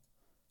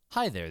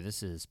Hi there,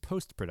 this is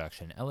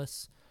Post-Production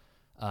Ellis,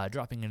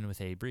 dropping in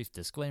with a brief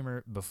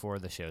disclaimer before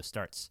the show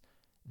starts.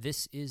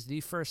 This is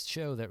the first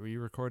show that we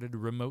recorded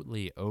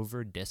remotely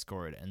over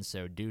Discord, and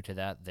so due to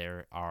that,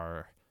 there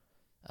are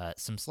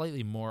some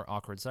slightly more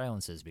awkward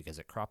silences because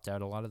it cropped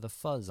out a lot of the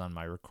fuzz on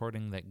my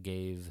recording that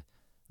gave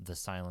the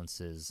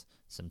silences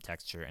some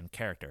texture and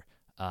character.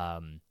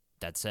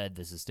 That said,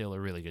 this is still a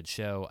really good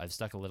show. I've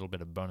stuck a little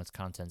bit of bonus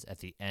content at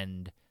the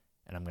end,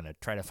 and I'm going to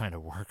try to find a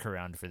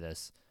workaround for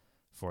this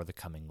for the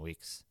coming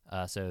weeks.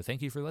 So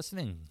thank you for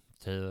listening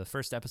to the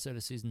first episode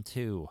of Season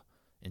 2.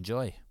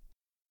 Enjoy.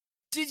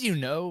 Did you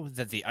know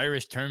that the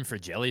Irish term for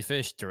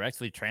jellyfish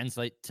directly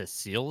translates to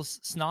seal's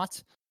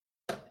snot?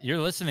 You're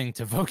listening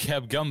to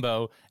Vocab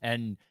Gumbo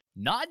and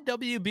not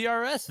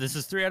WBRS. This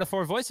is 3 out of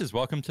 4 voices.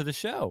 Welcome to the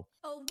show.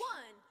 A 1,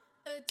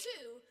 a 2,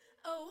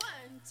 a 1,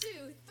 2,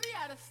 3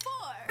 out of 4.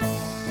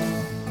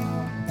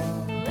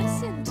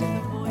 Listen to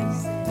the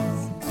voices.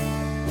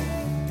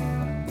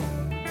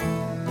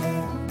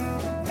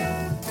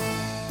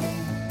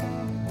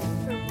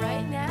 From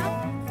right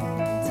now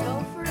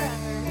till forever.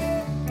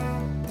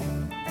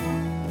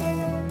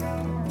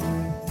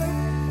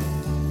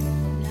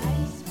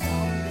 Nice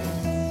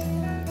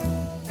bonus.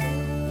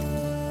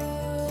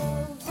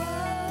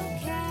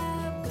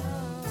 Vocab Gumbo.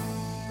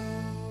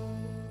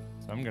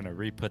 So I'm going to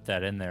re-put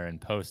that in there in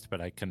post,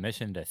 but I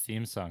commissioned a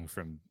theme song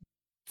from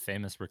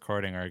famous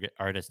recording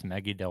artist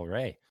Maggie Del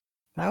Rey.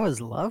 That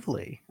was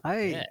lovely.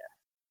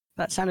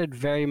 That sounded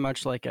very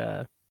much like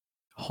a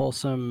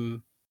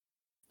wholesome,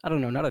 I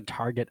don't know, not a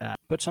Target ad,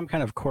 but some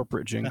kind of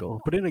corporate jingle,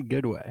 but in a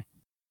good way.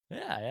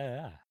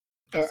 Yeah.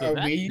 Are So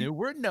that's we? new.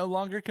 We're no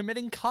longer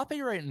committing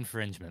copyright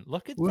infringement.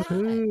 Look at that.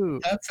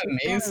 Woohoo! That's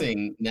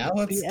amazing. Now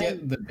let's The get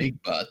end. the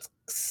big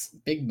bucks.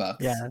 Big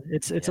bucks. Yeah,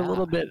 it's a Yeah.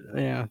 little bit,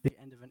 the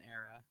end of an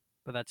era,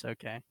 but that's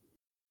okay.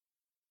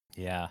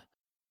 Yeah.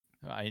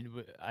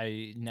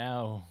 I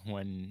now,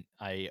 when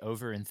I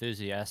over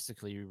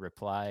enthusiastically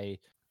reply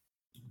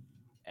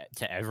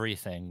to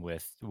everything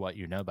with What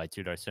You Know by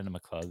Two Door Cinema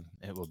Club,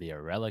 it will be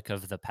a relic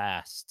of the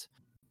past,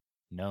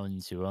 known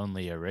to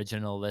only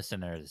original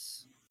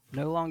listeners.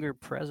 No longer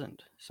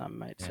present, some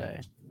might Yeah.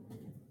 say.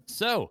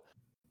 So,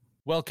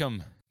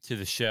 welcome to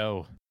the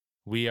show.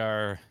 We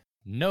are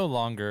no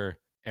longer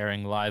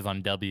airing live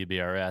on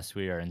WBRS.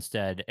 We are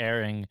instead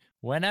airing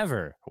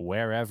whenever,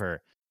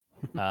 wherever.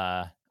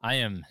 I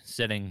am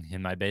sitting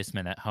in my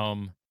basement at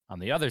home on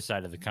the other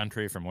side of the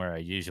country from where I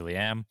usually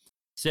am.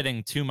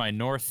 Sitting to my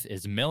north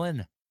is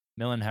Millen.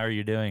 Millen, how are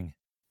you doing?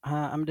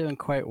 I'm doing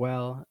quite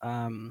well.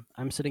 I'm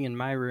sitting in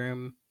my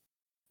room.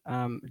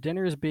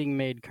 Dinner is being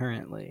made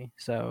currently,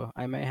 so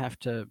I may have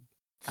to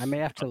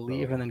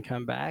leave and then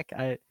come back.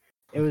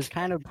 It was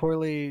kind of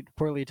poorly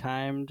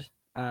timed,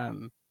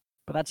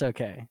 but that's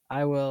okay.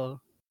 I will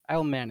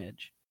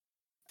manage.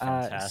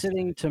 Fantastic.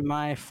 Sitting to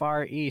my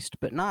far east,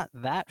 but not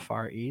that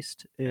far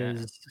east,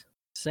 is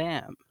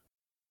Sam.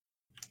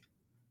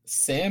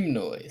 Sam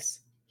Noise.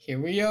 Here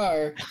we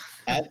are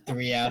at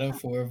 3 out of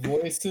 4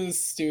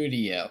 Voices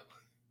Studio.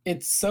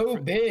 It's so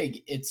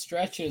big, it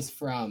stretches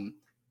from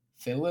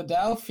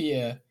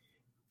Philadelphia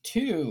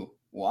to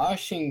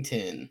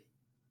Washington,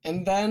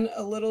 and then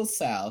a little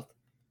south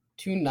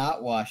to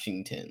not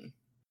Washington.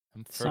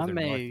 I'm Some further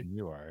north may- than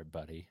you are,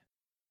 buddy.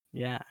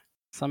 Yeah,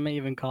 some may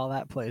even call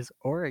that place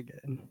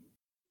Oregon.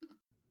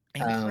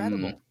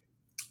 Incredible.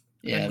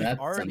 Yeah, And we've that's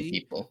some already-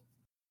 people.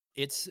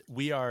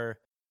 We are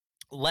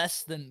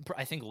less than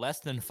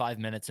 5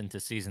 minutes into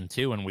season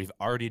 2, and we've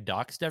already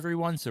doxed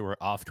everyone, so we're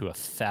off to a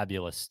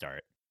fabulous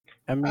start.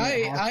 I mean,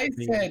 it has I to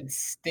be- said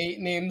state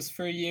names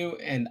for you,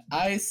 and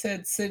I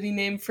said city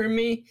name for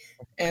me,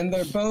 and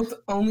they're both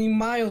only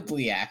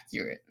mildly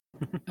accurate.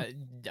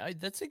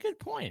 That's a good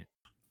point.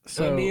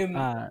 so. mean,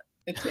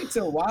 It takes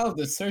a while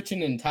to search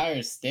an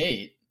entire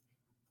state.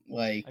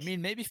 Like, I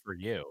mean, maybe for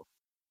you,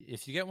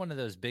 if you get one of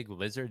those big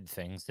lizard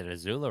things that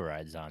Azula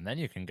rides on, then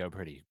you can go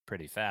pretty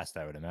fast,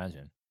 I would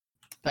imagine.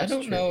 I that's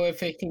don't true. know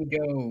if it can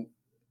go.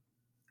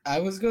 I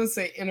was going to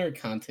say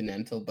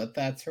intercontinental, but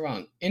that's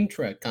wrong.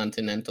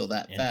 Intracontinental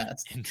that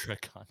fast.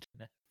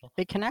 Intracontinental.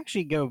 It can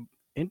actually go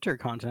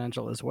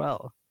intercontinental as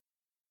well,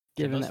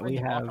 given Those that we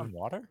things walk have. on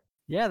water.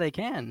 Yeah, they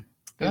can.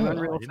 They Oh, run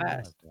I real didn't know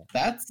fast. that.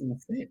 That's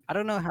insane. I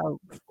don't know how,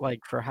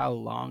 for how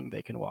long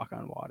they can walk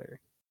on water,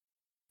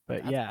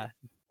 but That's- yeah,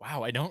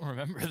 Wow, I don't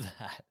remember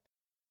that.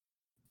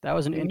 that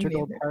was an Me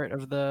integral neither. part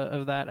of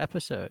that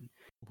episode.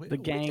 The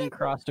Which gang episode?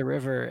 crossed a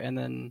river, and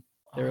then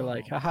they were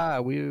like, Oh,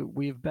 "Haha,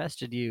 we've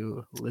bested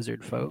you,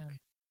 lizard folk." yeah.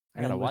 I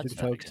And gotta the watch lizard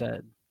that folk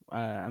again.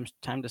 said,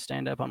 time to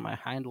stand up on my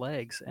hind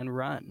legs and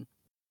run."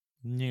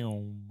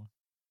 Nyom.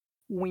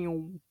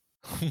 Weow.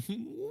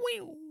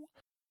 Weow.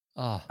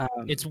 Ah,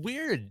 Um, it's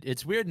weird.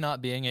 It's weird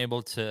not being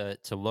able to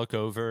look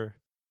over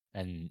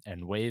and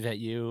wave at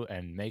you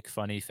and make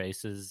funny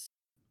faces.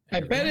 I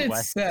and bet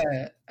request- I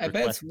bet it's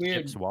request weird.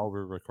 tips while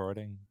we're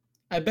recording.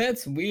 I bet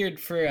it's weird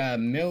for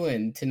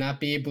Millen to not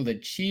be able to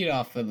cheat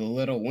off of the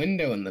little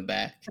window in the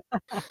back.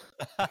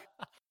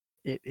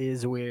 It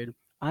is weird.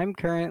 I'm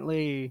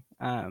currently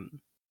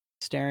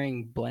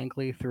staring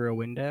blankly through a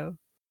window,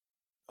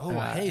 Oh,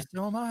 hey,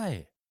 so am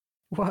I.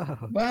 Whoa.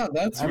 Wow,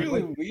 that's I'm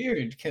really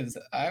weird because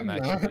I'm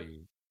not.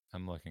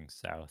 I'm looking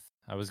south.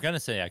 I was gonna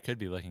say I could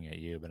be looking at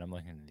you, but I'm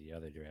looking in the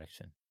other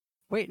direction.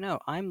 Wait, no,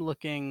 I'm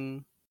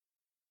looking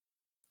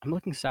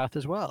south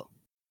as well.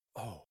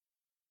 Oh.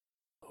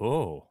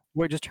 Oh.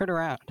 Wait, just turn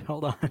around.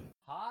 Hold on.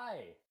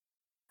 Hi.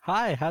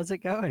 Hi, how's it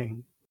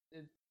going?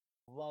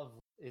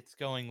 It's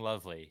going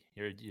lovely.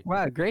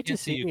 Wow, great to can't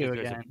see you 'cause you there's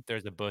again.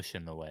 there's a bush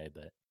in the way,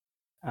 but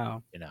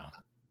Oh, you know.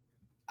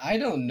 I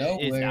don't know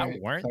Is that where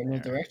weren't cardinal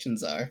there?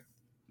 directions are.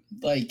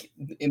 Like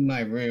in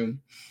my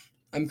room,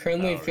 I'm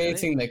currently Oh, really?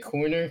 facing the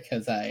corner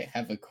because I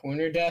have a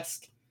corner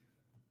desk.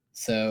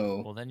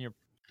 So Well, then you're.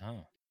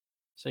 Oh.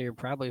 so you're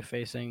probably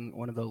facing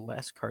one of the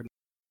less cardinal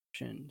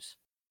directions.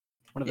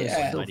 One of those Yeah.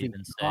 One might filthy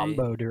even say-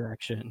 combo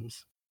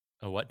directions.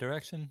 A what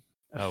direction?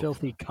 A Oh.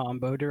 filthy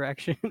combo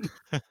direction.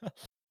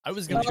 I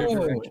was gonna. No.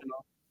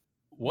 Interdirectional.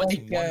 What's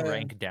like, one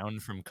rank down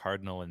from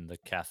cardinal in the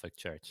Catholic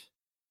Church?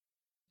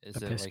 Is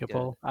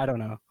Episcopal. I don't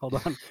know. Hold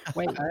on.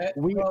 Wait,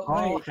 we well,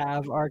 all wait.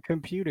 have our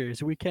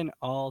computers. We can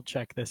all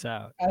check this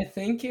out. I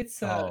think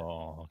it's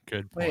Oh,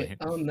 good wait. point.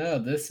 Oh no,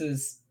 this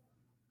is.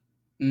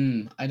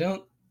 I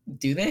don't.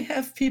 Do they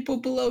have people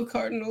below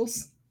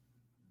cardinals?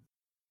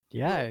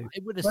 Yeah. I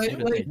would Like- assume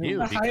that they like do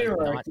the because not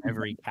hierarchy.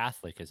 every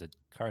Catholic is a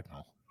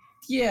cardinal.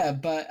 Yeah,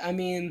 but I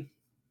mean,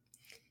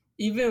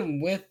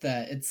 even with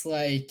that, it's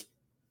like,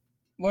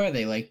 what are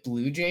they like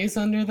Blue Jays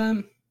under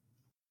them?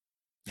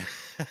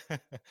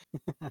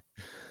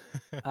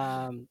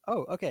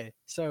 Oh, okay.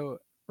 So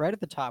right at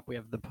the top we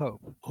have the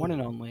Pope, one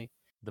and Oh. only.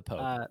 The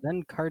Pope.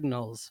 Then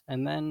cardinals,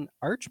 and then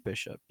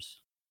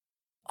archbishops.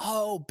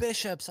 Oh,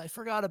 bishops! I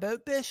forgot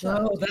about bishops.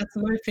 Oh, that's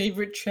my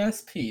favorite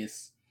chess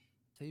piece.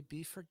 They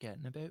be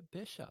forgetting about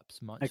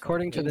bishops. Much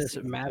According to like this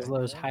they forget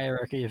Maslow's about-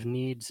 hierarchy of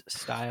needs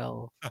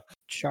style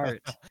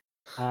chart,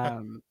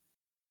 You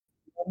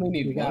only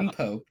need We got- one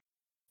pope.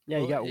 yeah,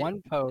 you Well, got it-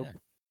 one Pope. yeah.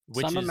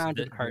 Which some is amount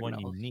of the one you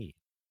cardinals. need.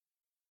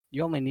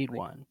 You only need Like,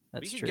 one. We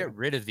That's could true. get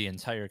rid of the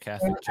entire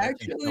Catholic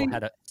Church and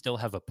actually- still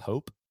have a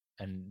pope,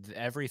 and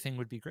everything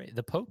would be great.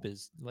 The Pope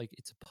is like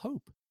it's a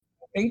pope.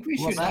 I think we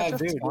Well, should that's have.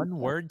 just That's one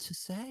word to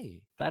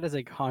say. That is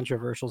a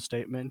controversial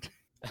statement.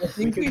 I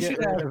think we get should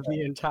rid have. of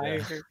the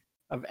entire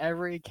of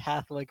every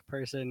Catholic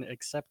person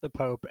except the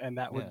Pope, and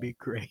that would Yeah. be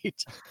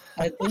great.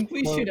 I think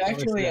we Well, should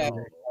actually have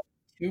personally.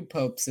 2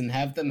 popes and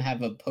have them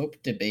have a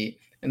pope debate,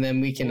 and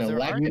then we can Well, there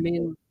elect. aren't- You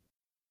mean,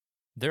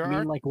 There you are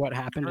mean like what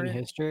happened in current-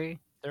 history?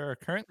 there are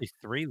currently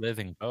 3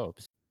 living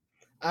popes.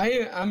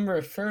 I'm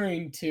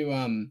referring to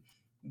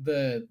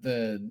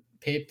the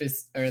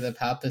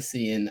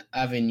papacy in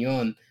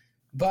Avignon,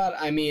 but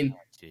I mean.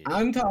 Jeez.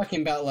 I'm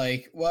talking about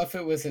like, what if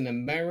it was in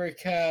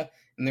America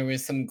and there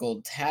was some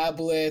gold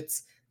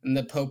tablets and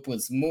the Pope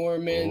was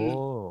Mormon?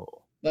 Oh.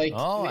 Like,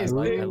 Oh, I is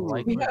like- there- I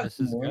like can we where have this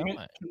is Mormon?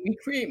 going. Can we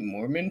create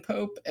Mormon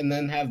Pope and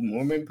then have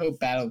Mormon Pope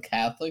battle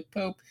Catholic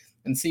Pope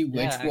and see which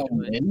Yeah, one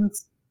actually.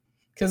 wins?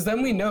 Because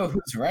then we know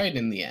who's right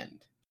in the end.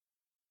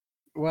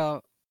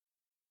 Well,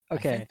 I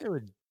okay. think there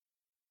would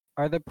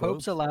Are the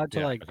popes Pope? allowed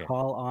to Yeah, like okay.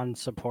 call on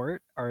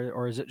support,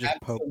 or is it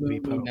just Pope to Absolutely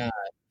be Pope? not.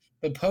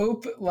 The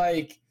Pope,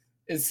 like,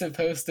 is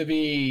supposed to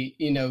be,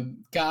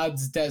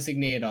 God's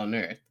designate on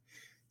earth.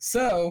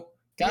 So,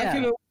 God Yeah,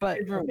 can only but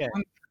favor okay.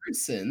 one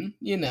person,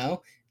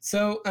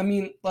 So, I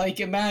mean, like,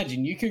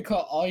 imagine you could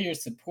call all your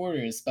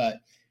supporters,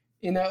 but,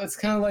 it's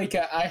kind of like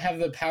I have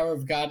the power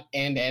of God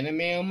and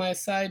anime on my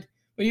side,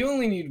 but you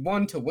only need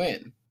one to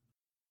win.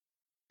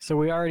 So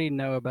we already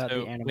know about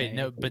so, the anime. wait,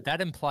 no, but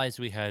that implies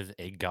we have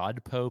a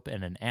god pope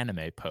and an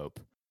anime pope.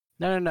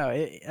 No.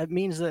 It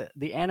means that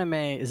the anime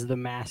is the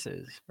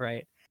masses,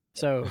 right?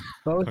 So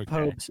both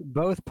Okay.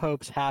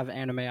 popes have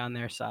anime on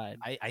their side.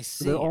 I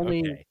see. The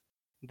only- okay.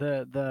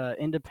 The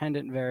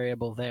independent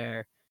variable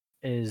there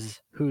is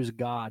whose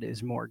god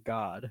is more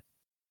god.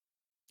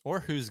 Or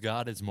whose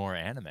god is more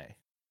anime.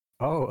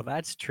 Oh,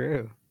 that's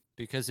true.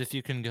 Because if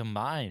you can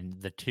combine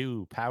the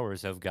 2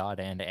 powers of God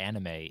and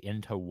anime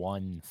into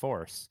one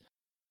force,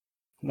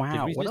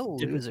 Wow, we what a just-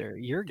 did we- loser.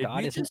 Your did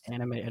god we isn't just-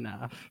 anime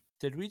enough.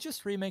 did we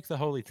just remake the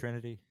Holy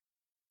Trinity?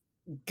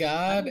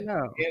 God,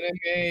 No.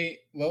 anime,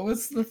 what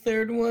was the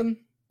third one?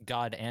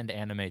 God and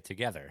anime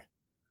together.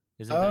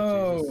 Isn't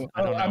Oh, that Jesus?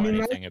 I don't know I mean,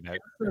 anything about,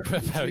 that's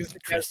about confusing as the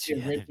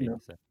Christianity. original.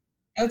 so-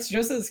 That's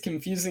just as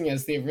confusing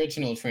as the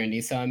original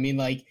Trinity, so I mean,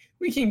 like,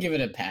 we can give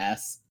it a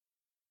pass.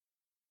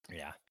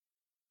 Yeah.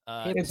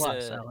 A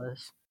plus,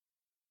 Ellis.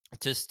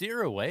 To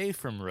steer away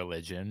from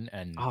religion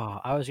and Oh,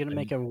 I was gonna and-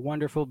 make a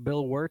wonderful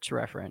Bill Wirtz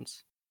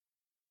reference.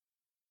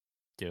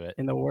 do it.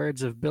 In the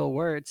words of Bill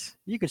Wirtz,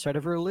 you could start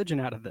a religion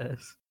out of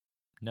this.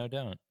 No,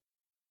 don't.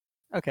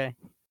 Okay.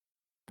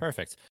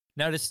 Perfect.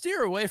 Now to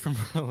steer away from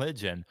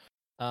religion,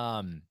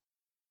 even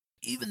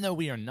though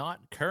we are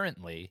not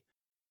currently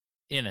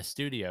in a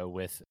studio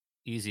with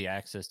easy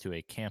access to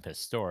a campus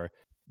store,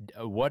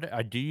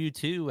 what do you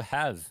two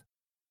have?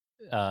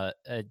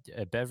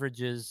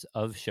 Beverages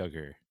of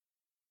sugar.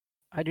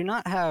 I do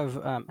not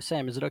have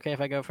Sam, is it okay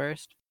if I go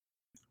first?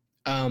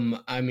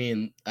 I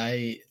mean,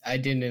 I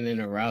didn't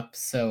interrupt,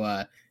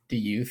 so do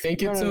you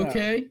think No, it's no, no.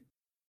 okay?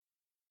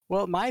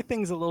 Well, my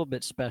thing's a little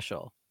bit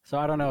special, so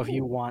I don't know if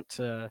you want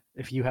to,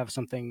 if you have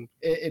something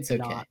It's okay.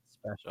 not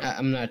special.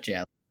 I'm not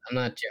jealous. I'm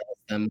not jealous.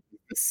 I'm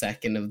the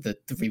second of the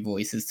 3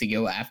 voices to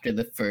go after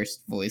the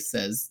first voice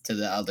says to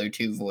the other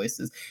 2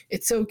 voices.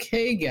 It's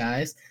okay,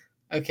 guys.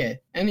 Okay.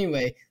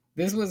 Anyway,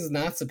 this was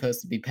not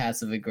supposed to be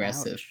passive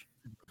aggressive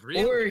Ouch.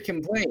 or a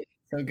complaint.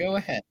 So go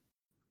ahead.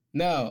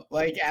 No,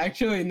 like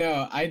actually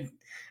no. I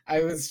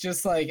was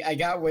just like I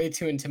got way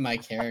too into my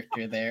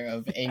character there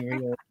of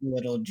angry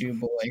little Jew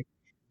boy.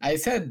 I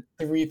said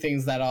 3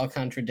 things that all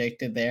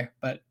contradicted there,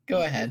 but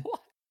go ahead.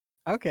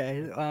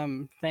 Okay.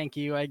 Thank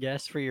you, I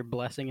guess, for your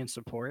blessing and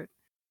support.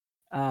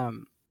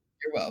 You're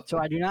welcome. So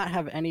I do not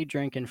have any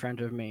drink in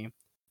front of me,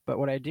 but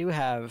what I do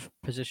have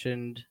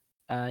positioned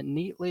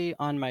neatly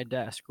on my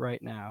desk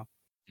right now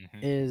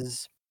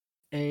is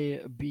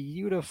a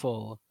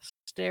beautiful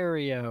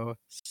stereo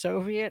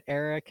Soviet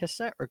era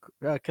cassette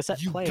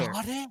player. You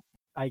got it?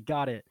 I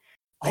got it.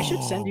 I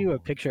should send you a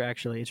picture.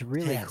 Actually, it's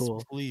really yes,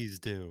 cool. Please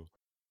do.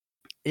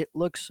 It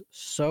looks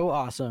so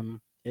awesome.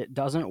 It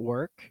doesn't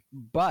work,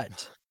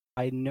 but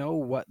I know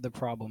what the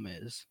problem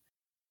is.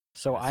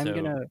 So I'm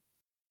gonna.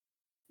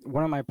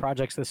 One of my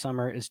projects this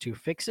summer is to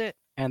fix it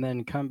and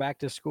then come back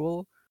to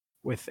school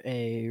with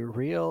a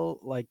real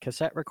like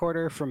cassette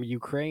recorder from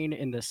Ukraine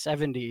in the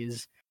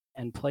 70s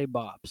and play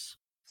bops.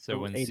 So Or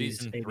when 80s,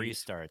 season 3 80s.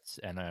 starts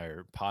and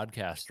our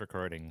podcast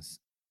recordings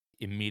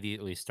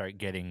immediately start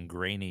getting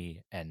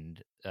grainy and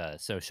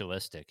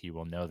socialistic, you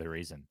will know the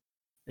reason.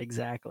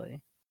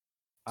 Exactly.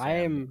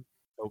 I Sam, am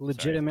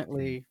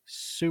legitimately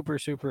super,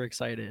 super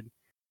excited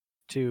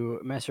to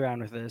mess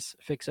around with this,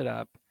 fix it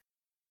up,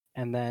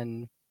 and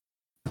then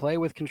play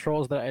with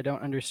controls that I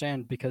don't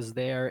understand because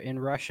they are in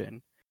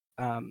Russian,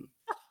 and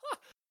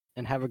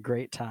have a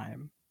great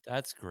time.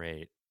 That's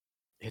great.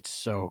 It's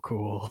so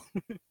cool.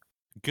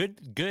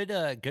 Good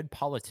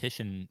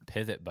politician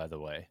pivot, by the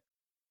way.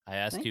 I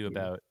asked Thank you you.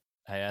 about.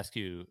 I ask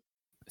you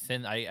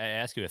I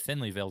ask you a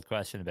thinly veiled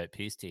question about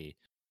peace tea,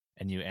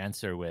 and you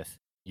answer with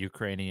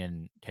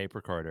Ukrainian tape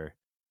recorder.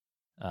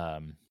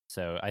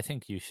 So I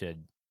think you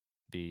should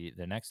be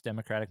the next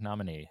Democratic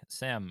nominee.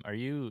 Sam, are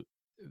you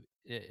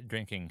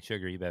drinking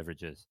sugary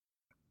beverages?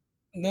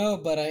 No,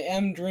 but I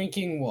am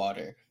drinking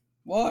water.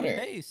 Water.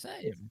 Hey, It's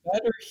same.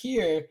 better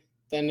here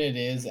than it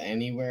is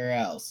anywhere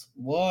else.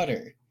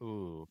 Water.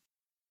 Ooh,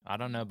 I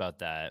don't know about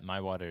that.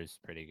 My water's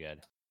pretty good.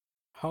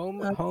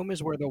 Home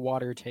is where the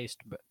water tastes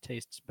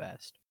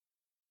best.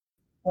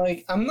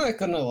 Like, I'm not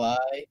gonna lie.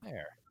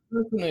 There.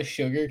 I'm not gonna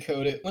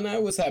sugarcoat it. When I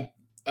was at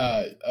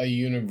a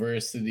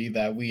university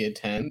that we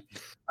attend,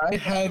 I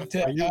had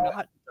to. Are you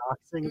not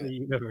doxing the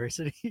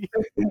university?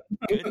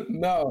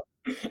 No,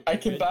 I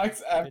can Good.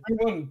 dox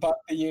everyone but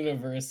the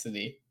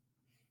university.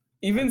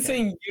 Even Okay.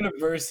 saying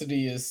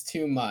university is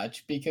too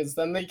much because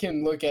then they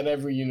can look at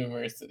every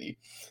university.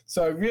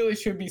 So I really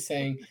should be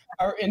saying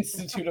our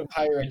Institute of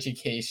Higher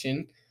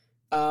Education.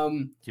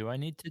 Do I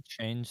need to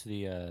change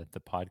the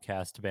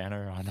podcast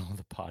banner on all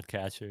the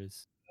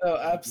podcasters? No,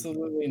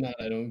 absolutely not.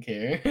 I don't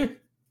care.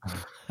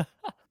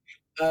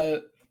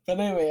 But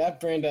anyway, at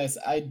Brandeis,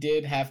 I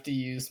did have to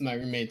use my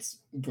roommate's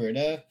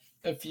Brita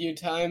a few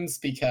times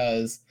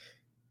because,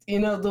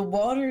 the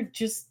water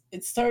just,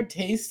 it started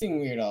tasting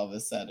weird all of a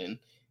sudden.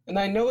 And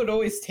I know it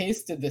always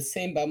tasted the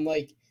same, but I'm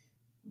like,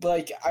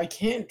 I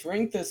can't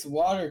drink this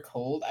water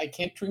cold. I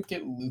can't drink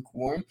it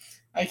lukewarm.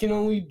 I can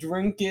only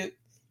drink it,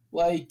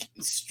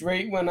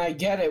 straight when I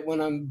get it,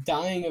 when I'm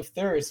dying of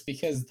thirst,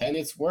 because then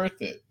it's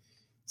worth it.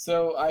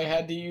 So I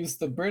had to use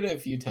the Brita a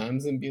few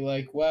times and be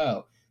like,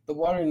 wow, the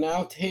water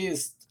now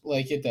tastes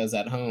like it does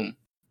at home.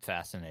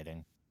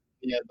 Fascinating.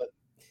 Yeah, but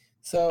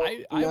so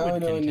I now I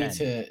would know I need contend.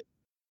 to.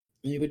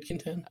 You would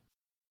contend?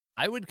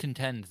 I would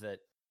contend that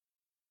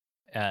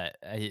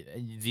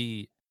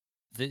the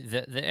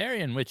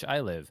area in which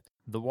I live,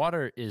 the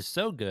water is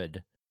so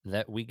good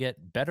that we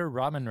get better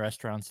ramen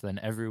restaurants than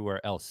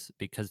everywhere else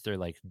because they're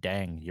like,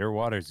 dang, your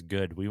water's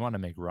good. We want to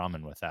make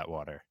ramen with that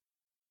water.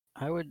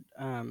 I would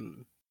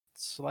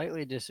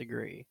slightly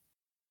disagree.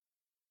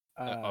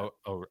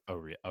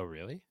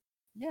 Really?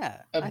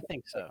 Yeah, Uh, I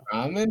think so.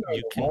 Ramen or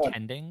You the water?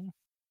 contending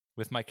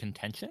with my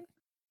contention?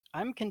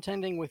 I'm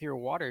contending with your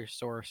water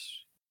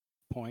source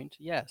point,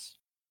 yes,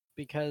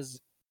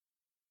 because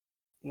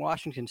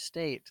Washington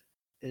State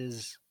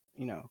is,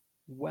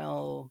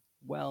 well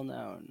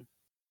known,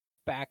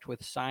 backed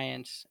with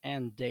science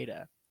and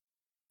data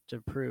to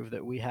prove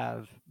that we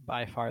have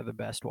by far the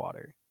best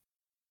water.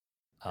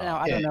 Now,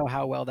 I don't Okay. know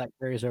how well that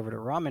carries over to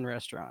ramen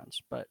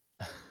restaurants, but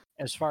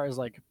as far as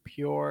like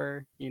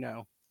pure,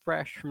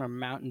 fresh from a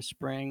mountain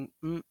spring,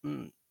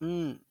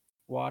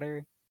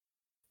 water,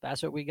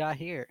 that's what we got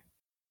here.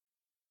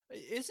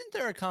 Isn't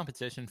there a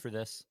competition for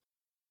this?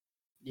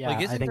 Yeah, Like,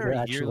 I isn't think there a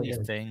actually yearly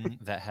is. thing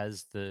that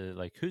has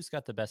who's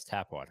got the best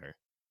tap water?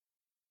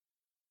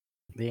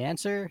 The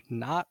answer,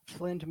 not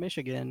Flint,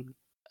 Michigan.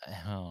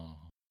 Oh,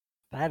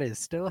 That is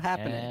still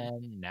happening.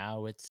 and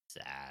now it's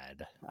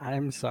sad.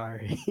 I'm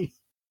sorry.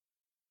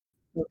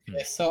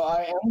 Okay, so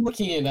I am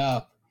looking it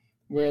up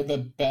where the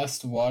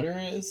best water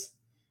is.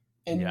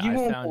 And Yeah, you I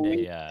won't found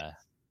believe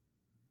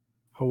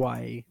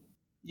Hawaii.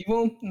 you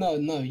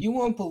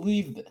won't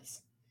believe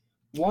this.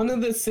 One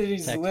of the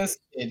cities Texas.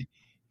 listed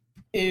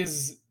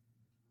is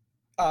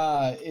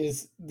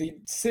the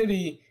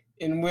city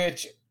in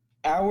which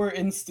our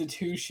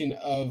institution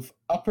of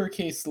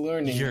uppercase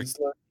learning You're- is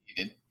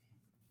located.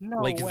 No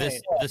like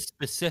way. the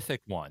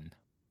specific one.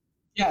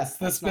 Yes,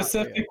 the That's not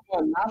specific real.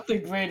 one, not the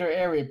greater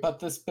area, but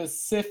the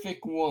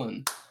specific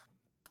one.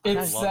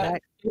 It's love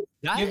that it.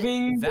 That-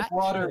 giving the that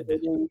water should-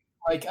 rating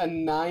like a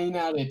 9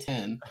 out of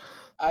 10.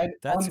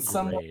 That's on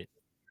some great.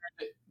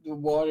 the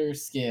water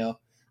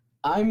scale.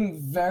 I'm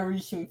very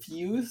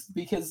confused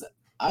because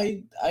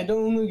I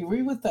don't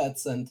agree with that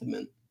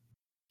sentiment.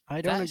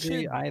 I don't That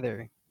agree should-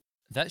 either.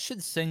 That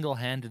should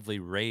single-handedly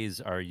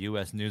raise our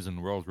U.S. News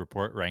and World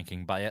Report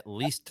ranking by at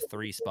least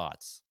 3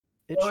 spots.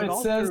 It Well, should it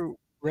also says-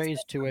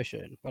 raise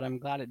tuition, but I'm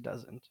glad it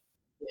doesn't.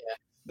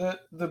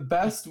 The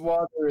best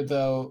water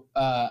though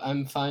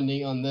I'm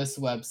finding on this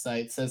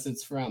website says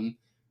it's from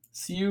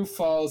Sioux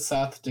Falls,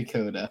 South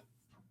Dakota.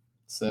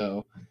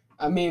 So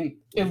I mean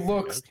it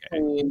looks Okay.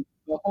 clean.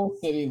 The whole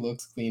city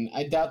looks clean.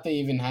 I doubt they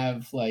even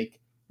have like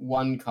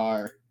one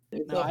car.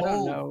 No, I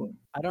don't know.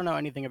 I don't know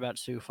anything about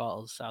Sioux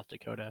Falls, South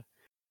Dakota,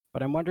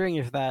 but I'm wondering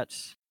if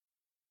that's.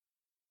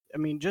 I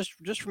mean, just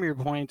from your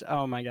point.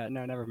 Oh my God,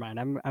 no, never mind.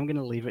 I'm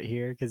gonna leave it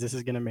here because this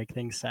is gonna make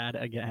things sad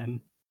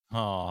again.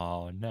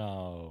 Oh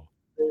no.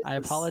 I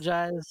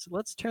apologize.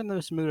 Let's turn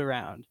this mood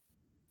around.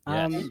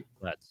 Yes,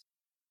 let's.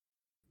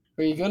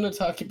 Were you going to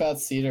talk about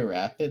Cedar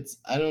Rapids?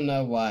 I don't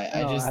know why.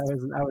 No,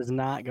 I was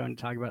not going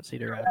to talk about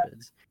Cedar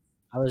Rapids.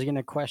 I was going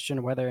to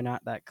question whether or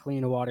not that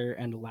clean water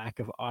and lack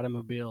of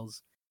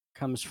automobiles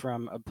comes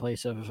from a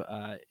place of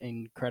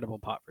incredible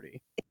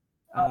poverty.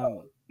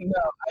 No,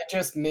 I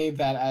just made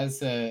that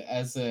as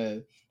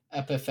a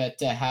epithet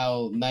to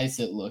how nice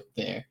it looked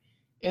there.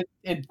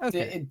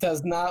 It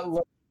does not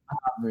look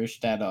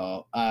impoverished at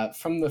all.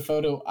 From the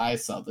photo I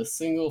saw, the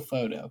single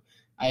photo,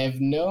 I have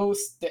no.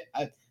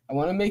 I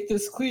want to make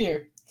this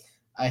clear.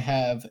 I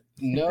have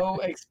no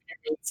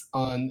experience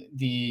on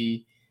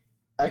the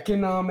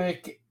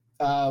economic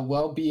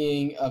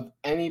well-being of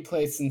any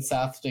place in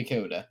South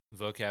Dakota.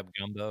 Vocab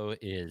Gumbo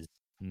is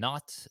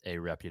not a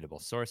reputable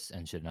source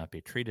and should not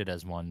be treated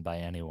as one by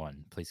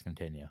anyone. Please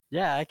continue.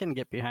 Yeah, I can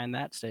get behind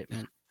that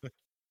statement.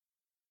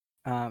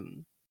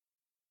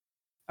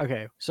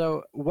 Okay,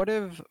 so what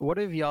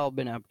have y'all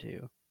been up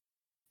to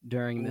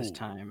during this Ooh.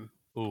 time?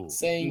 Ooh,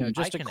 Saying You know,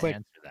 just I a can quick.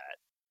 answer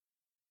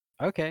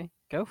that. Okay,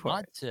 go for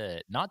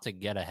it. Not to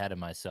get ahead of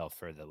myself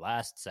for the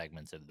last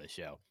segments of the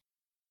show,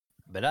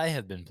 but I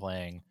have been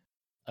playing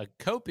a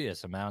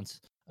copious amounts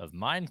of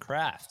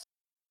Minecraft.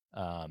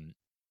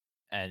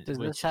 And Does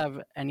which, this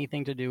have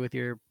anything to do with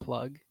your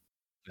plug?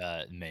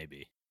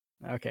 maybe.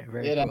 Okay,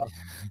 very It, cool.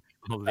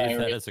 We'll leave that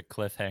Sorry. as a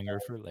cliffhanger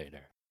for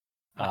later.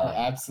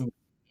 Absolutely,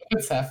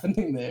 what's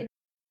happening there?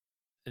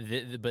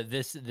 But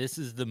this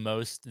is the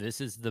most,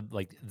 this is the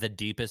like the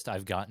deepest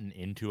I've gotten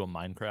into a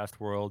Minecraft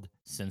world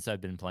since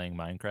I've been playing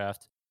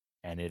Minecraft,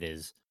 and it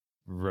is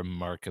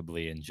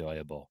remarkably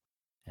enjoyable.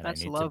 And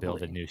That's I need to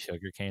build a lovely. new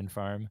sugarcane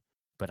farm,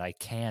 but I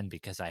can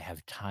because I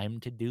have time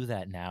to do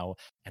that now,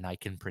 and I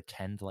can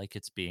pretend like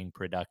it's being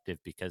productive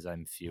because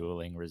I'm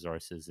fueling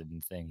resources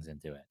and things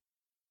into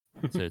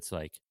it. So it's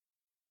like,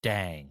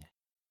 dang,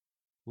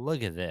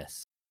 look at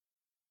this.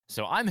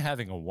 So I'm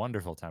having a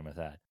wonderful time with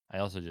that. I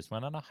also just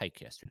went on a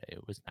hike yesterday.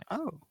 It was nice.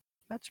 Oh,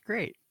 that's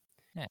great.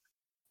 Yeah.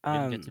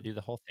 Didn't Um, get to do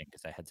the whole thing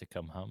because I had to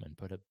come home and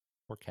put a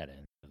pork head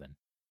in the oven.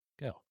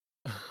 Go.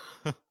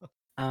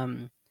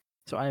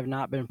 so I have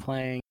not been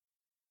playing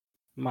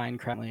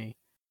Minecraft lately,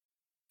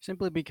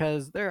 simply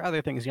because there are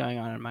other things going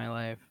on in my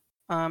life.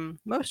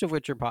 Most of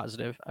which are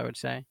positive, I would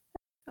say.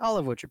 All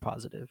of which are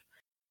positive.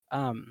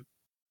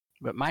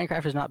 But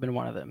Minecraft has not been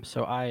one of them.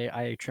 So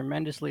I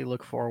tremendously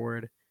look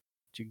forward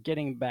to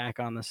getting back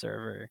on the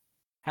server,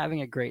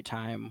 having a great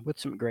time with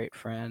some great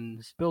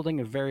friends, building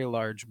a very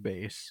large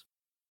base,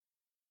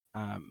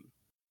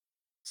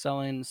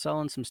 selling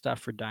some stuff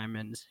for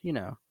diamonds, you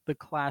know, the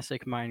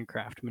classic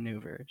Minecraft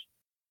maneuvers.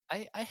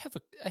 I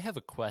have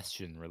a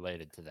question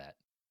related to that.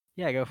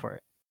 Yeah, go for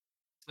it.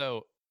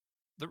 So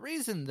the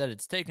reason that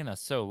it's taken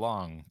us so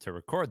long to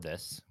record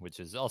this, which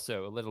is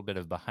also a little bit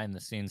of behind the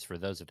scenes for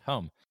those at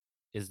home,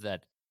 is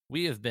that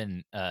we have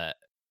been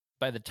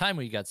by the time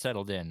we got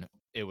settled in,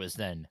 it was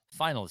then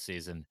final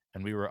season,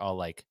 and we were all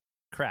like,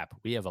 crap,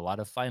 we have a lot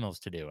of finals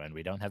to do, and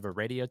we don't have a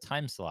radio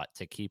time slot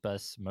to keep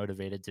us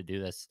motivated to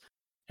do this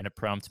in a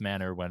prompt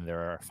manner when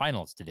there are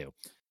finals to do.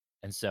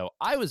 And so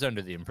I was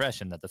under the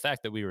impression that the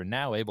fact that we were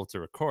now able to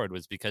record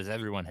was because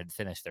everyone had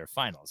finished their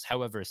finals.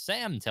 However,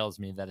 Sam tells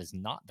me that is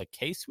not the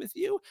case with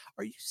you.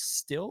 Are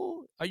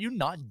you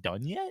not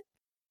done yet?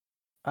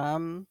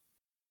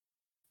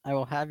 I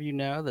will have you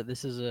know that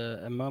this is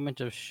a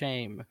moment of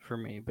shame for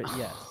me, but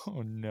yes.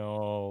 Oh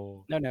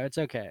no. No, it's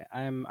okay.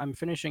 I'm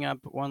finishing up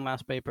one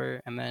last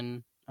paper and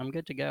then I'm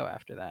good to go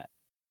after that.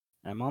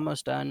 I'm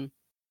almost done,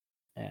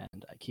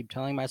 and I keep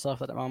telling myself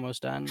that I'm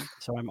almost done,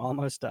 so I'm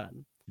almost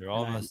done. You're And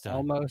I'm almost done.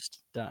 Almost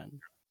done.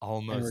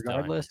 Almost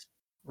And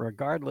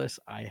regardless,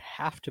 I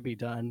have to be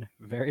done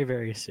very,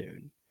 very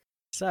soon.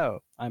 So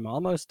I'm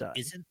almost done.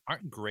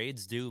 Aren't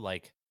grades due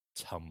like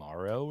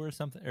tomorrow or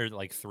something, or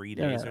like 3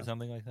 No, days no. or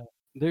something like that?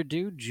 They're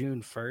due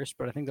June 1st,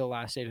 but I think the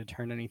last day to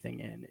turn anything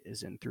in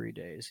is in 3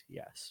 days.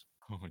 Yes.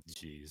 Oh,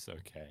 jeez.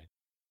 Okay.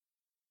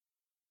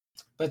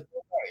 But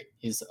don't worry,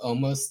 he's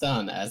almost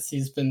done, as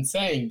he's been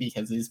saying,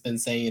 because he's been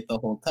saying it the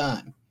whole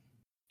time.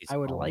 He's I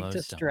would like to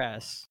almost done.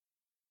 stress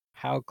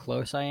how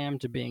close I am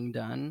to being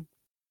done.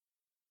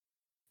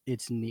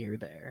 It's near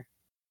there.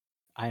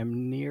 I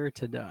am near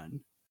to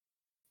done.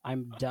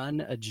 I'm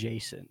done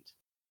adjacent.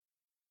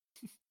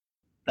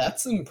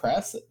 That's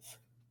impressive.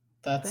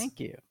 Thank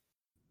you.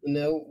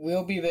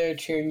 We'll be there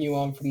cheering you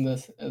on from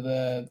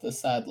the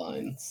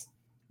sidelines,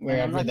 And I'm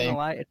wherever not they. gonna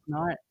lie,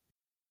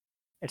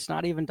 it's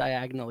not even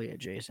diagonally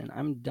adjacent.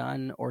 I'm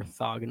done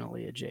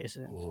orthogonally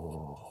adjacent.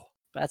 Oh,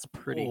 That's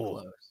pretty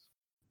Oh. close.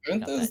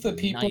 Aren't got those that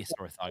the people nice that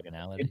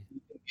orthogonality.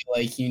 feel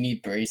like you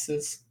need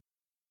braces?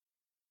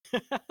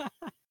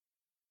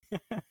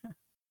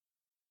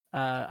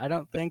 I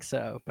don't think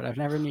so, but I've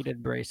never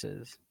needed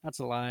braces. That's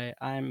a lie.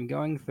 I'm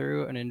going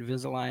through an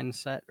Invisalign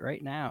set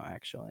right now,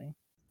 actually.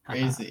 Haha.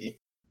 Crazy.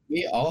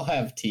 We all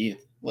have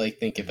teeth. Like,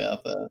 think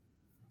about that.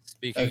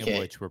 Speaking Okay. of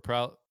which,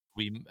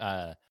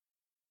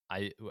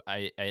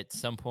 I at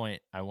some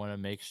point I want to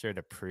make sure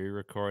to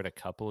pre-record a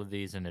couple of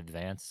these in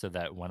advance so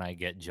that when I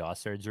get jaw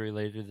surgery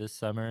later this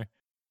summer,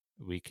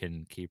 we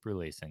can keep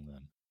releasing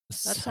them. That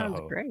sounds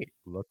great.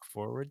 Look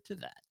forward to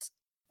that.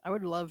 I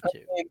would love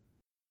to.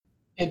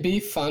 It'd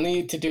be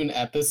funny to do an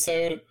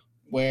episode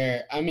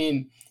where, I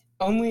mean,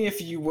 only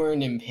if you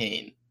weren't in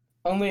pain.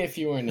 Only if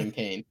you weren't in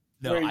pain.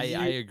 No, Where I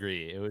you-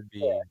 agree. It would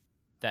be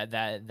that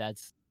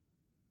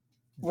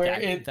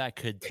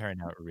could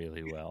turn out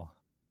really well.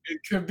 It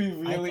could be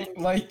really think-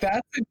 like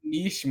that's a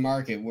niche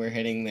market we're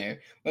hitting there.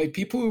 Like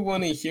people who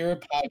want to hear a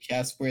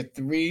podcast where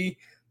 3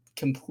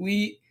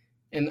 complete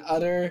and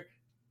utter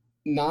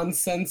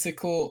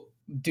nonsensical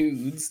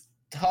dudes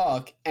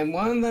talk, and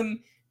one of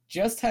them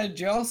just had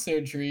jaw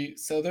surgery,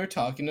 so they're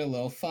talking a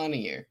little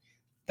funnier.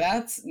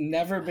 That's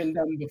never been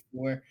done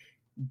before.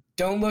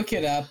 Don't look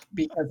it up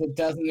because it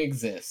doesn't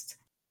exist.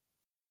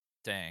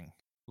 Dang.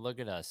 Look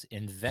at us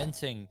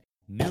inventing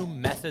new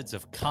methods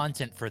of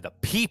content for the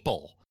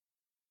people.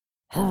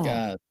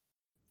 God.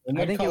 They I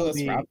might think it call would us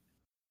be. Rob-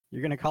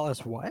 You're gonna call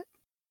us what?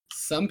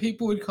 Some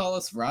people would call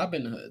us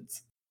Robin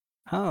Hoods.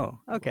 Oh,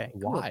 okay.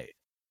 cool. Why?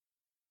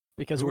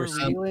 Because Who we're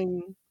are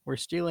we?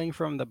 stealing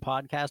from the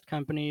podcast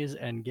companies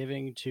and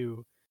giving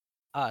to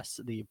us,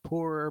 the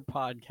poorer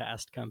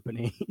podcast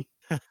company.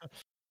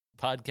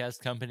 Podcast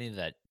company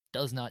that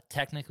does not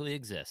technically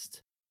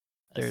exist.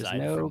 There's aside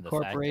no from the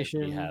fact that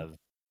corporation. we have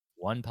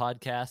one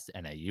podcast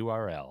and a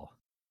URL.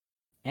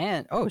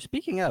 And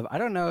speaking of, I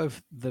don't know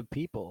if the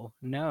people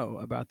know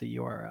about the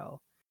URL.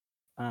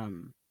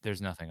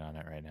 There's nothing on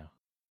it right now.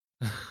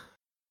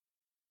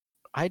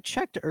 I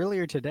checked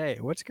earlier today.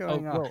 What's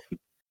going on?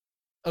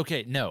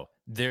 Okay, no.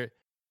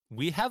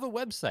 We have a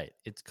website.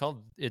 It's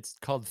called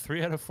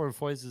 3out of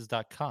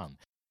 4voices.com.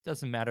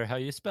 Doesn't matter how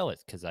you spell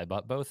it, because I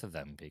bought both of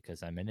them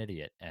because I'm an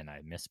idiot and I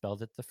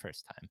misspelled it the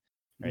first time.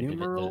 Right?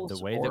 Numerals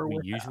The way that or we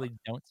without? usually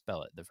don't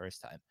spell it the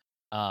first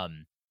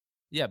time.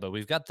 Yeah, but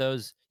we've got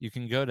those. You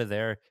can go to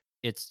there.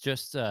 It's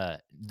just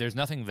there's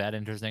nothing that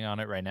interesting on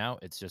it right now.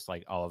 It's just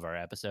like all of our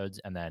episodes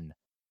and then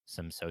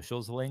some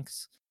socials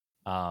links.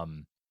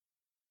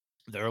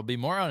 There will be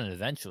more on it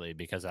eventually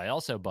because I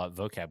also bought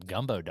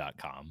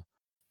vocabgumbo.com,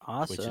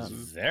 Awesome. which is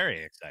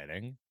very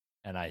exciting.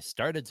 And I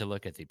started to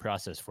look at the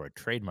process for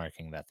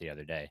trademarking that the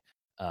other day.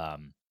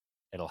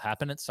 It'll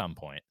happen at some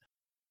point.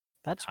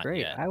 That's not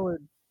great. yet. I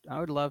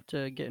would love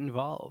to get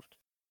involved.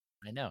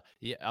 I know.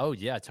 Yeah. Oh,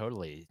 yeah.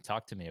 Totally.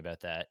 Talk to me about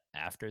that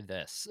after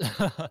this,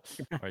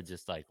 or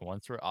just like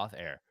once we're off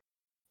air.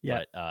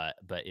 Yeah.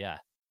 But yeah,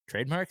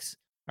 trademarks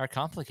are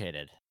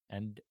complicated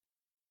and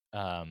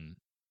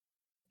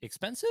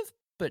expensive,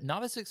 but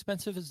not as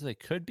expensive as they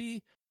could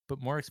be,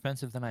 but more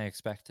expensive than I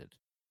expected.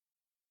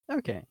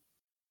 Okay.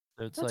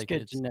 So it's That's like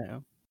good to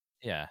know.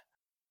 Yeah,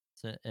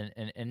 it's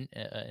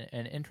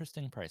an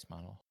interesting price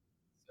model.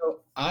 So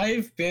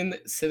I've been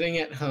sitting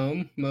at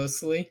home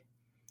mostly.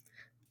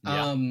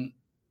 Yeah.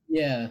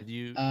 Yeah. Have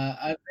you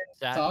I've been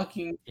sat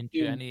talking into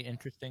to any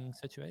interesting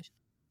situation?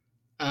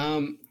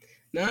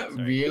 not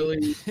Sorry.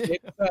 really.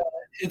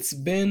 It's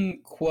been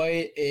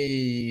quite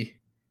a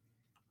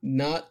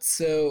not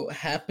so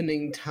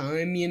happening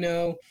time,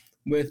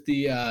 with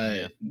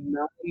the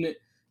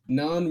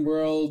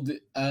non-world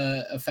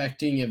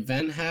affecting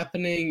event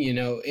happening.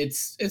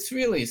 It's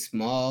really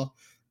small.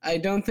 I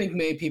don't think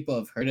many people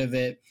have heard of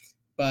it,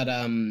 but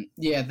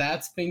yeah,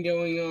 that's been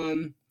going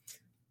on.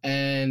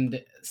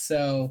 And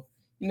so,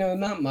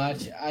 not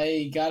much.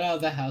 I got out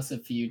of the house a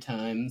few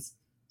times,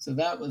 so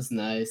that was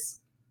nice.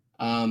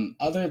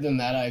 Other than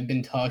that, I've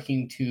been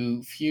talking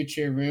to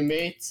future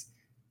roommates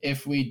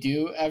if we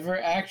do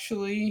ever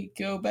actually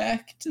go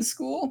back to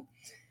school.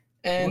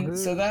 And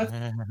so Woohoo. that's,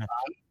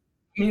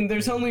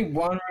 there's only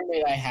one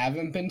roommate I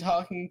haven't been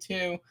talking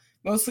to,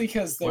 Mostly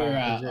because they're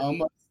Wow, is it?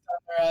 almost done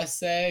their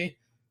essay,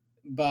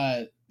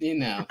 but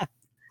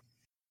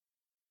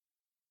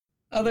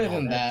other Yeah,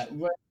 than that's-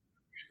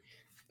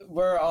 that,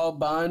 we're all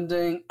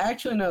bonding.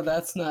 Actually, no,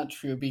 that's not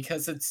true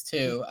because it's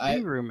two.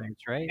 Two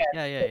roommates, right?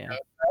 Yeah.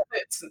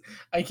 It's,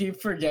 I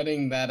keep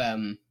forgetting that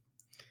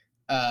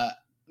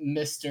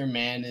Mr.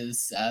 Man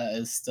is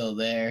still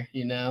there.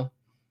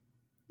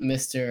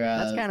 Mr.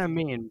 That's kind of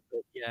mean,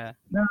 but yeah.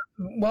 No,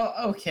 well,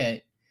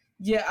 okay.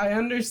 Yeah, I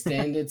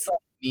understand it's like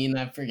mean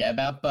I forget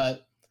about,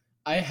 but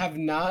I have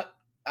not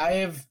I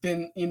have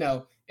been,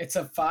 it's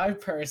a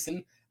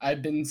 5-person.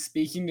 I've been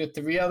speaking to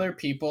 3 other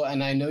people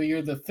and I know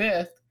you're the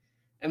 5th,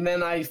 and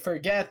then I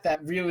forget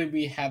that really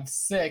we have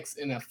 6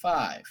 in a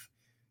 5.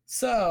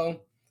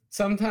 So,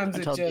 sometimes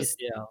Until it just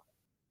DCL.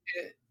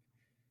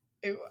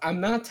 I'm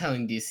not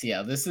telling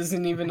DCL. This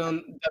isn't even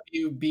on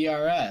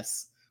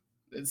WBRS.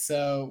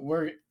 So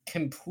we're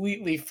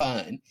completely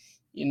fine.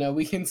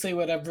 We can say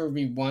whatever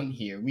we want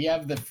here. We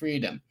have the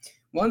freedom.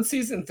 Once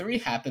season 3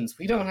 happens,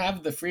 we don't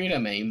have the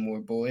freedom anymore,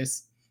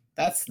 boys.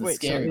 That's the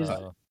Wait, so scary is-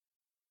 part.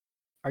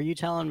 Are you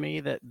telling me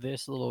that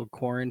this little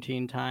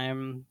quarantine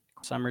time,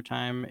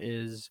 summertime,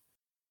 is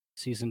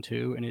season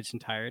 2 in its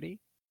entirety?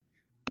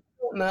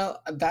 No,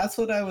 that's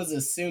what I was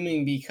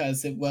assuming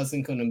because it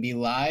wasn't going to be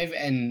live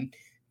and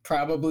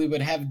probably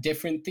would have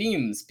different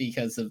themes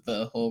because of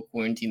the whole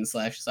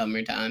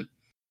quarantine/summertime.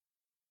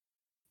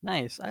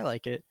 Nice, I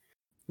like it.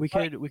 We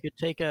could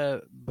take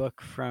a book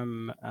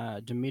from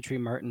Dimitri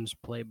Martin's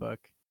playbook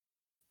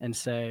and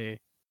say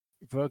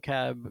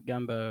vocab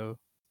gumbo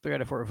 3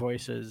 out of 4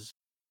 voices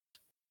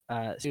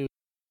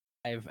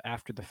live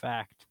after the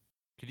fact.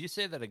 Could you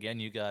say that again?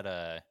 You got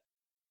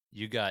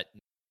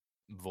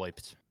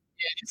voiped.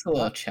 It's a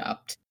little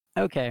chopped.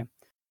 Okay,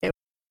 it was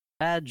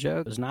a bad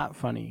joke. It was not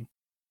funny.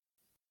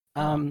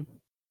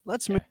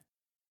 Let's move.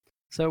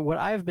 So what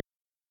I've been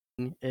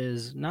doing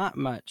is not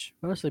much,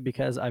 mostly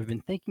because I've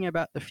been thinking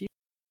about the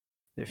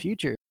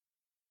future,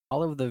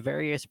 all of the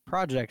various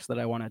projects that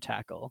I want to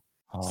tackle,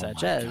 Oh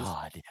Such my as-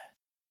 God.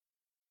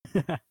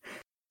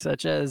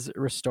 such as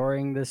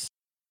restoring this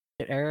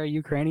era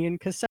Ukrainian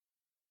cassette,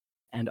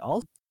 and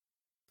also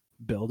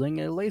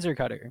building a laser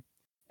cutter,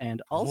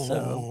 and also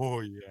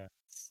Oh yeah.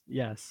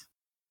 yes,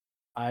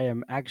 I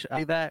am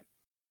actually that.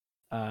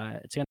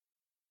 It's gonna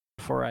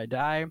before I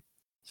die,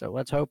 so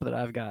let's hope that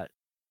I've got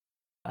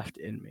left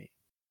in me.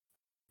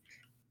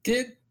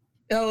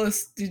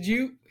 Ellis, did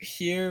you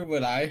hear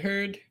what I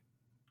heard?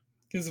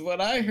 Because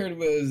what I heard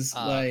was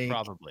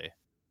Probably.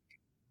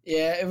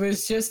 yeah, it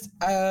was just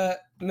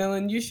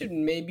Millen, you should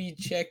maybe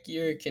check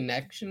your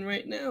connection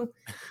right now.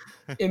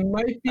 It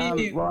might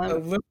be Well, a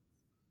little,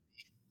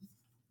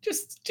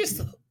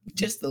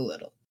 just a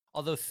little.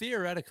 Although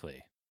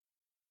theoretically,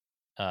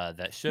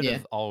 that should Yeah.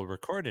 have all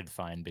recorded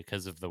fine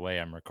because of the way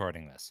I'm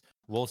recording this.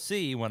 We'll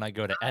see when I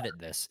go to edit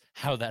this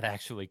how that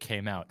actually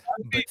came out.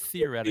 But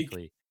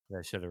theoretically,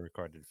 that should have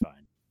recorded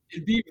fine.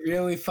 It'd be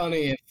really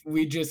funny if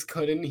we just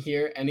couldn't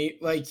hear any,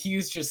 like he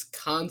was just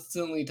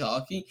constantly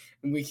talking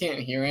and we can't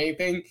hear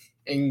anything,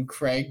 and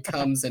Craig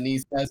comes and he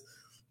says,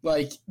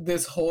 like,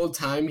 this whole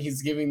time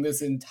he's giving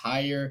this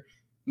entire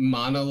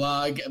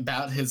monologue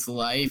about his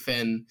life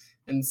and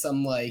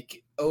some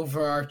like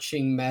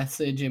overarching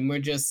message, and we're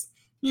just,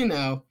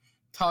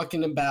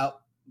 talking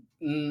about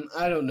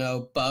I don't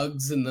know,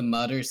 bugs in the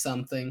mud or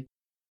something.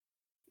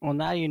 Well,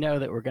 now you know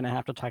that we're gonna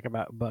have to talk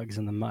about bugs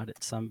in the mud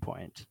at some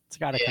point. It's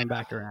got to Yeah. come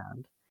back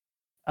around.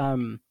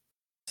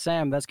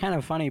 Sam, that's kind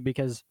of funny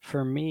because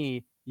for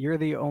me, you're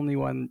the only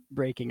one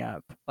breaking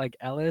up. Like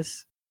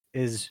Ellis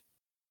is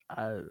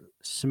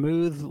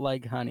smooth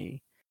like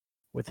honey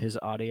with his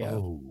audio.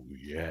 Oh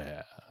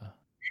yeah.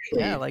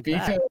 Yeah, like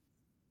that. because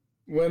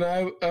when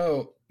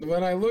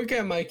I look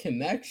at my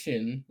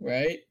connection,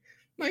 right?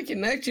 My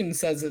connection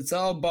says it's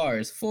all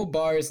bars, full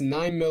bars,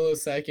 9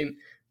 millisecond.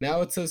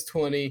 Now it says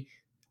 20.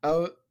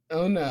 Oh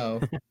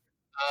no.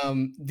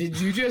 Did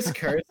you just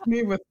curse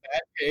me with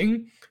that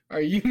ping?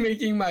 Are you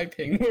making my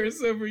ping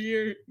worse over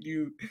here?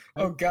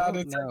 Oh god,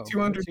 it's No. at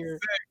 206.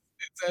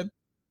 It's at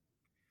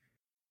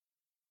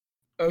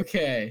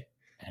okay.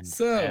 And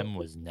So- M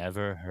was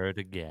never heard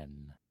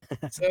again.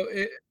 So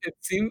it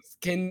seems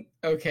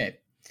okay.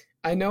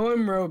 I know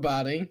I'm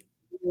roboting.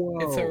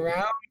 It's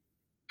around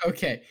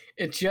okay.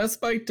 It just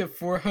spiked to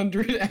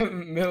 400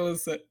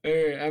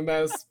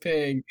 ms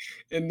ping,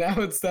 and now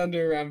it's down to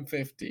around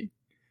 50.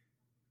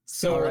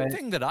 So All The right.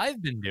 thing that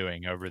I've been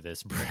doing over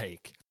this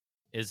break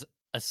is,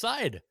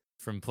 aside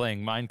from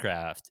playing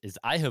Minecraft, is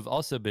I have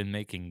also been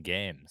making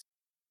games.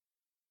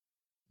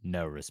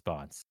 No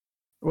response.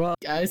 Well,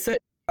 I said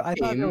I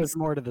thought there was games.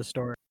 more to the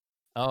story.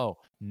 Oh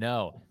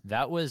no,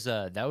 that was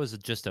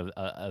just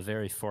a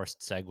very forced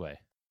segue.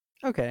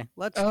 Okay,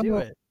 let's Oh, do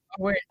it.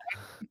 wait.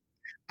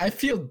 I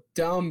feel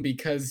dumb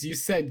because you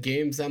said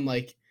games. I'm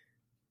like,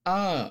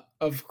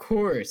 of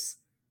course,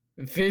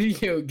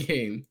 video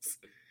games.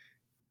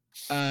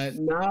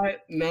 Not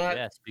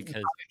Yes,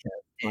 because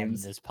on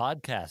games. this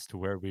podcast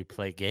where we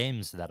play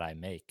games that I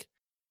make.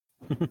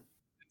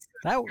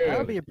 That would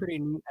True. be a pretty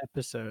neat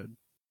episode.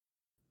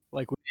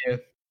 Like we Yeah.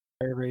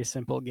 very, very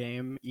simple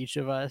game, each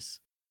of us.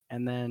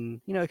 And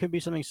then, it could be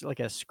something like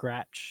a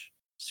Scratch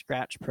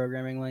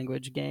programming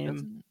language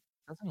game.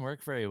 Doesn't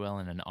work very well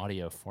in an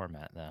audio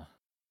format, though.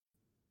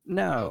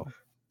 No.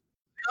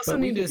 I also But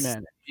we need to could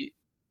manage. see,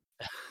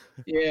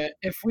 yeah,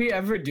 if we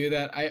ever do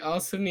that, I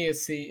also need to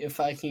see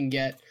if I can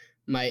get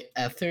my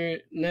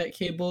Ethernet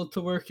cable to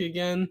work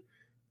again,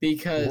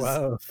 because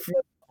Whoa.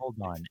 Hold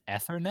on,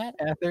 Ethernet?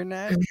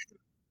 Ethernet?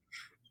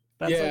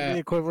 That's like Yeah. the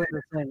equivalent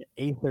of saying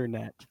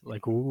Ethernet.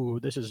 Like, ooh,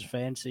 this is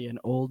fancy and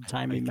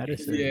old-timey Okay.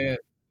 medicine. Yeah,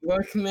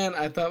 look, man,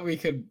 I thought we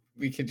could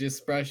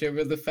just brush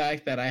over the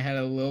fact that I had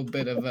a little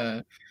bit of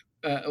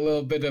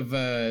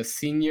a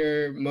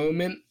senior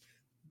moment,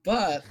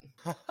 but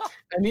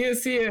I need to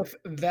see if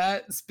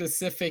that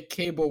specific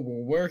cable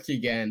will work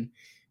again,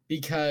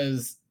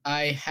 because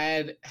I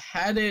had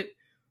it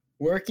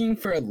working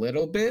for a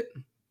little bit,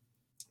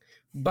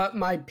 but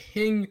my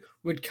ping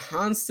would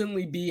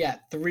constantly be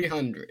at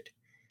 300.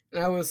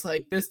 And I was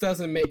like, this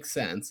doesn't make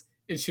sense.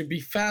 It should be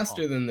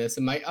faster than this.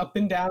 And my up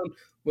and down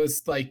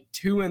was like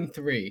 2 and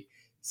 3.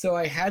 So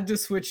I had to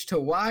switch to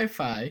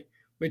Wi-Fi,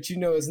 which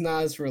is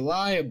not as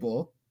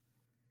reliable.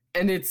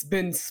 And it's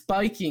been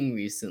spiking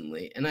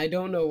recently, and I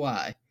don't know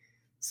why.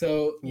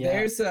 So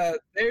Yeah.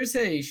 there's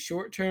a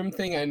short-term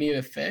thing I need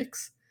to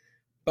fix.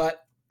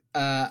 But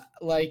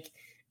like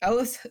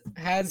Ellis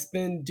has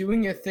been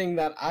doing a thing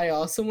that I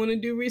also want to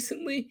do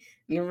recently,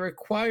 and it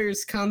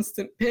requires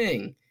constant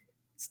ping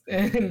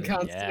and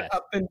constant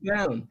up and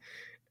down.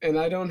 And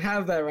I don't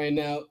have that right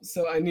now,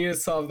 so I need to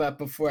solve that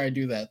before I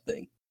do that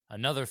thing.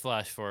 Another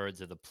flash forward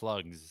to the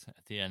plugs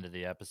at the end of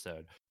the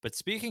episode. But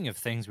speaking of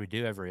things we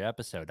do every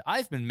episode,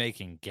 I've been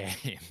making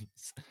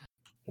games.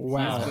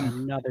 Wow,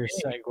 another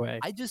segue.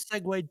 I just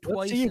segued Let's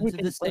twice see if we into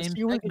can, the same let's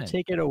see if we can segment.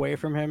 take it away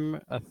from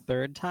him a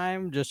third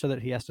time, just so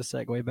that he has to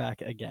segue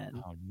back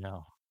again. Oh,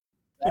 no.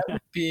 That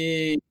would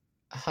be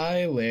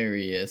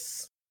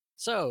hilarious.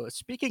 So,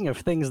 speaking of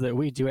things that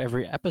we do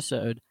every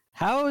episode,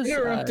 how's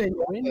Interrupting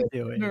Quinn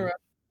doing?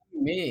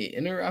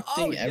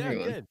 Interrupting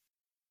everyone. Good.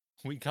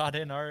 We got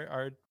in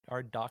our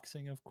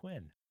doxing of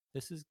Quinn.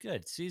 This is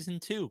good. Season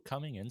 2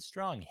 coming in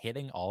strong,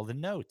 hitting all the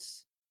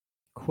notes.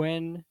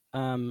 Quinn,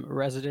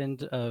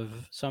 resident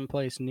of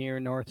someplace near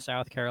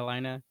South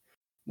Carolina,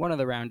 one of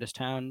the roundest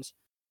towns.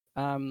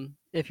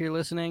 If you're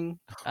listening,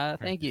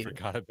 thank you.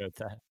 Forgot about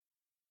that.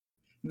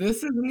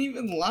 This isn't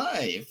even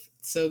live,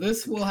 so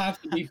this will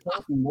have to be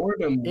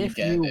post-mortem.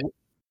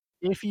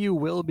 If you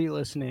will be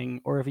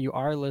listening, or if you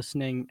are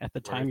listening at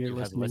the time you're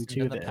listening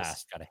to this,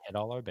 past, gotta hit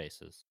all our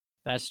bases.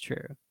 That's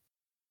true.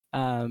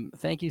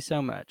 Thank you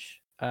so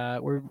much.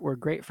 We're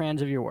great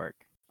fans of your work.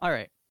 All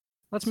right,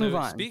 let's move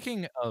on.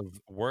 Speaking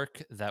of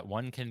work that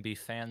one can be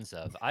fans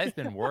of, I've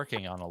been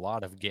working on a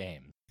lot of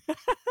games.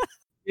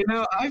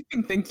 I've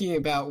been thinking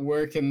about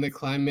work in the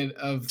climate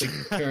of the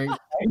current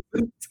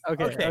crisis.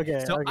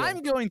 Okay. So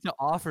I'm going to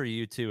offer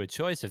you two a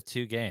choice of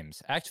 2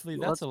 games. Actually,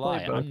 that's a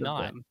lie. I'm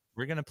not.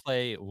 We're going to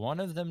play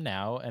one of them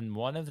now and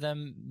one of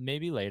them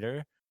maybe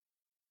later,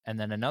 and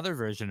then another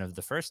version of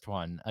the first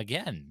one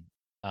again.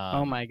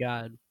 Oh my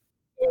god.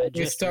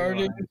 We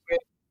started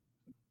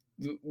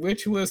with,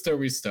 which list are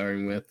we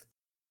starting with?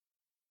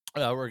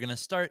 We're going to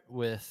start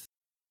with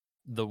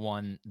the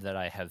one that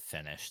I have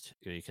finished,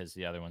 because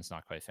the other one's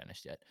not quite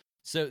finished yet.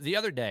 So the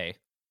other day,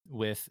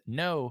 with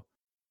no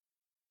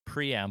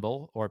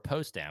preamble or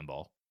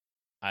postamble,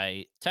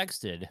 I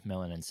texted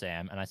Millen and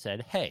Sam and I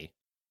said, hey,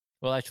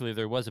 well, actually,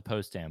 there was a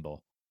postamble,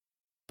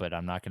 but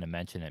I'm not going to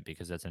mention it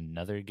because that's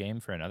another game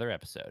for another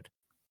episode.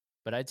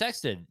 But I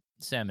texted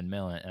Sam and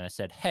Millen and I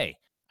said, hey,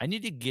 I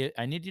need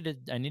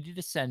you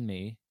to send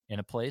me, in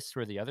a place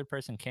where the other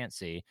person can't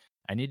see,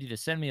 I need you to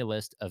send me a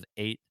list of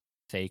 8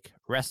 fake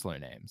wrestler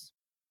names.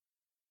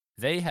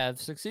 They have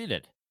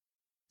succeeded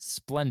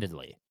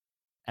splendidly.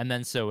 And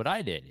then so what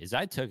I did is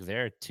I took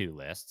their 2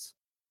 lists.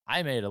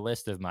 I made a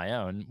list of my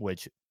own,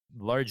 which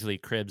largely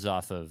cribs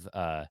off of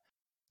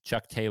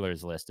Chuck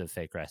Taylor's list of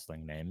fake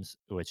wrestling names,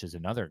 which is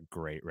another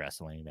great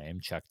wrestling name,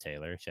 Chuck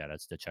Taylor. Shout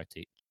outs to Chuck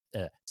T.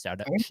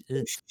 Shout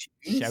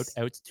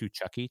outs to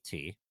Chucky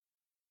T.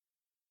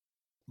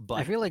 But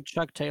I feel like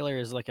Chuck Taylor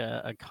is like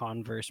a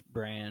Converse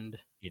brand.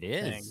 It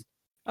is. Thing.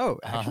 Oh,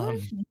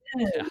 actually,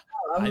 Yeah.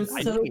 I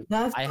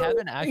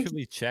haven't so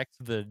actually checked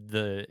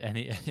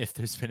if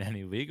there's been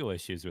any legal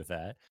issues with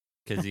that,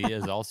 because he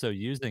is also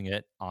using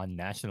it on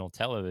national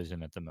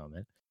television at the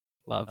moment.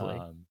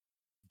 Lovely.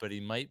 But he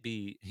might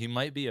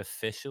be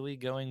officially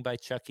going by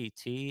Chucky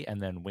T,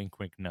 and then wink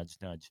wink nudge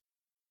nudge.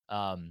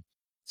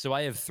 So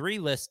I have 3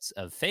 lists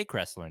of fake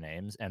wrestler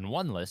names and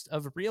 1 list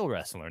of real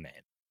wrestler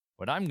names.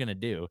 What I'm going to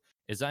do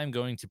is I'm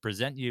going to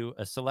present you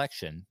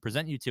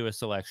to a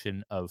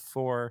selection of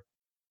 4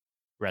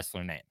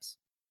 wrestler names.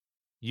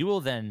 You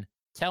will then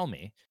tell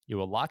me, you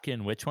will lock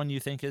in which one you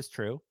think is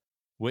true,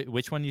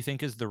 which one you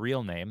think is the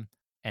real name,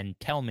 and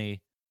tell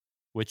me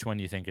which one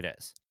you think it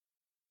is.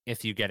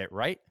 If you get it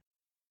right,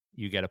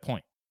 you get a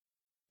point.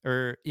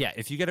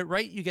 If you get it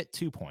right, you get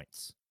 2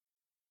 points.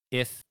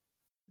 If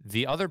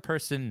the other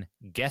person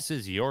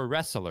guesses your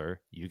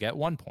wrestler, you get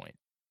 1 point.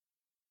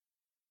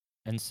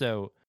 And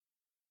so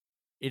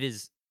it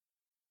is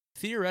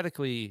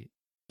theoretically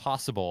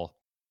possible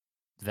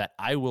that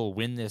I will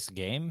win this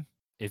game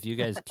if you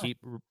guys keep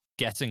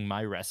guessing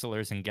my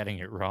wrestlers and getting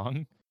it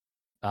wrong.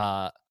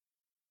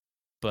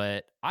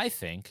 But I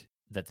think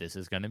that this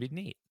is going to be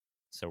neat.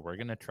 So we're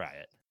going to try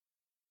it.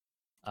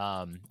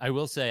 I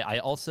will say I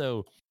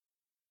also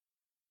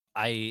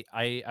I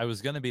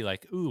was going to be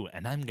like, ooh,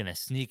 and I'm going to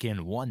sneak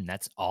in one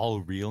that's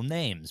all real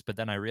names, but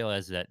then I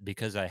realized that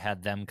because I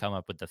had them come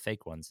up with the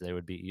fake ones, they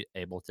would be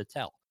able to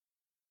tell.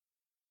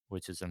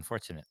 Which is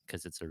unfortunate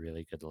because it's a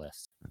really good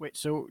list. Wait,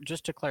 so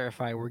just to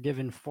clarify, we're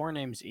given 4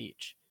 names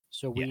each.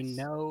 So we Yes.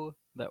 know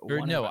that Or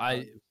one no, of I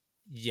those-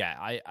 yeah,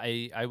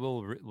 I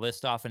will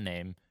list off a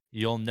name.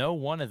 You'll know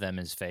one of them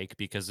is fake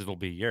because it'll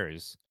be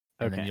yours,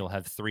 and then Okay. you'll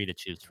have 3 to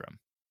choose from.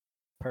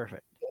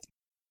 Perfect.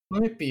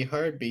 Might be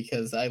hard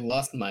because I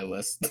lost my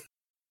list.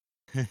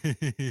 I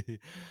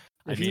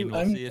If mean, you- we'll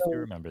I'm see if you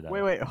remember that.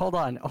 Wait, hold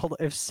on.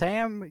 If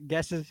Sam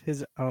guesses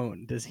his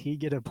own, does he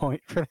get a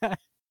point for that?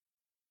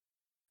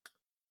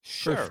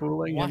 Sure. For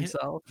fooling why,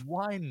 himself?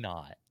 Why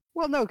not?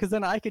 Well, no, because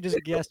then I could just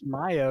guess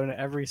my own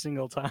every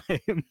single time.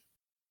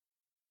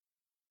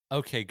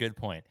 Okay, good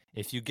point.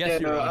 If you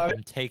guess Yeah, your no, own,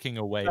 I'm taking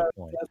away a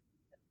point.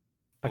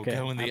 We'll Okay,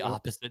 go in the I will-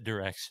 opposite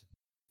direction.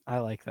 I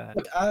like that.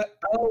 But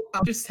I'll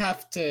just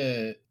have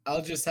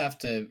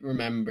to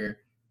remember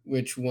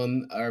which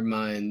one are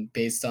mine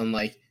based on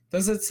like,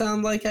 does it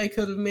sound like I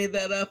could have made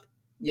that up?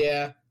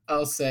 Yeah,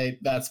 I'll say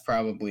that's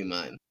probably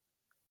mine.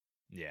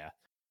 Yeah.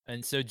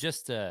 And so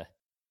just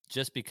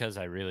because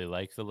I really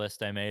like the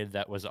list I made,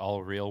 that was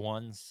all real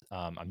ones.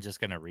 I'm just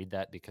gonna read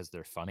that because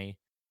they're funny.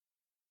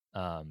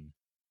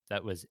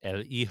 That was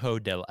El Hijo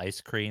del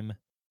Ice Cream,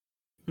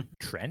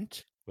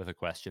 Trent with a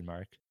question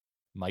mark,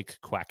 Mike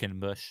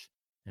Quackenbush,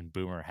 and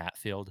Boomer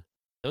Hatfield.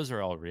 Those are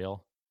all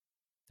real.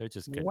 They're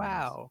just good.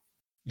 Wow.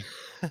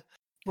 names.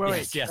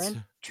 Wait, Yes.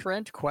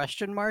 Trent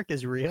question mark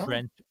is real?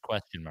 Trent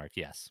question mark,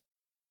 yes.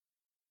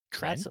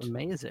 Trent, That's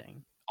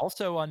amazing.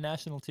 also on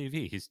national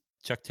TV. He's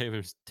Chuck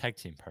Taylor's tag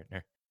team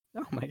partner.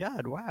 Oh my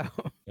god, wow.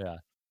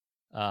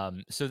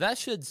 So that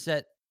should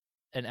set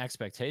an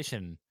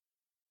expectation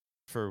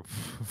for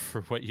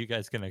what you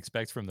guys can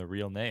expect from the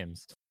real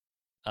names.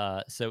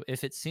 So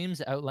if it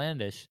seems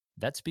outlandish,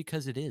 that's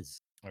because it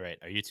is. All right,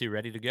 are you two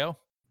ready to go?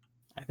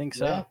 I think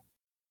so. Yeah.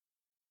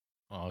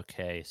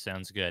 Okay,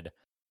 sounds good.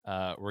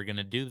 We're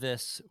gonna do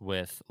this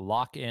with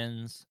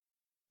lock-ins.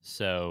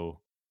 So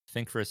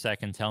think for a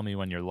second, tell me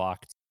when you're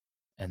locked,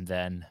 and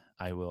then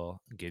I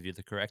will give you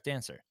the correct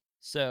answer.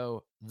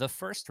 So the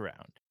first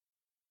round,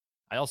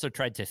 I also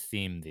tried to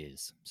theme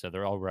these, so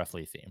they're all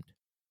roughly themed.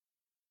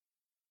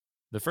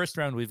 The first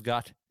round, we've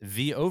got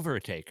the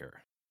Overtaker,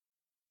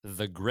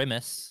 the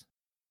Grimace,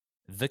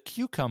 the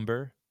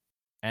Cucumber,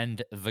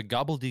 and the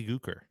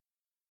Gobbledygooker.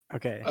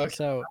 Okay, Okay.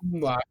 so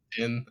I'm locked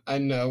in. I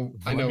know.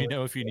 Let me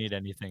know if you need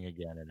anything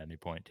again at any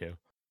point, too.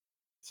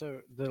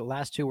 the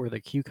last two were the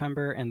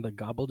cucumber and the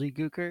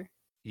gobbledygooker.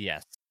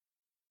 Yes.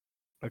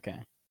 Okay.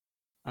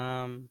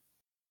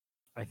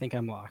 I think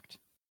I'm locked.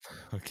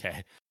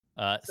 Okay.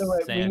 So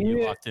wait, Sam, you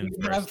walked in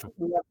we have first.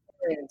 4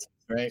 answers,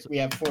 right? We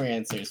have 4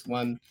 answers.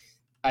 One,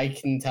 I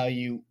can tell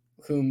you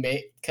who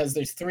made, because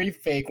there's 3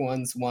 fake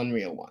ones, 1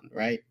 real one,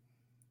 right?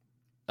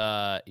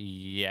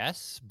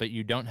 Yes, but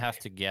you don't have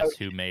to guess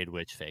who made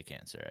which fake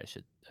answer, I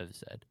should have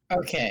said.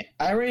 Okay,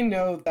 I already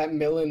know that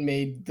Millen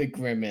made the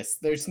Grimace.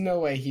 There's no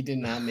way he did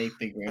not make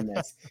the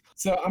Grimace.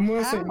 So I'm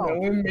going to say How?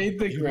 Millen made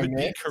the You would be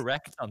Grimace.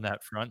 correct on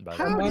that front, by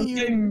the How I'm way. do going to you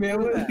say know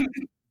Millen.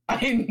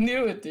 I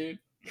knew it, dude.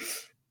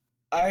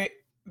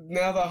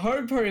 Now the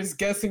hard part is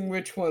guessing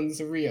which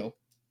one's real.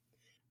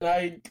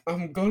 And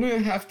I'm going to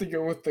have to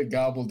go with the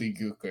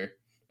Gobbledygooker.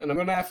 And I'm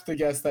going to have to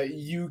guess that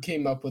you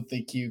came up with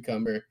the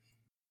cucumber.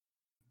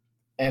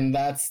 And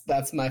that's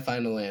my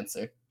final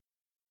answer.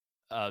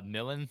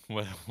 Millen,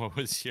 what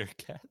was your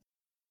guess?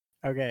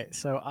 Okay,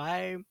 so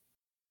I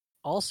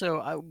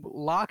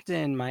locked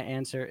in. My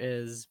answer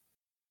is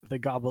the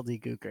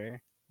gobbledygooker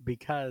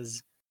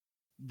because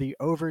the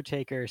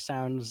Overtaker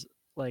sounds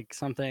like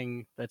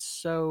something that's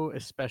so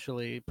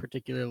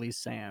particularly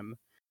Sam.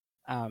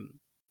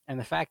 And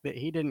the fact that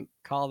he didn't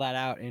call that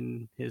out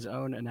in his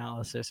own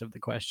analysis of the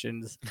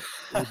questions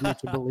leads me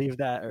to believe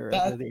that, or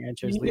the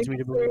answers leads me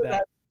to believe that.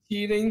 That's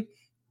cheating.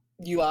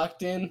 You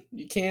locked in.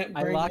 You can't.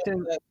 I locked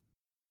in.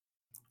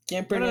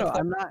 Can't bring No,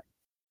 up.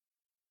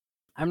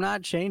 I'm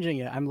not changing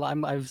it.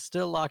 I've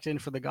still locked in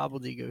for the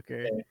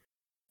gobbledygooker.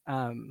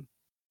 Okay.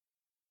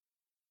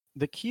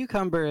 The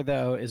cucumber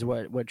though is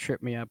what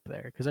tripped me up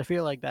there because I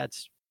feel like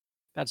that's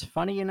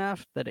funny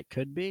enough that it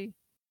could be,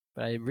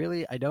 but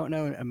I don't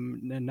know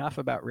enough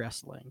about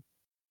wrestling.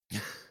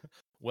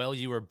 Well,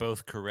 you were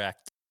both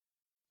correct.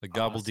 The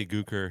Awesome.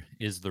 Gobbledygooker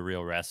is the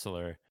real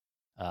wrestler.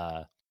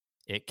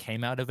 It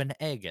came out of an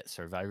egg at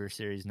Survivor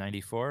Series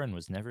 94 and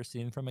was never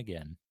seen from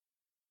again.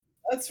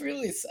 That's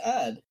really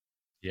sad.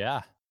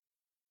 Yeah.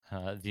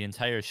 The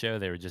entire show,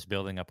 they were just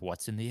building up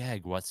what's in the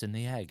egg, what's in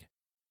the egg.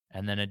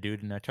 And then a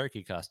dude in a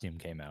turkey costume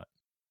came out.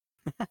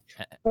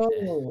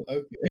 Oh,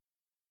 okay.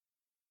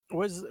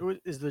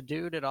 Is the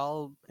dude at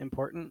all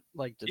important?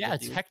 Like, did Yeah, the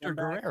it's dude Hector come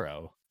back?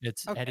 Guerrero.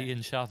 It's Okay. Eddie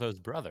and Chavo's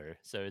brother.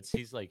 So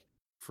he's like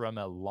from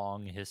a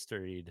long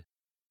historied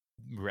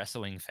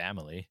wrestling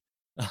family.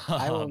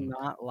 I will Um,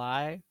 not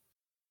lie.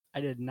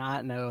 I did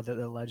not know that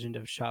the legend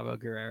of Chavo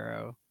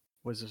Guerrero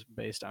was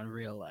based on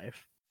real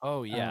life.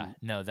 oh yeah, Um,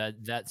 no,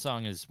 that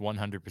song is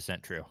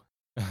 100% true.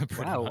 Pretty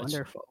wow, much.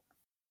 wonderful.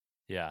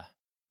 Yeah.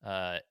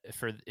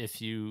 For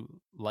if you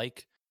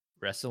like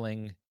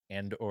wrestling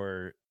and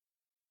or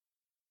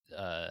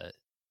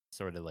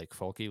sort of like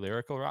folky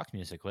lyrical rock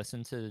music,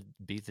 listen to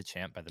Beat the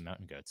Champ by the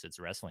Mountain Goats. It's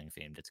wrestling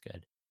themed. It's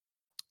good.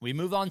 We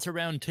move on to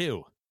round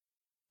 2.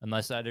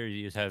 Unless either of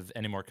you have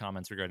any more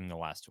comments regarding the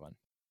last one.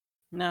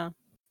 No,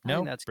 I No?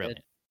 think that's Brilliant.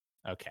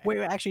 good. Okay. Wait,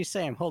 actually,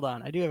 Sam, hold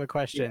on. I do have a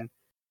question.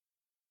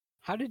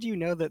 How did you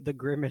know that the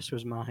Grimace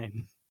was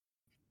mine?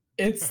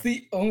 It's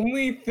the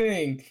only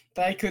thing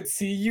that I could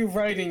see you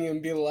writing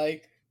and be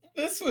like,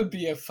 this would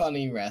be a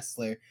funny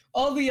wrestler.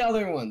 All the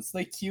other ones,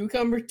 the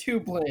Cucumber, too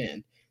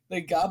bland.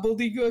 The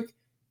Gobbledygook,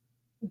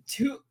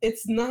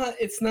 it's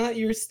not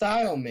your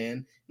style,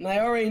 man. And I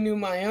already knew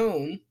my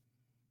own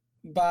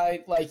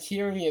by like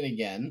hearing it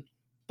again.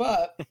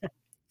 But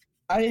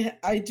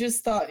I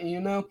just thought,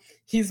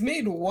 he's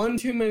made one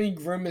too many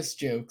Grimace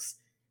jokes.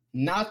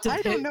 Not to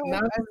I don't know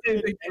not if to I've say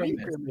made the any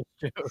Grimace. Grimace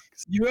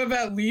jokes. You have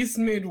at least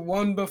made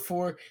one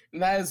before,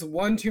 and that is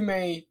one too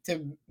many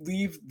to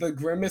leave the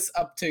Grimace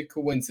up to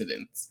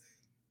coincidence.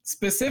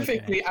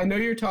 Specifically, I know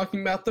you're talking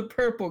about the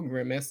purple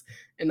Grimace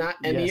and not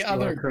any Yes, you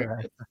other are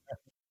correct.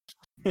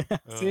 Grimace.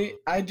 See,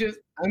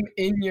 I'm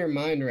in your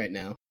mind right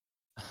now.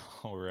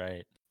 All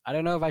right. I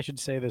don't know if I should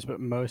say this, but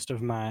most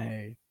of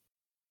my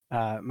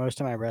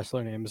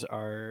wrestler names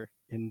are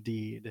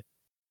indeed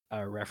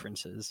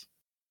references.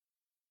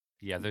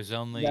 Yeah, there's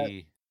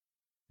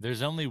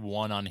only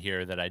one on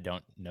here that I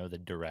don't know the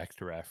direct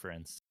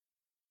reference.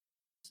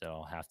 So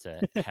I'll have to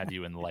have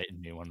you enlighten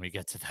me when we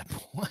get to that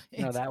point.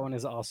 No, that one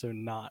is also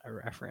not a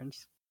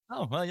reference.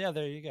 Oh, well, yeah,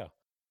 there you go.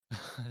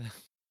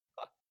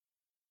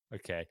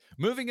 Okay.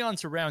 Moving on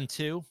to round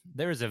 2.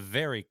 There is a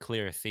very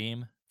clear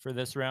theme for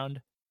this round,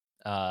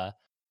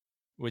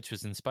 which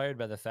was inspired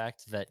by the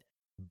fact that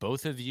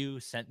both of you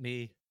sent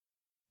me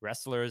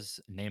wrestlers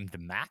named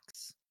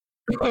Max.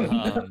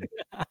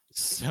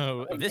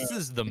 So this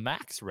is the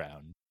Max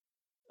round.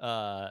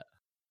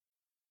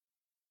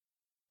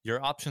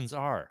 Your options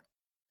are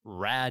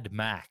Rad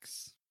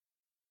Max,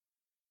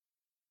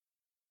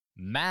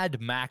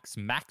 Mad Max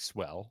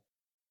Maxwell,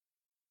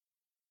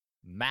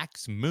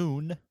 Max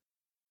Moon,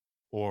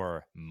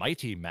 or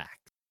Mighty Max.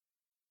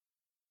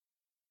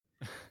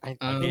 I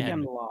Um, think Again,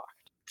 I'm locked.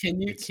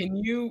 Can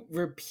you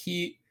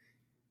repeat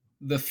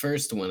the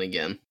first one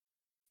again?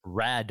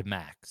 Rad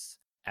Max,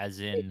 as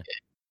in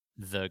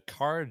the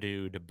car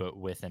dude, but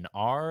with an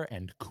R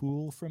and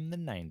cool from the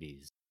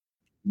 90s.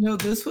 No,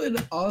 this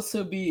would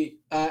also be.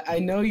 I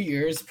know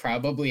yours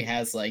probably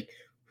has like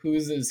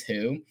whose is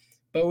who,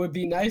 but it would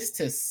be nice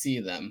to see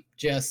them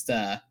just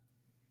in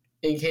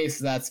case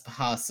that's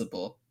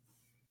possible.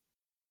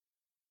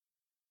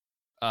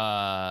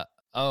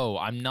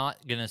 I'm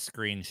not gonna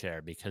screen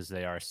share because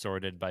they are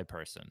sorted by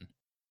person.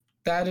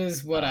 That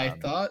is what I Um,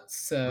 thought.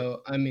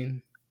 So I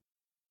mean,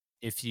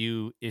 If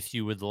you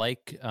would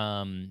like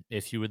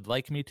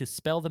me to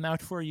spell them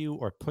out for you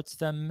or puts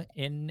them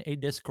in a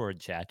Discord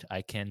chat,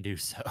 I can do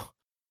so.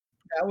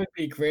 that would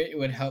be great. It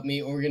would help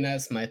me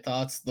organize my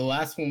thoughts. The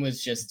last one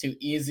was just too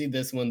easy.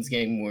 This one's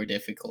getting more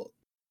difficult.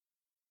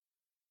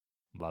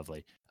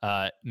 Lovely.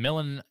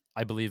 Millen,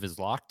 I believe, is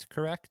locked,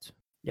 correct?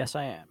 Yes,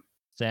 I am.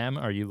 Sam,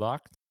 are you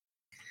locked?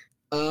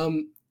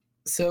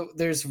 So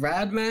there's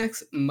Rad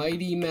Max,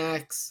 Mighty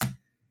Max,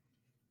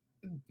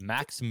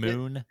 Max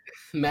Moon,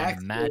 Max.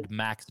 and Mad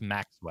Max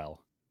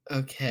Maxwell.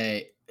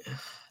 Okay.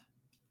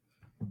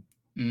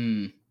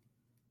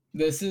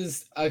 This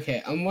is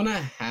okay. I'm gonna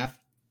have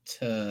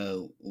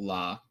to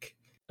lock.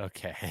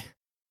 Okay.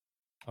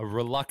 A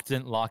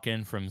reluctant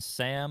lock-in from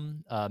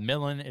Sam.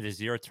 Millen, it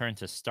is your turn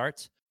to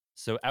start.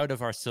 So out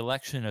of our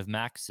selection of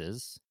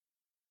Maxes,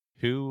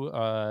 who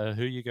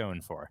you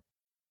going for?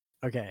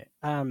 Okay.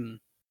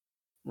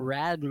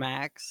 Rad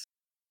Max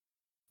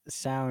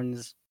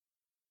sounds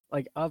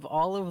like of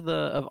all of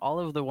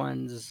the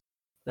ones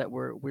that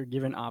we're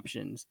given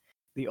options,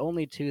 the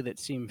only two that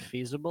seem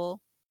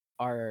feasible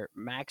are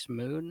Max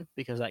Moon,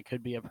 because that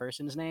could be a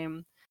person's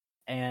name,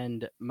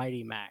 and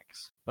Mighty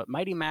Max. But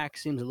Mighty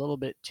Max seems a little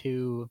bit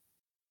too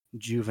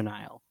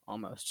juvenile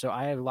almost. So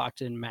I have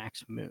locked in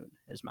Max Moon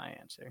as my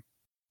answer.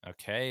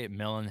 Okay,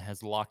 Millen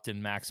has locked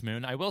in Max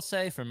Moon. I will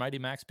say, for Mighty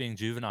Max being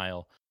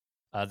juvenile,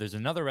 there's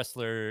another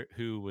wrestler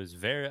who was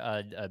very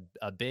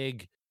a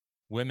big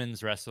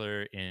women's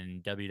wrestler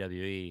in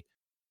WWE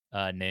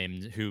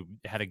who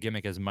had a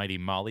gimmick as Mighty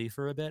Molly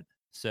for a bit.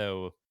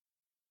 So,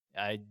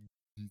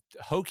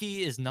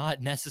 hokey is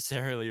not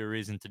necessarily a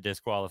reason to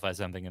disqualify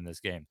something in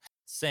this game.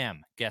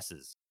 Sam,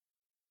 guesses.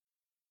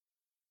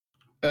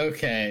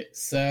 Okay,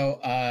 so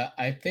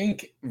I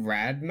think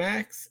Rad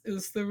Max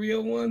is the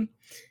real one,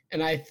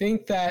 and I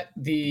think that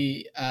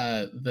the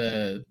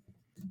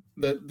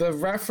The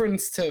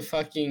reference to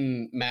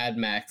fucking Mad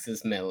Max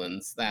is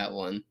Millens, that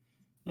one.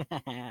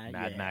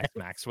 Mad Max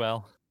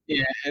Maxwell.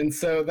 Yeah, and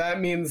so that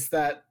means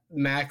that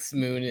Max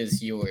Moon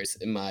is yours,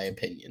 in my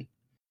opinion.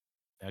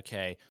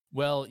 Okay.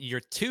 Well, you're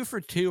 2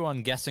 for 2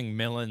 on guessing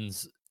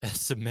Millen's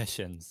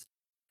submissions.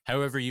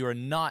 However, you are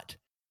not,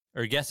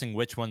 or guessing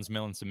which ones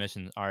Millen's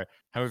submissions are.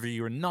 However,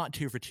 you are not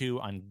 2 for 2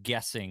 on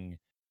guessing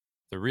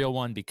the real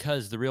one,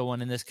 because the real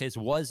one in this case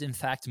was, in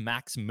fact,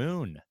 Max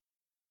Moon.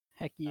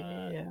 Heck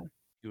yeah.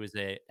 He was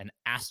an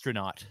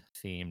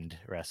astronaut-themed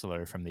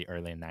wrestler from the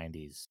early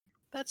 90s.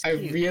 That's I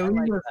cute. really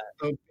like was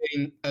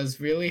that. I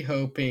was really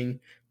hoping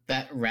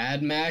that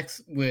Rad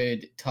Max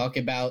would talk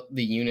about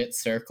the unit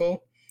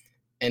circle,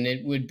 and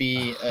it would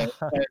be a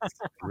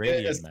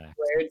Radio Max.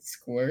 squared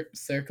squirt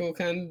circle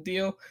kind of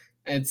deal.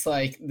 And it's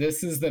like,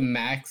 this is the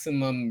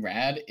maximum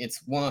rad.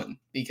 It's 1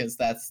 because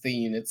that's the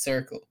unit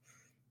circle.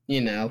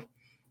 You know,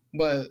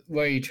 what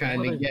are you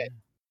trying to get?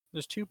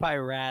 There's 2 pi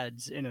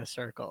rads in a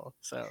circle,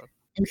 so.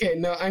 Okay,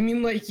 no, I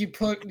mean like you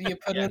put Yeah,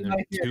 in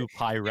like there's 2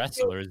 pi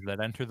wrestlers that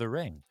enter the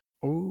ring.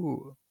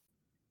 Ooh.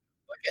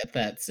 look at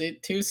that. See,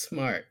 too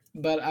smart.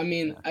 But I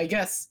mean, I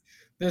guess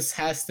this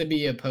has to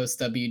be a post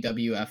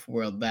WWF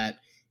world that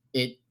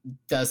it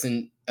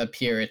doesn't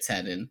appear its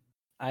head in.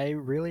 I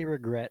really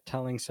regret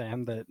telling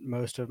Sam that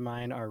most of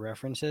mine are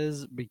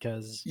references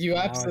because You now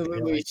I feel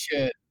absolutely like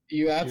should.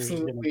 You you're just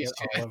gonna absolutely get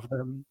should. all of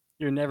them.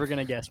 You're never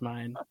gonna guess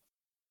mine.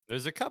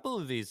 There's a couple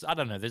of these. I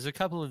don't know. There's a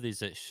couple of these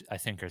that I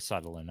think are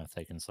subtle enough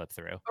they can slip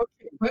through.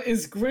 Okay, but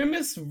is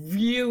Grimace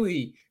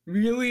really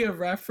a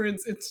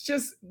reference? It's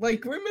just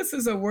like Grimace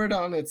is a word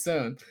on its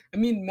own. I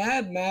mean,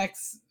 Mad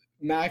Max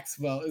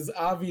Maxwell is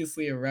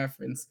obviously a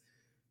reference,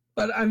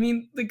 but I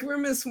mean, the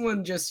Grimace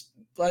one just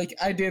like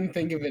I didn't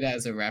think of it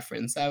as a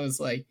reference. I was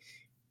like,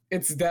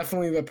 it's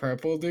definitely the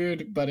purple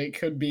dude, but it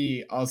could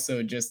be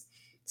also just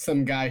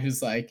some guy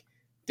who's like,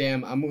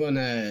 damn, I'm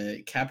gonna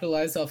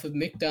capitalize off of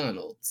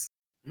McDonald's.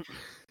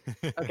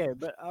 Okay,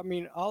 but I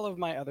mean, all of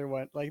my other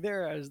ones, like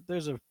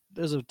there's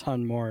a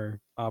ton more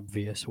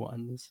obvious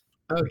ones.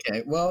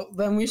 Okay, well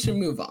then we should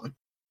move on.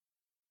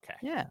 Okay.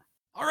 Yeah.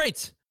 All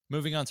right.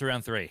 Moving on to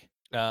round 3.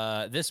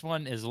 This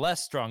one is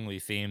less strongly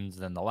themed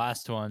than the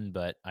last one,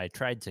 but I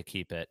tried to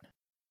keep it.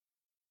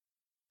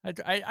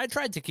 I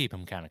tried to keep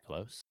them kind of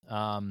close.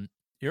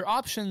 Your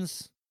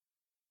options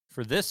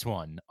for this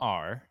one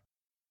are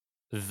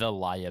The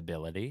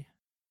Liability,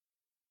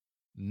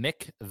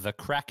 Mick the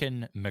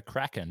Kraken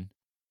McCracken,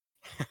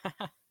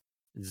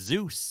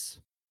 Zeus,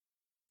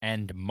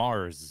 and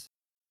Mars.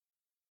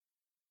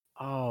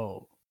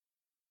 Oh.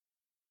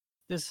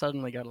 This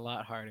suddenly got a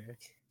lot harder.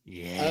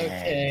 Yeah.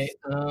 Okay.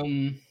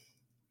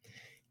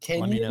 Can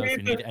Let me you know if read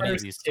you need the any of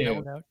first these two?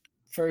 spelled out.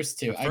 First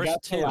two. The I first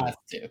got two. the last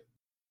two.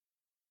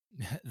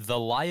 The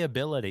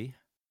Liability,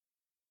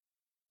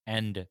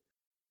 and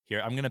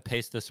here I'm going to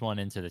paste this one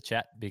into the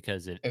chat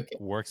because it Okay.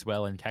 works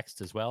well in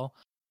text as well,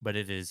 but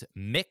it is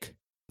Mick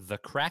the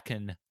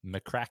Kraken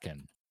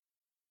McCracken.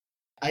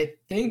 I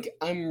think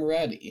I'm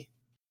ready.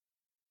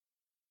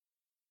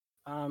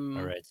 All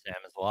right, Sam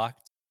is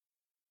locked.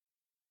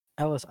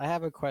 Ellis, I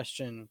have a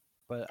question,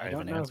 but I I have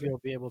don't an know answer. if you'll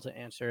be able to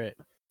answer it.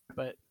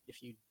 But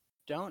if you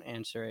don't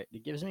answer it,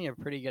 it gives me a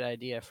pretty good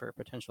idea for a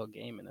potential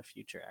game in the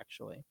future,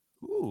 actually.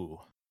 Ooh.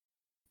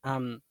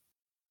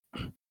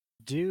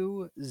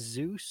 Do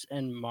Zeus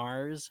and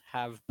Mars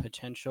have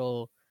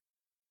potential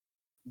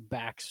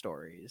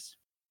backstories?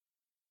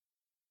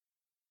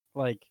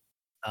 Like,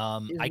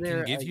 Is I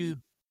there can give a- you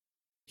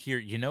here.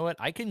 You know what?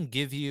 I can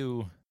give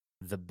you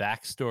the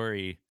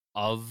backstory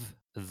of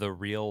the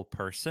real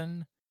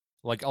person.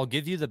 Like, I'll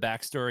give you the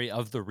backstory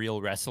of the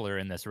real wrestler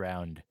in this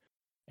round,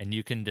 and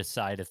you can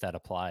decide if that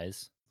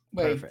applies.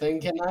 Wait, Perfect. then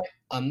can I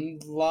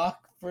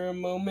unlock for a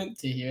moment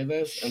to hear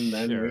this and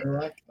then Sure.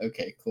 relock?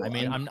 Okay, cool. I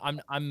mean,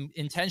 I'm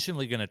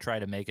intentionally going to try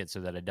to make it so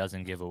that it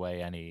doesn't give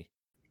away anything.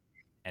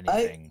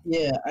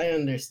 I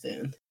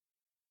understand.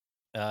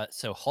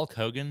 So Hulk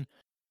Hogan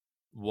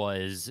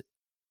was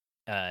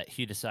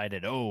he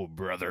decided, oh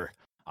brother,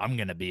 I'm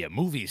gonna be a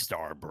movie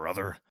star,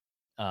 brother.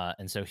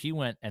 And so he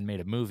went and made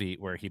a movie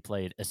where he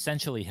played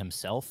essentially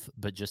himself,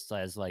 but just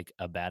as like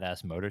a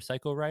badass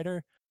motorcycle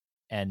rider.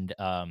 And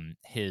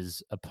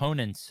his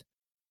opponent,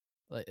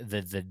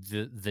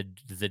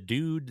 the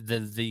dude,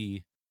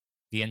 the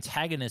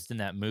antagonist in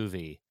that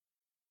movie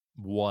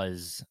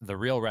was the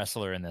real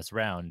wrestler in this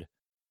round,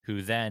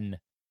 who then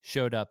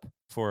showed up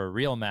for a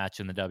real match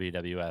in the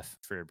WWF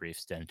for a brief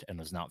stint and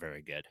was not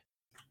very good.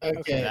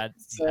 Okay, That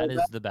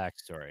is the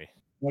backstory.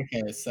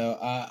 okay. So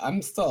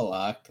I'm still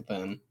locked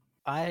then.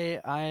 I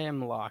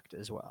am locked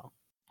as well.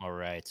 All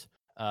right.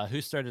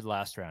 Who started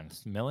last round?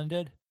 Millen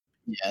did?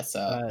 Yeah. So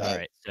All All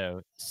right.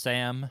 So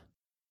Sam,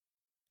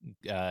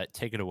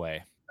 take it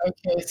away.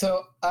 okay.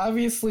 So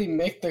obviously,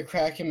 Mick the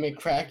Kraken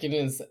McCracken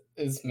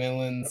is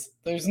Millen's.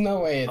 There's no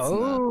way it's not.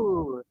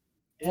 Oh,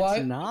 it's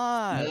What?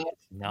 not.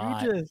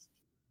 Not. You just,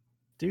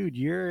 dude,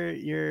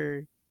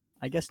 you're.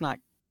 I guess not.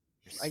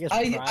 I guess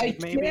I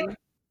pride, maybe. can't.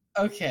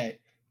 Okay,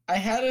 I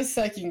had a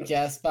second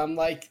guess, but I'm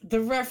like,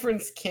 the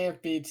reference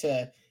can't be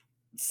to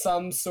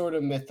some sort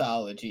of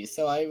mythology.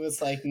 So I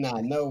was like, nah,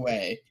 no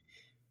way.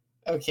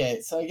 Okay,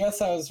 so I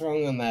guess I was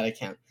wrong on that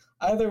account.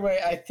 Either way,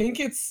 I think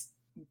it's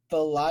the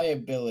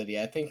liability.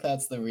 I think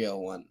that's the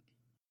real one.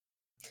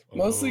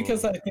 Mostly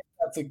because I think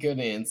that's a good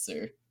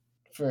answer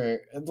for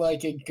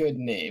like a good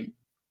name.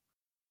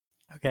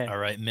 Okay. All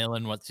right,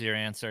 Millen, what's your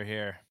answer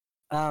here?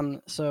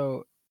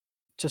 So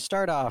to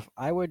start off,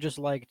 I would just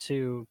like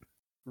to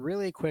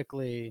really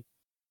quickly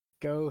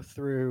go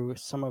through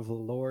some of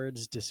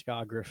Lord's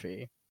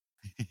discography.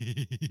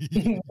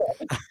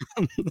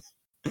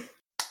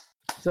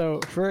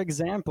 So, for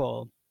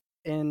example,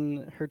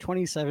 in her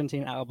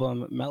 2017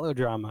 album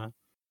Melodrama,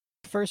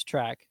 first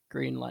track,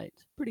 Green Light,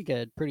 pretty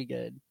good, pretty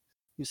good.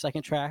 The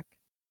second track,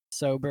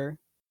 Sober.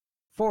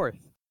 Fourth,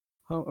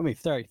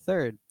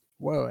 third.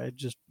 Whoa,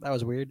 that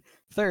was weird.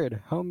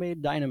 Third,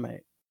 Homemade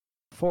Dynamite.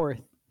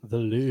 Fourth, The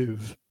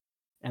Louvre.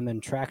 And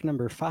then track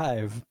number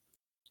 5,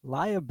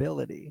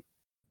 Liability.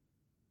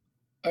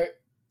 So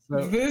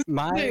this is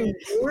a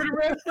Lord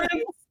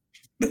reference?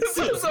 This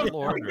is a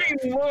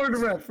fucking Lord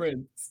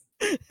reference.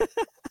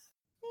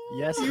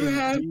 Yes, you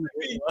have to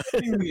be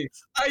kidding me.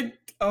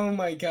 Oh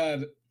my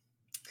god.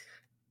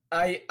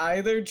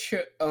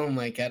 Oh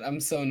my god, I'm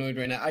so annoyed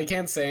right now. I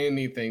can't say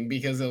anything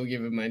because it'll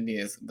give him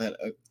ideas, but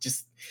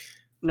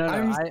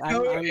I'm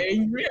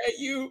angry at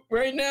you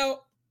right now.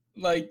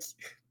 Like,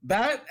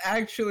 that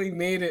actually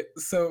made it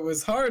so it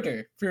was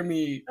harder for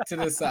me to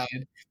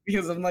decide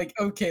because I'm like,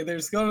 okay,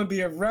 there's gonna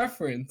be a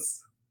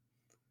reference.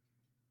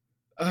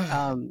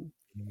 You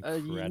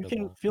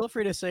can feel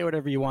free to say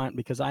whatever you want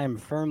because I am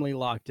firmly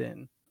locked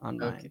in on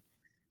mine.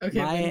 Okay.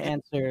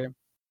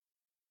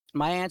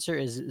 My answer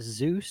is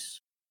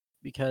Zeus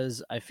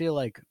because I feel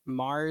like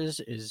Mars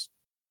is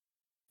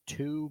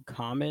too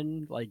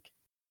common, like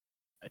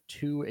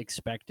too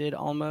expected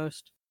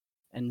almost,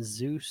 and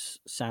Zeus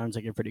sounds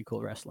like a pretty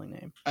cool wrestling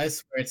name. I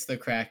swear it's the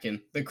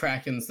Kraken. The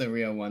Kraken's the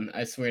real one.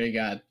 I swear to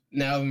God.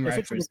 Now I'm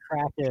referencing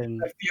Kraken.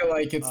 I feel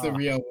like it's the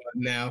real one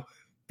now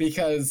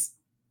because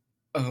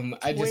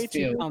I just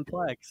feel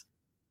complex.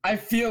 I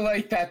feel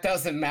like that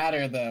doesn't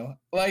matter though.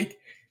 Like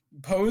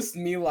post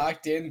me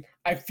locked in,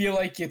 I feel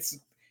like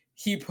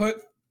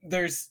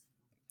there's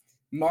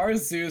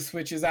Mars Zeus,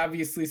 which is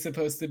obviously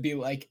supposed to be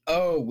like,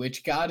 oh,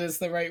 which god is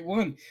the right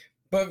one?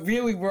 But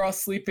really we're all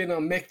sleeping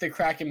on Mick the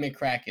Kraken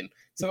McCracken.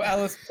 So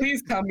Alice,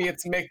 please tell me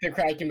it's Mick the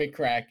Kraken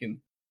McCracken.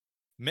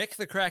 Mick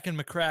the Kraken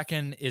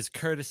McCracken is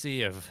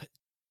courtesy of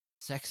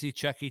Sexy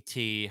Chucky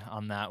T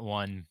on that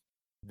one.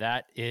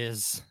 That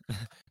is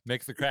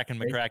Mick the Kraken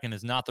McCracken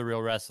is not the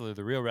real wrestler.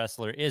 The real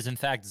wrestler is, in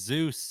fact,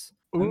 Zeus.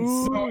 I'm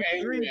so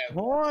angry. 3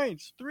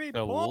 points. 3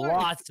 So points.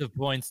 lots of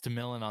points to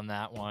Millen on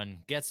that one.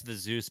 Gets the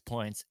Zeus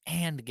points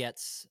and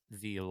gets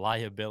the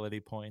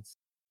liability points.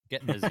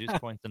 Getting the Zeus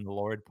points and the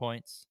Lord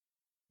points.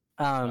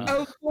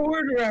 A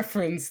Lord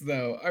reference,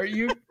 though. Are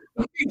you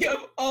thinking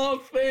of all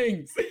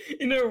things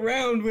in a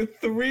round with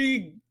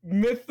 3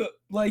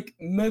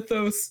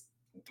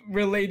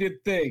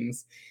 mythos-related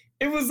things?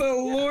 It was a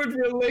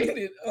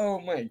Lord-related. Oh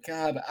my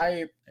god!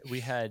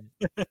 We had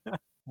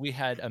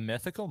a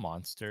mythical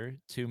monster,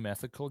 2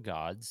 mythical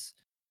gods,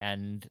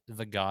 and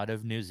the god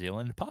of New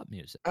Zealand pop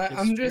music.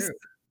 I'm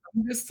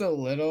just a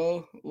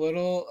little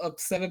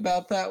upset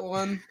about that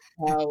one.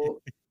 How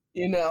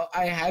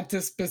I had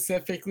to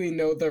specifically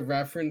know the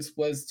reference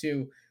was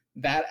to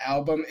that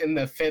album in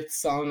the 5th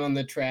song on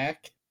the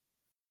track.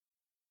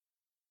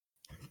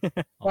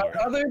 But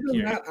other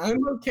than that,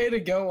 I'm okay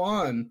to go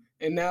on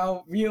and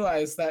now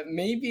realize that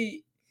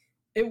maybe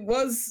it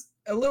was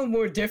a little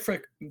more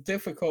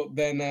difficult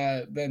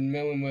than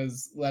Millen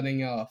was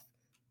letting off.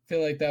 I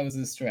feel like that was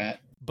his strat.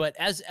 But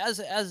as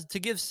to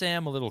give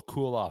Sam a little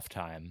cool off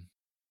time,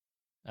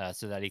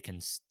 so that he can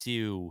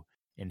stew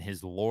in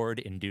his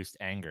Lord-induced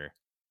anger,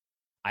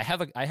 I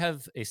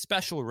have a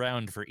special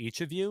round for each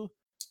of you,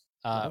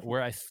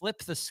 where I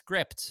flip the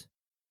script.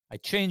 I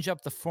change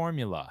up the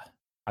formula.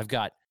 I've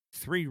got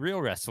 3 real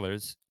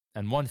wrestlers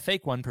and 1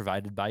 fake one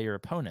provided by your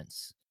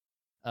opponents.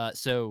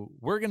 So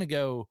we're gonna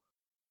give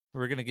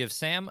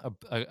Sam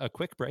a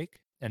quick break,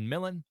 and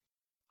Millen,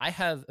 I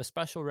have a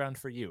special round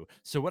for you.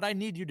 So what I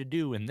need you to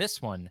do in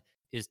this one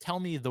is tell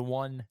me the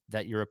one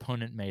that your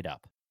opponent made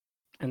up.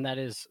 And that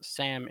is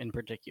Sam in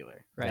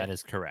particular, right? That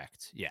is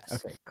correct, yes.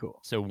 Okay, cool.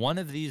 So one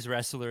of these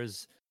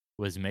wrestlers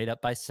was made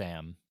up by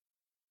Sam,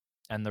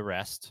 and the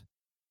rest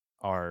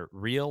are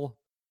real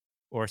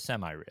or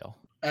semi-real.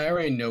 I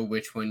already know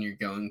which one you're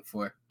going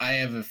for. I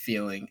have a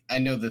feeling. I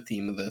know the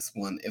theme of this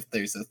one, if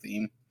there's a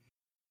theme.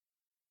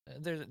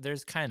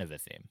 There's kind of a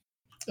theme.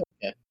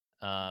 Okay.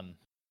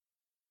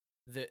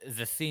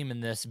 The theme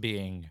in this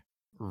being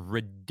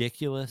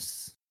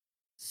ridiculous,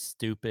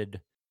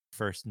 stupid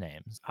first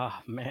names. Oh,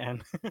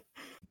 man.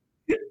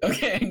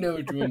 Okay, I know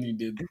which one you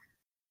did.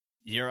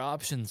 Your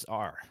options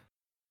are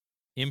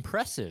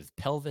Impressive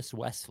Pelvis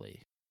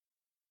Wesley.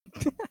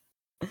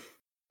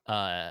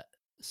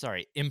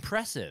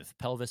 Impressive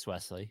Pelvis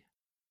Wesley.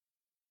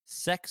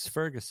 Sex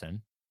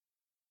Ferguson.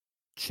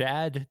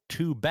 Chad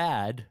Too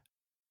Bad,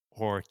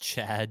 or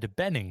Chad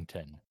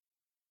Bennington.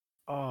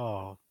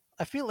 Oh,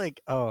 I feel like,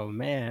 oh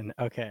man,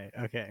 okay.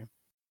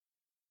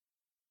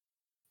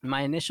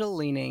 My initial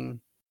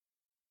leaning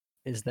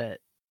is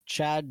that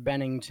Chad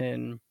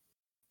Bennington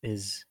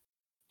is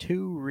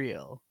too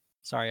real.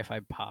 Sorry if I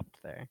popped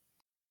there.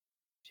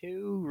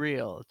 Too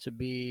real to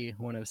be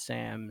one of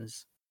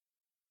Sam's,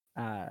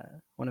 I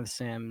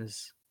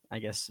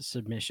guess,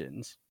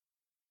 submissions.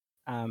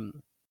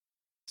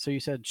 So you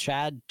said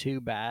Chad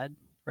Too Bad,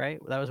 right?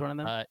 That was one of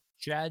them.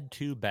 Chad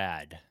Too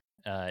Bad.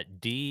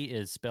 D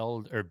is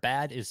spelled, or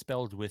bad is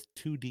spelled with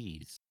two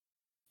D's.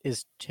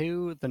 Is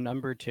two the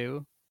number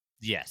two?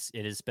 Yes,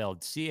 it is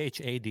spelled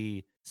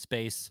CHAD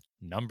space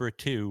number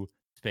 2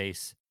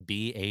 space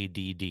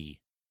BADD.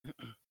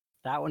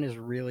 That one is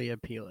really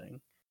appealing,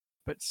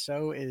 but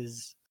so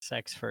is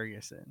Sex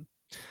Ferguson.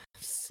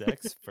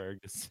 Sex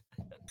Ferguson.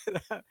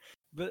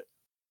 But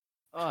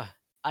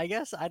I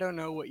guess I don't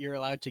know what you're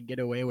allowed to get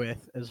away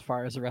with as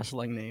far as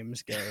wrestling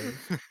names go.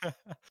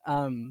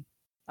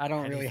 I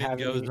don't really have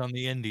goes any... on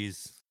the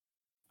indies.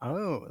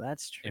 Oh,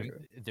 that's true.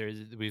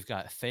 We've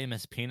got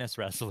famous penis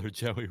wrestler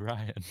Joey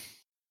Ryan.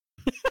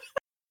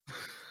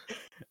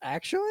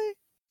 Actually?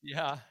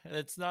 Yeah,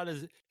 it's not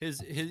as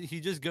he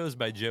just goes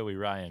by Joey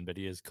Ryan, but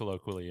he is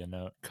colloquially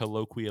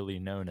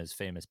known as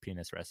famous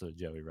penis wrestler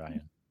Joey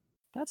Ryan.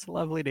 That's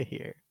lovely to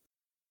hear.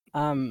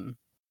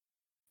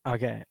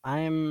 Okay,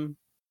 I'm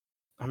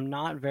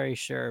not very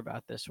sure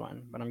about this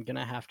one, but I'm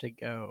gonna have to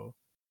go.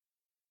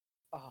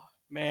 Oh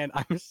man,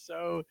 I'm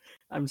so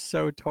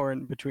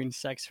torn between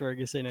Sex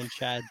Ferguson and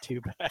Chad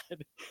Too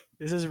Bad.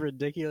 This is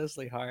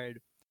ridiculously hard.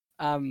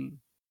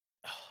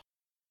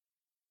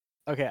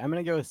 Okay, I'm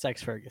gonna go with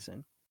Sex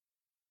Ferguson.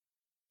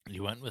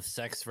 You went with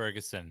Sex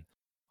Ferguson.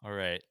 All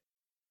right.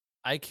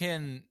 I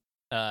can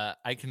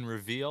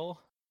reveal.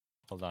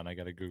 Hold on, I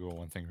gotta Google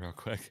one thing real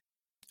quick.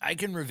 I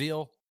can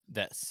reveal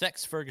that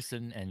Sex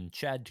Ferguson and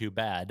Chad Too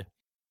Bad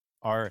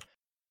are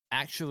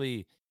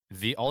actually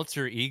the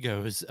alter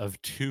egos of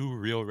two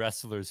real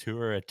wrestlers who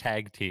are a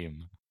tag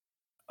team.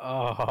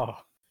 Oh.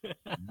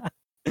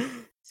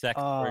 Sex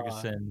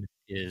Ferguson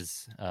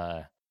is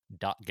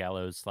Doc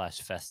Gallows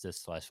 /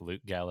 Festus /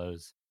 Luke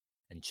Gallows,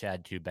 and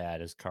Chad Too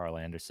Bad is Carl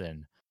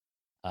Anderson.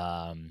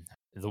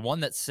 The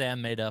one that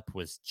Sam made up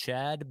was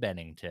Chad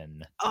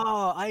Bennington.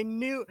 Oh, I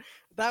knew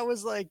that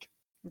was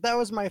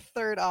my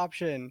third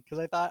option because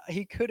I thought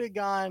he could have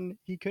gone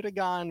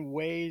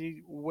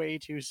way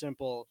too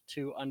simple,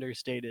 too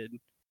understated.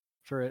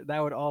 That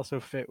would also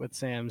fit with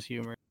Sam's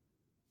humor.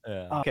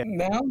 Okay.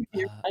 Now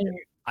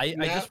I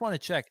just want to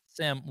check,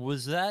 Sam,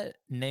 was that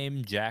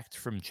name jacked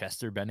from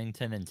Chester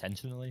Bennington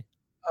intentionally?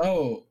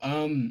 Oh,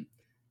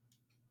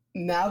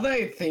 now that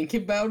I think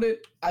about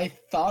it, I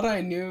thought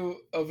I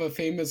knew of a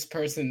famous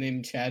person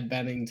named Chad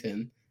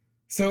Bennington.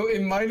 So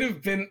it might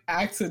have been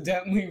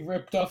accidentally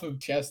ripped off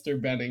of Chester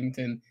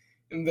Bennington.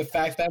 And the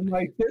fact that I'm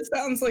like, this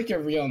sounds like a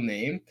real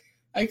name.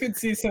 I could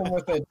see someone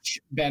with a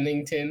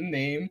Bennington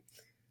name.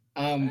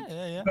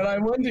 Yeah. But I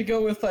wanted to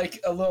go with like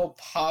a little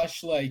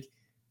posh, like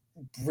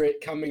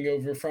Brit going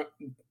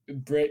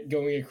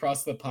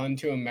across the pond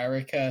to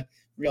America,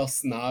 real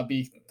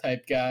snobby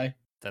type guy.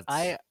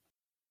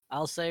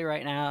 I'll say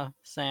right now,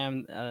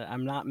 Sam,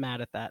 I'm not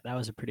mad at that. That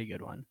was a pretty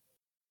good one.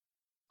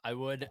 I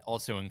would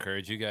also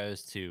encourage you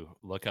guys to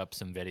look up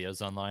some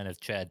videos online of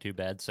Chad Too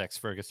Bad, Sex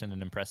Ferguson,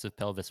 and Impressive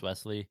Pelvis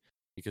Wesley,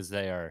 because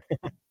they are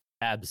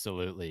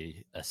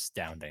absolutely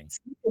astounding.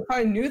 If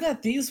I knew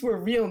that these were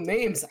real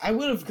names, I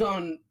would have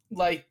gone,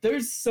 like,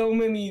 there's so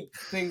many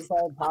things that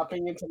are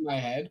popping into my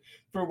head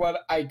for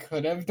what I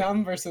could have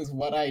done versus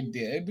what I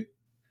did.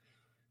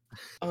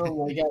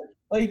 Oh my god.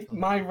 Like,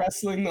 my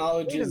wrestling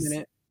knowledge is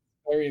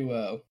very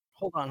low.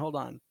 Hold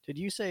on. Did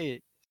you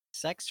say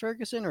Sex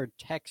Ferguson or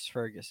Tex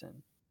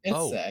Ferguson?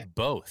 It's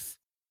both.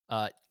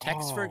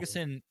 Tex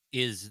Ferguson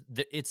is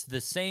it's the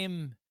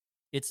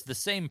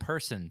same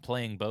person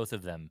playing both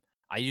of them.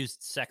 I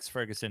used Sex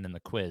Ferguson in the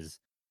quiz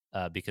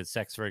because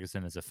Sex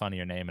Ferguson is a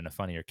funnier name and a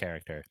funnier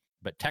character.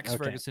 But Tex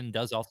Ferguson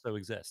does also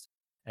exist,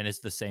 and it's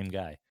the same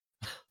guy.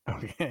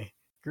 Okay,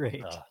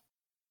 great.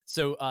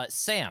 So,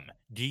 Sam,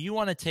 do you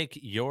want to take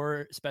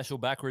your special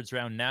backwards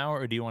round now,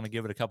 or do you want to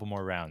give it a couple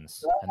more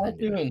rounds? I'll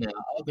do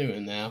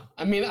it now.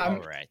 I mean, all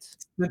right.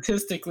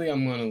 Statistically,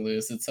 I'm going to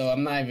lose it, so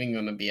I'm not even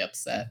going to be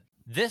upset.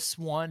 This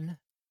one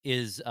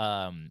is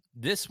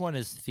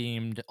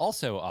themed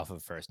also off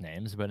of first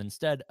names, but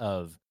instead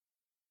of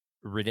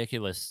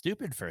ridiculous,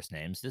 stupid first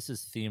names, this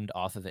is themed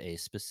off of a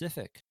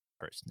specific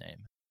first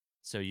name.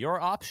 So your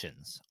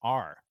options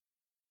are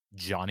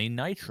Johnny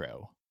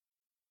Nitro,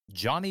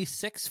 Johnny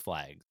Six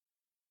Flags,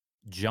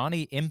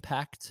 Johnny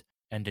Impact,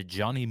 and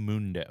Johnny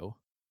Mundo.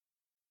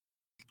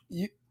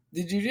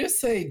 Did you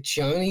just say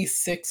Johnny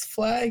Six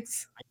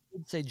Flags? I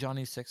did say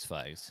Johnny Six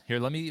Flags. Here,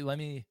 let me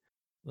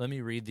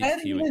read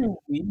these to you.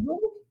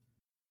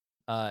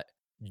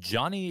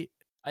 Johnny,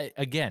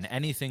 again,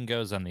 anything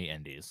goes on the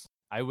indies.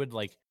 I would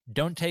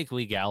don't take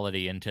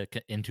legality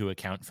into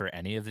account for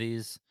any of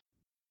these.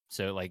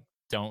 So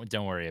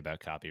don't worry about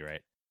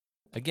copyright.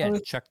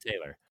 Again, Chuck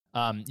Taylor.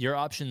 Your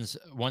options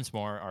once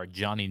more are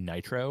Johnny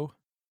Nitro,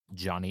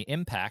 Johnny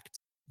Impact,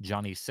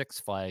 Johnny Six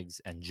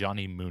Flags, and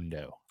Johnny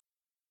Mundo.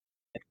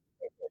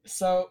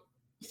 So,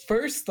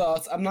 first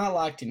thoughts, I'm not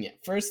locked in yet.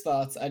 First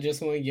thoughts, I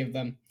just want to give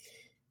them.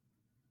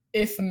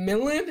 If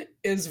Millen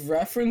is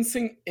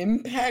referencing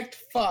Impact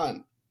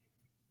Font,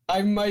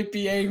 I might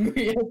be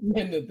angry at the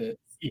end of this.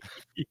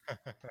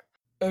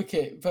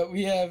 Okay, but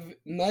we have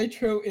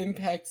Nitro,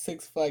 Impact,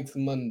 Six Flags,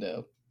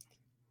 Mundo.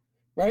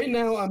 Right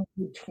now, I'm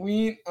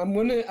between. I'm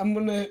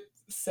gonna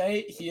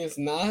say he is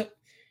not.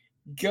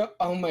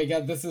 Oh my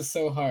god, this is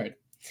so hard.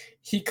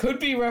 He could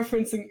be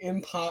referencing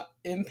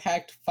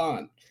Impact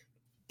Font,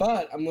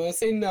 but I'm gonna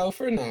say no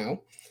for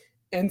now.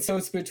 And so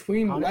it's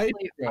between Honestly,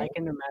 Nitro.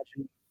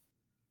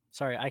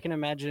 I can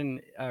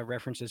imagine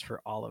references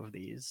for all of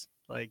these.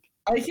 Like,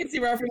 I can see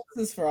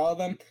references for all of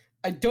them.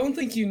 I don't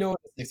think you know what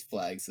Six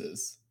Flags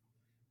is,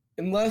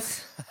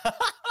 unless.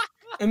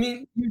 I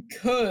mean, you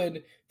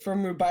could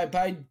from Rubai,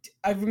 but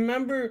I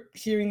remember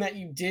hearing that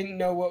you didn't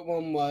know what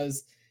one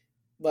was.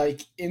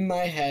 Like, in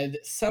my head,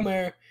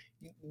 somewhere,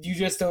 you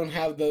just don't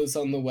have those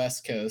on the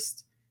West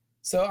Coast.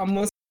 So I'm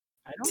going to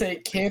say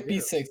it can't be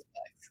Six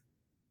Flags.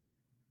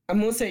 I'm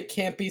going to say it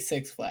can't be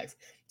Six Flags.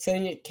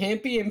 Saying it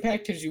can't be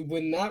Impact because you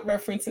would not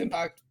reference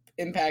Impact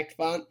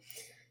Font.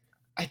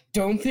 I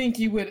don't think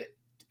you would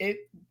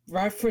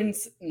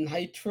reference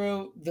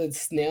Nitro, the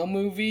snail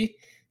movie.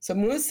 So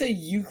I'm going to say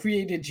you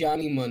created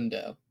Johnny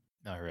Mundo.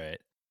 All right.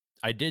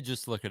 I did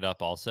just look it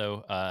up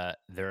also.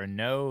 There are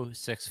no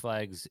Six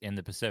Flags in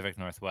the Pacific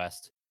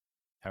Northwest.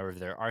 However,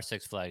 there are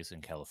Six Flags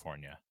in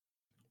California.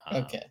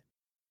 Okay.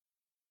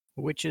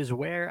 Which is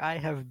where I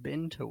have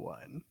been to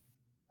one.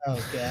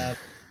 Oh, God.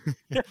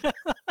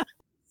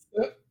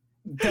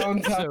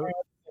 Don't talk about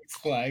Six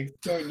Flags.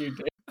 Don't you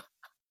dare.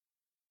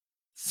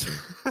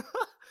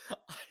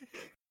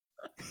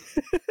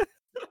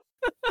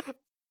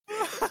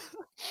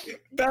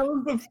 That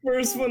was the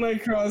first one I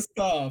crossed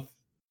off.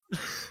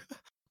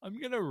 I'm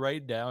going to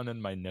write down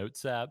in my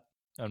notes app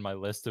on my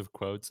list of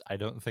quotes, I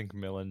don't think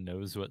Millen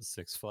knows what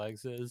Six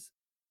Flags is.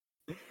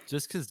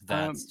 Just because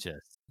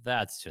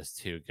that's just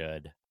too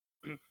good.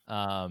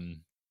 All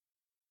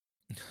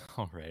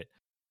right.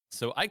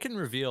 So I can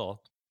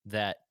reveal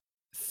that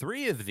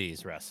 3 of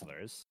these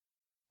wrestlers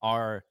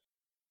are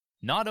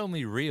not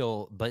only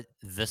real, but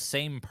the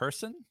same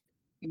person.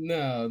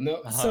 No.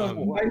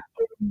 So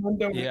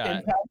Mundo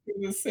impacting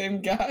the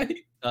same guy?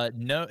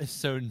 No.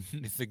 So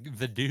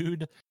the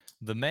dude,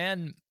 the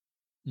man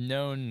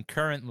known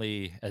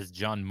currently as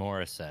John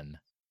Morrison,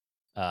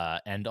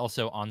 and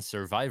also on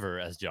Survivor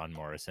as John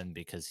Morrison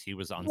because he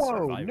was on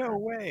Survivor. No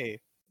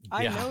way.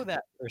 I know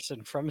that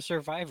person from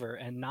Survivor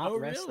and not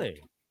wrestling.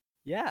 Really?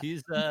 Yeah.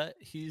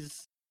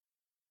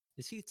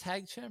 Is he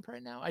tag champ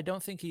right now? I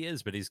don't think he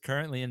is, but he's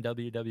currently in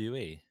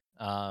WWE.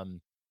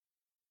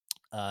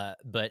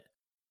 But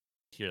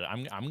here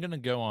I'm gonna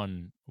go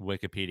on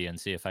Wikipedia and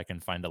see if I can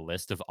find a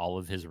list of all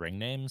of his ring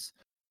names,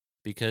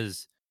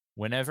 because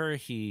whenever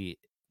he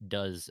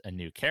does a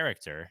new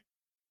character,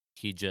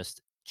 he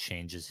just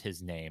changes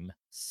his name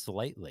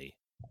slightly.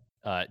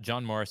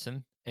 John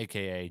Morrison,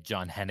 aka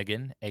John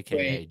Hennigan,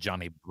 aka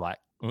Johnny Black.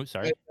 Oh,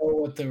 sorry. I know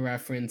what the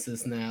reference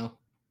is now.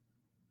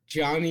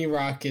 Johnny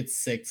Rocket's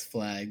Six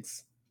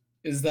Flags.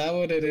 Is that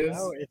what it is?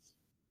 No,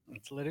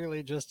 it's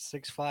literally just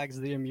Six Flags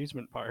the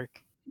amusement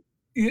park.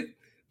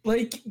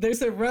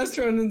 There's a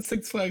restaurant in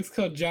Six Flags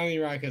called Johnny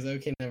Rockets.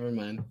 Okay, never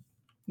mind.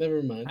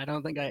 I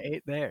don't think I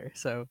ate there,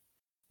 so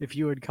if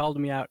you had called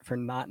me out for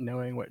not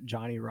knowing what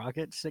Johnny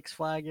Rocket's Six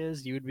Flag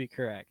is, you would be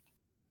correct.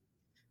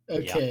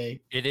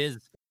 Okay. Yeah, it is.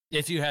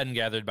 If you hadn't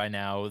gathered by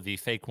now, the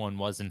fake one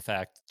was in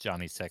fact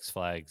Johnny Six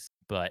Flags,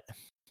 but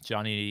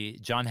John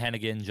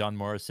Hennigan, John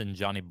Morrison,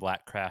 Johnny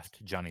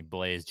Blackcraft, Johnny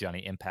Blaze,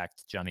 Johnny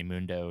Impact, Johnny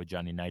Mundo,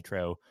 Johnny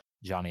Nitro,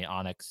 Johnny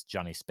Onyx,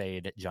 Johnny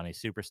Spade, Johnny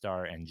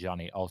Superstar, and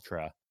Johnny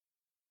Ultra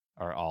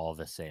are all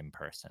the same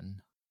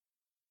person.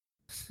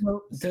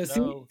 Well, does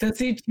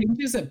he change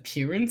his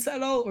appearance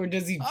at all, or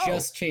does he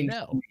just change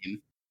his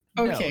name?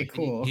 Okay,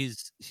 cool.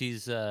 He's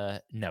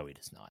no, he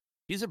does not.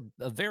 He's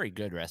a very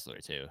good wrestler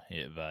too,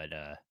 but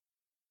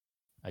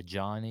a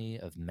Johnny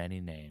of many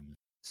names.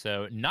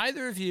 So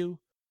neither of you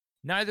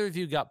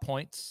got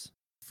points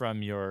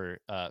from your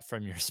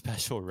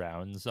special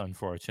rounds,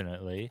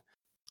 unfortunately.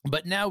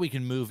 But now we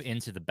can move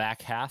into the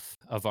back half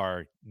of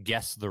our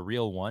Guess the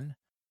Real One.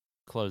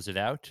 Close it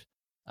out.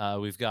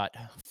 We've got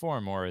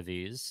 4 more of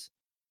these,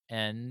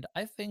 and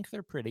I think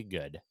they're pretty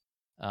good.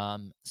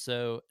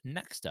 So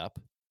next up,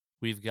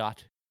 we've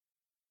got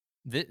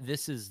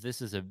this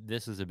is a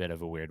bit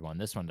of a weird one.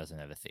 This one doesn't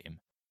have a theme.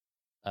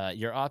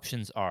 Your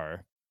options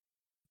are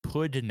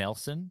Pud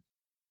Nelson,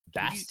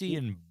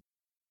 Bastion.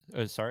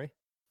 Oh, sorry.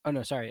 Oh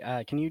no, sorry.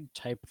 Can you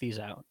type these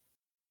out?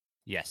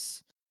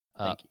 Yes.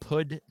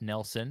 Pud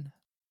Nelson,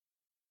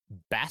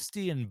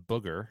 Bastion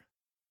Booger,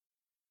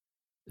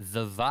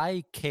 the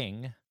Vi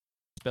King,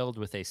 spelled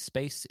with a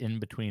space in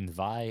between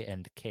Vi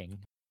and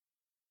King,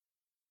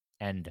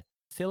 and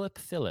Philip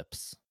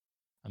Phillips.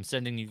 I'm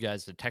sending you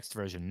guys the text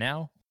version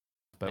now,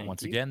 but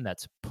once again,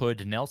 that's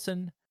Pud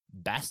Nelson,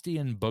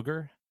 Bastion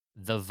Booger,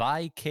 the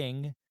Vi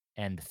King,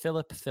 and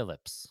Philip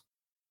Phillips.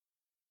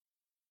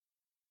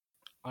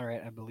 All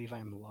right, I believe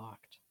I'm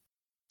locked.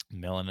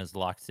 Millen is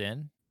locked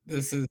in.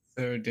 This is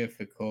so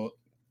difficult.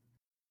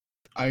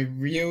 I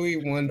really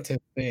want to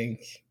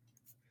think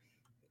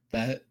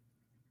that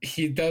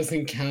he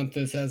doesn't count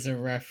this as a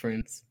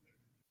reference,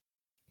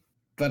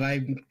 but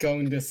I'm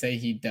going to say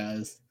he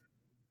does.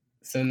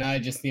 So now I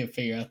just need to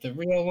figure out the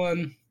real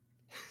one.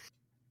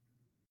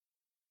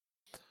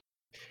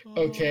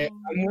 Okay,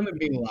 I'm going to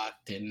be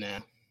locked in now.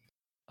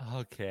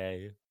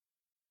 Okay.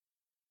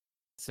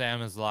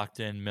 Sam is locked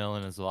in.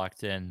 Millen is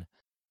locked in.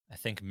 I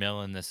think,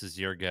 Millen, this is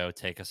your go.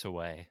 Take us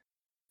away.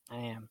 I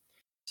am.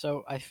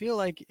 So I feel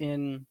like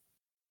in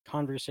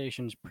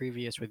conversations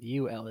previous with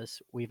you,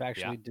 Ellis, we've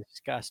actually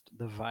discussed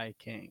the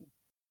Viking.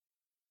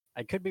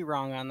 I could be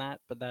wrong on that,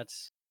 but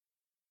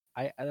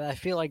I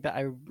feel like that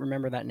I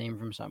remember that name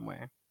from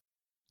somewhere.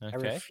 I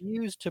Okay.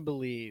 refuse to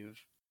believe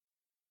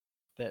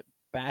that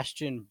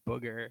Bastion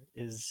Booger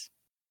is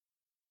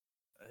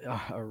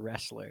a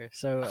wrestler.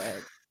 So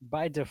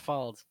by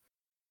default,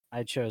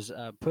 I chose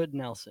Pud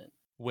Nelson.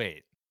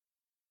 Wait.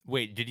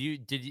 Did you?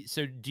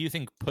 So do you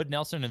think Pud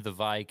Nelson and the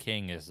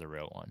Viking is the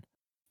real one?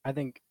 I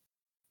think.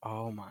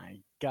 Oh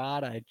my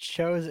god! I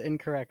chose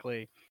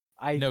incorrectly.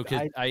 No,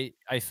 because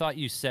I thought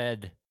you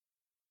said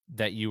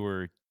that you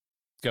were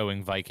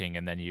going Viking,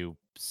 and then you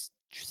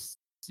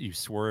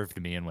swerved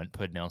me and went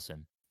Pud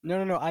Nelson.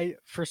 No. I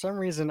for some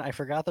reason I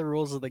forgot the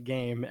rules of the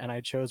game, and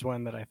I chose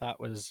one that I thought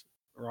was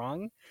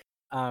wrong.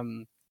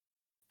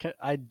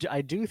 I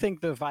do think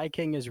the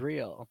Viking is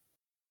real.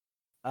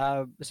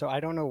 So I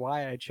don't know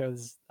why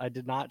I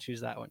did not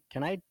choose that one.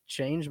 Can I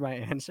change my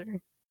answer?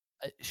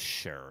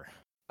 Sure.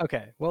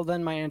 Okay, well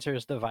then my answer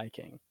is the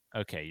Viking.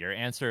 Okay, your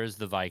answer is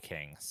the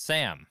Viking.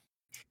 Sam.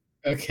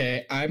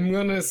 Okay, I'm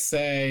going to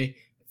say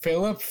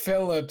Philip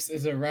Phillips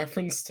is a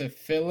reference to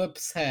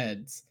Phillips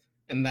heads,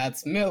 and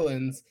that's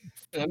Millen's.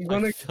 And I'm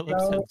going to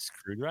Phillips had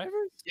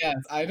screwdrivers? Yes,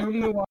 I don't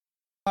know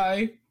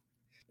why,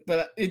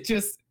 but it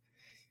just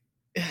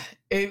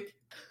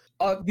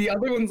the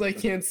other ones I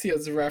can't see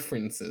as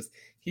references.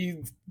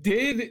 He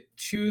did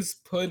choose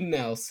Pud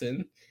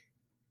Nelson,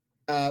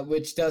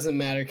 which doesn't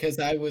matter because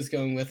I was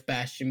going with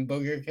Bastion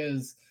Booger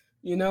because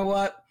you know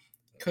what?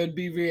 Could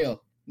be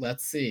real.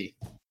 Let's see.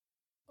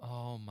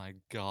 Oh my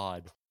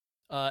god.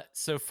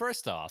 So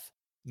first off,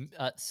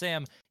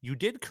 Sam, you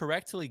did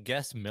correctly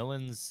guess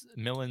Millen's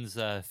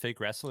fake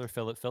wrestler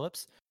Philip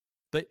Phillips,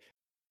 but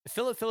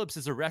Philip Phillips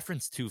is a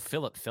reference to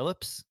Philip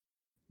Phillips,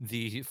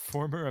 the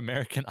former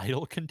American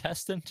Idol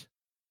contestant.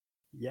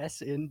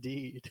 Yes,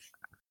 indeed.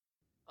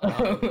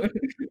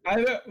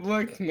 I don't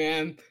look,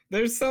 man.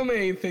 There's so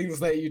many things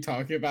that you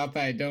talk about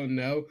that I don't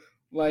know.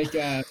 Like,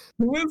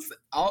 who was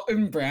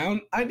Alton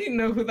Brown? I didn't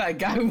know who that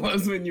guy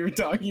was when you were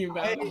talking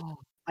about it.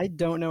 I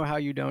don't know how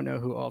you don't know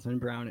who Alton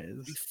Brown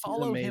is. You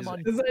follow him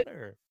on Is it-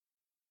 Twitter.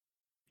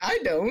 I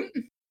don't.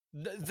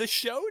 The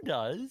show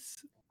does.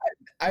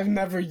 I've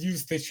never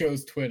used the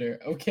show's Twitter.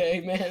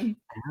 Okay, man.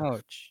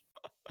 Ouch.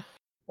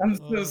 I'm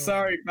so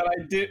sorry, but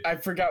I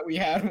forgot we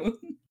had one.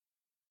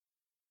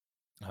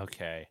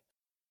 Okay.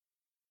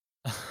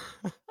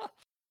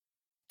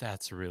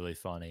 That's really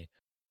funny.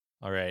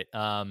 All right.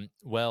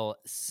 Well,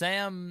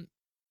 Sam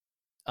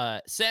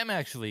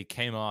actually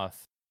came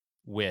off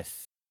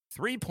with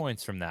 3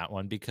 points from that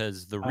one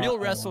because the real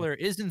wrestler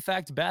is in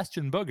fact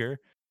Bastion Booger,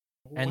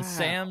 and Wow.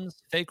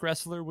 Sam's fake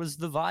wrestler was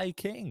the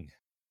Viking.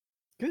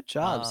 Good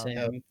job,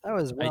 Sam. That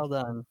was well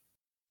done.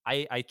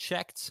 I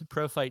checked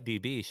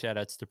ProFightDB.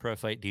 Shoutouts to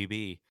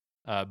ProFightDB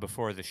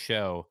before the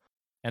show,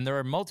 and there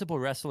are multiple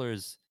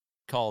wrestlers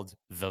called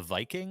the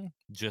Viking,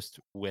 just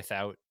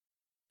without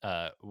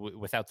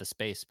without the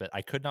space. But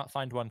I could not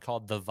find one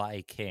called the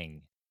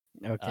Viking.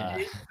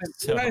 Okay.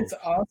 So It's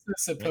also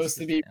supposed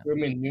to be yeah.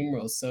 Roman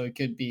numerals, so it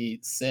could be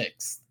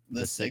 6.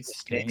 The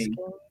sixth king.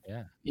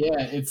 Yeah. Yeah,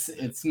 it's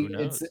Who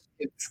knows?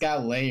 it's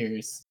got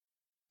layers.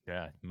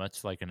 Yeah,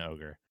 much like an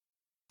ogre.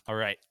 All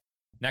right,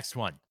 next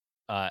one.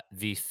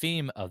 The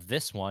theme of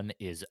this one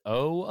is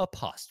O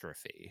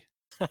apostrophe.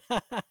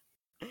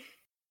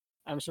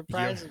 I'm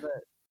surprised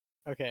that.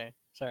 Okay,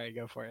 sorry,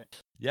 go for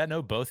it. Yeah,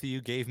 no, both of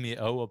you gave me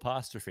O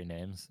apostrophe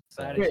names.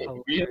 So, That is Wait,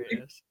 really?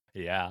 hilarious.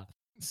 yeah.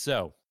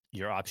 So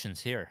your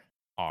options here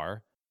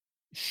are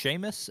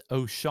Seamus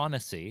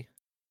O'Shaughnessy,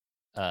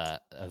 a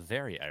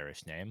very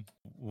Irish name.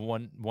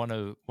 One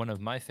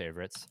of my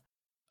favorites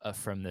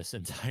from this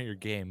entire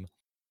game.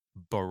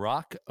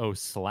 Barack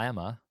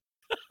O'Slama.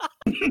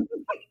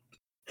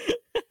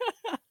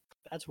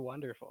 That's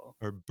wonderful.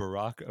 Or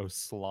Barack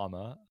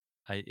O'Slama.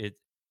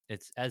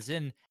 It's as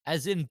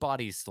in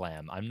body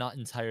slam. I'm not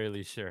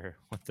entirely sure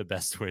what the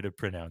best way to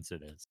pronounce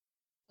it is.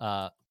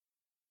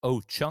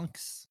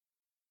 O'Chunks,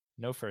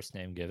 no first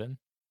name given,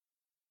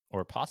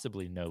 or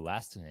possibly no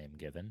last name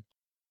given,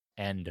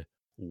 and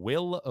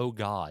Will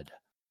O'God.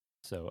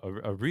 So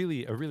a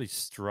really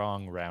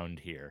strong round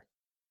here.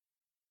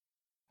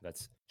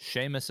 That's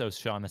Seamus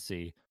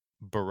O'Shaughnessy,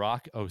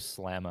 Barack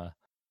O'Slama,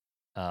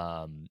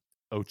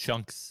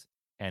 O'Chunks,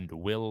 and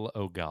Will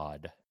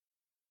O'God.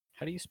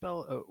 How do you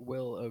spell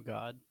Will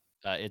O'God?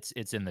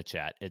 It's in the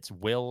chat. It's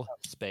Will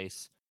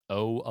space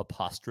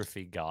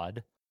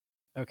O''God.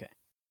 Okay.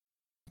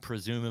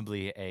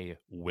 Presumably a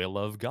will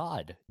of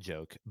God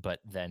joke, but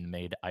then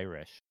made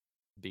Irish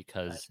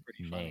because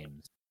pretty funny.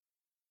 names.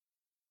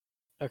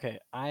 Okay,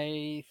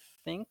 I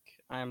think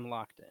I'm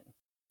locked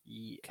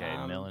in.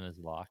 Okay, Millen is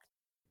locked.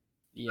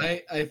 Yeah.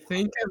 I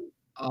think I'm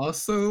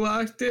also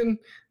locked in.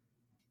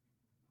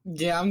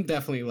 Yeah, I'm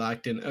definitely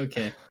locked in.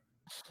 Okay.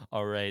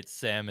 All right,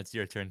 Sam, it's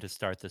your turn to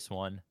start this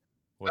one.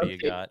 What do you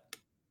Okay. got?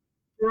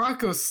 Barack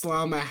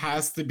Slama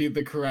has to be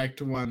the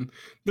correct one.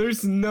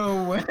 There's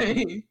no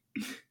way.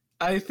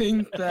 I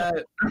think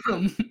that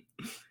um,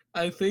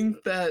 I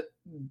think that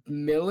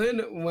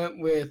Millen went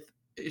with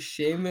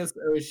Seamus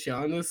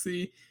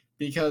O'Shaughnessy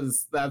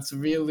because that's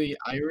really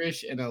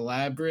Irish and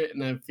elaborate,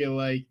 and I feel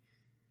like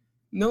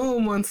no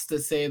one wants to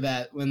say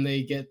that when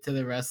they get to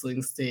the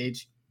wrestling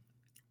stage.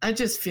 I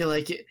just feel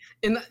like it,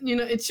 and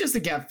it's just a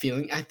gut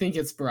feeling. I think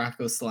it's Barack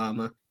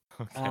Slama.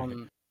 Okay.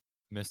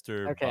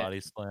 Mr. Okay.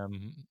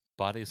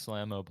 Body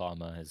Slam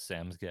Obama is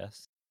Sam's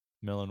guess.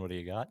 Millen, what do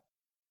you got?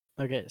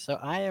 Okay, so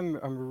I'm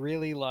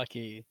really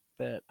lucky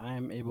that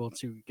I'm able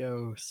to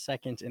go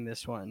second in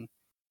this one,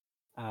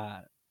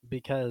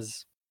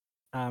 because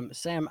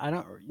Sam, I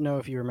don't know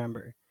if you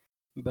remember,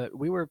 but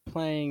we were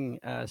playing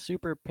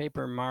Super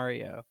Paper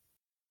Mario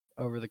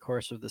over the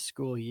course of the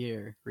school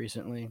year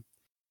recently,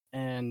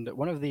 and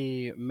one of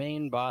the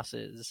main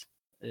bosses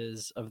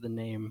is of the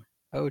name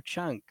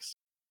Chunks.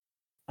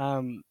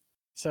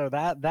 So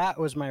that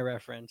was my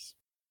reference.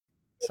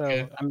 So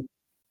Okay. I'm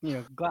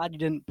glad you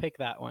didn't pick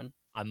that one.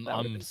 That would've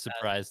I'm been sad.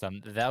 surprised.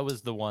 That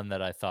was the one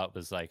that I thought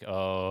was like,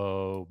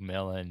 oh,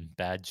 Millen,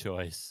 bad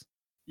choice.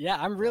 Yeah,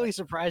 I'm really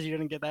surprised you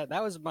didn't get that.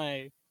 That was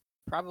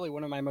probably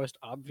one of my most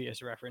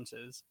obvious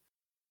references.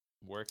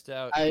 Worked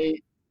out.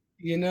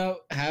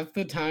 Half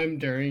the time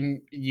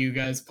during you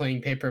guys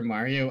playing Paper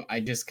Mario, I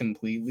just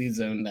completely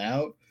zoned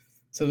out.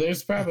 So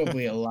there's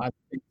probably a lot of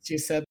things you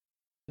said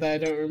that I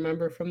don't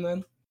remember from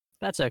then.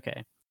 That's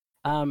okay.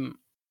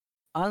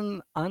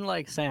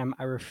 Unlike Sam,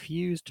 I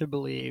refuse to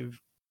believe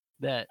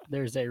that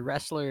there's a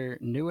wrestler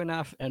new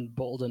enough and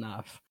bold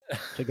enough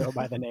to go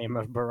by the name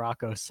of Barack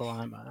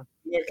Slama.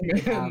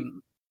 Look,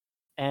 man,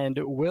 And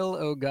Will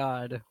O'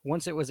 God,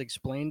 once it was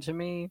explained to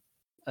me,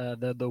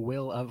 the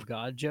Will of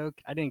God joke,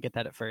 I didn't get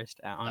that at first,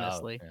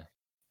 honestly.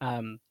 Oh,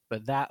 yeah.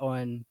 But that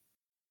one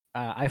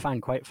I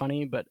find quite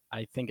funny, but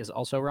I think is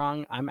also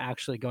wrong. I'm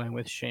actually going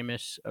with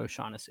Seamus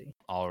O'Shaughnessy.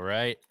 All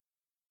right.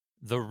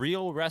 The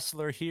real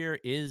wrestler here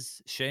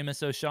is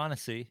Seamus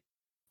O'Shaughnessy.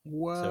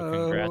 Whoa! So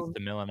congrats to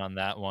Millen on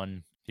that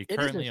one. He It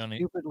currently is a only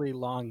stupidly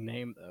long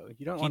name, though.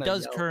 You don't he want to.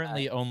 does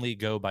currently only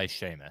go by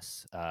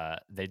Seamus.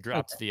 They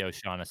dropped Okay. the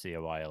O'Shaughnessy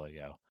a while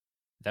ago.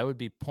 That would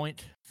be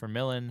point for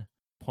Millen,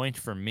 point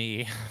for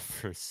me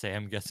for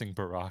Sam guessing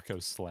Barack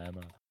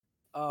Slama.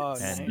 Oh,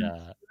 And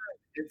nice.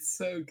 it's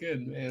so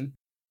good, man.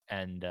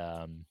 and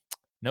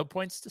no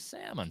points to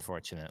Sam,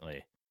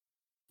 unfortunately.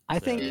 I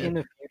think So- in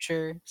the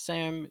future,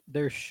 Sam,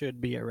 there should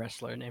be a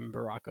wrestler named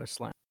Barack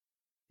Slama.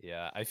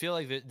 Yeah, I feel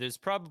like there's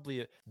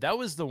probably that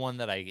was the one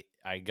that I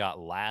got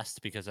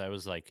last because I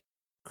was like,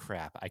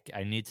 crap,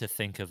 I need to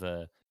think of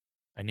a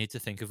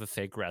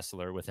fake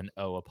wrestler with an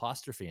O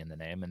apostrophe in the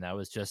name, and that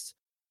was just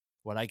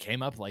what I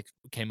came up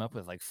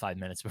with like 5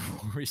 minutes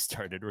before we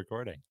started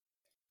recording.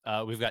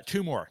 We've got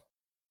two more.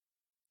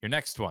 Your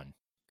next one,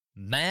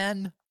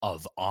 Man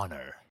of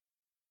Honor,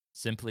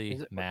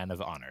 simply Man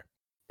of Honor.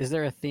 Is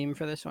there a theme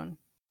for this one?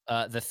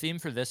 The theme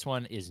for this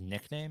one is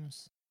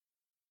nicknames.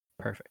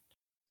 Perfect.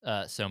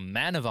 So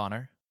Man of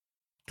Honor,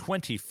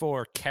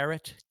 24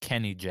 Karat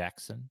Kenny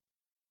Jackson,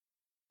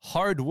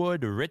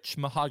 Hardwood Rich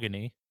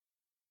Mahogany,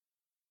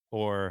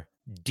 or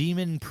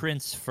Demon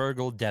Prince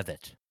Fergal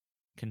Devitt.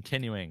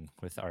 Continuing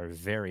with our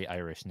very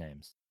Irish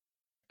names.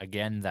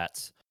 Again,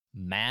 that's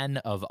Man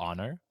of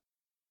Honor,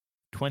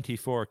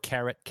 24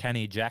 Karat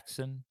Kenny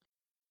Jackson,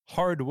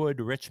 Hardwood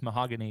Rich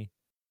Mahogany,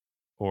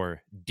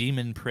 or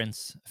Demon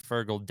Prince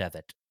Fergal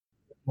Devitt.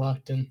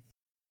 Locked in.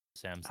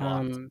 Sam's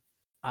locked.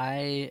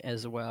 I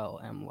as well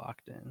am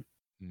locked in.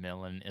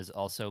 Millen is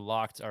also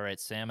locked. All right,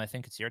 Sam, I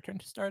think it's your turn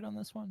to start on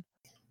this one.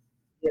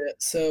 Yeah,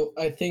 so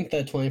I think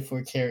that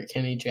 24 Karat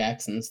Kenny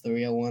Jackson's the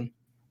real one.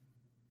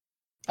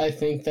 I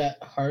think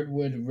that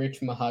Hardwood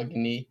Rich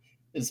Mahogany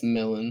is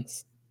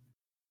Millen's.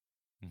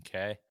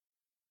 Okay.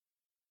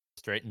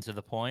 Straight and to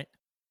the point.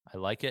 I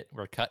like it.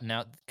 We're cutting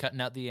out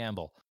the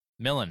amble.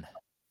 Millen,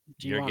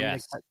 Do you your want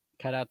guess. me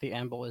to cut out the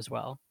amble as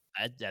well?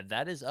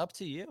 That is up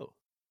to you.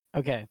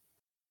 Okay.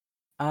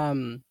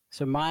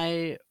 So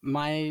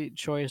my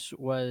choice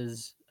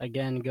was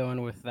again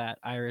going with that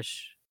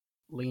Irish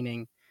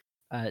leaning,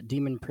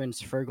 Demon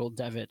Prince Fergal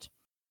Devitt.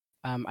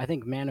 I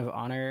think Man of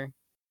Honor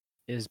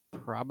is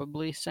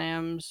probably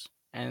Sam's,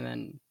 and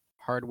then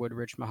Hardwood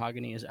Rich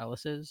Mahogany is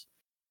Ellis's,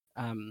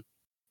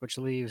 which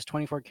leaves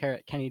 24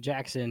 Karat Kenny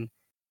Jackson,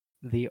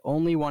 the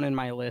only one in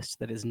my list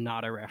that is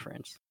not a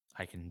reference.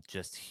 I can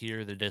just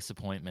hear the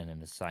disappointment in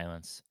his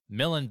silence.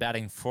 Millen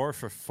batting 4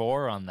 for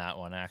 4 on that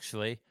one,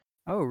 actually.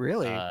 Oh,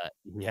 really?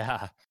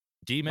 Yeah.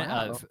 Demon.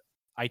 Wow.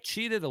 I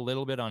cheated a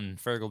little bit on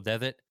Fergal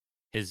Devitt.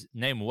 his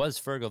name was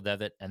Fergal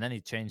Devitt, and then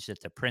he changed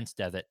it to Prince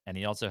Devitt, and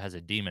he also has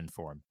a demon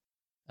form.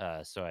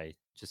 So I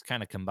just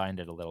kind of combined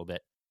it a little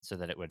bit so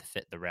that it would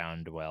fit the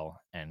round well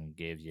and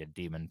gave you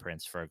Demon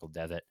Prince Fergal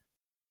Devitt.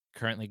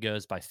 Currently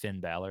goes by Finn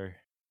Balor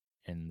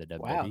in the WWE.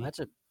 Wow, that's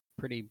a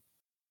pretty.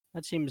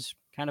 That seems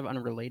kind of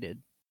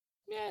unrelated.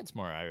 Yeah, it's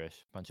more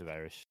Irish. Bunch of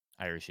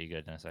Irishy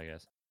goodness, I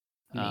guess.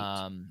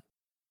 Neat.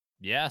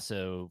 Yeah,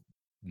 so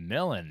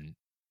Millen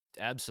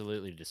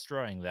absolutely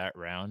destroying that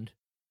round.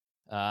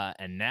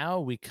 And now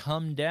we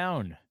come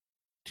down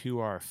to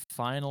our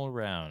final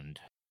round.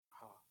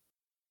 Oh,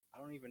 I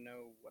don't even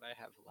know what I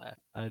have left.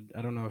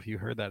 I don't know if you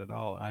heard that at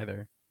all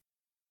either.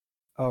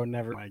 Oh,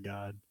 never. My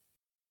God,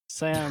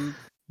 Sam,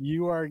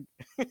 you are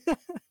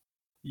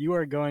you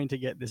are going to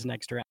get this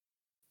next round.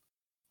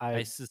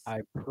 I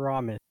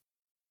promise.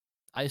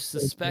 I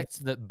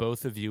suspect that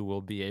both of you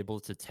will be able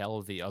to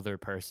tell the other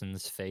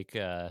person's fake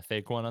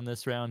one on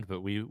this round,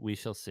 but we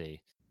shall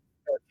see.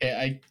 Okay,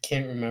 I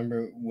can't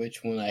remember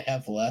which one I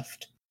have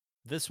left.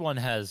 This one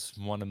has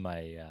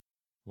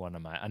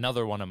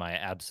another one of my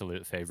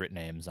absolute favorite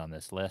names on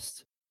this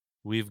list.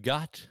 We've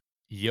got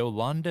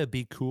Yolanda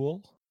Be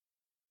Cool,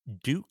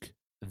 Duke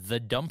the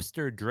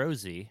Dumpster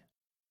Drozy,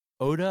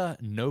 Oda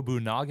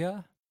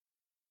Nobunaga,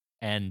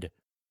 and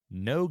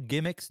No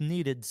Gimmicks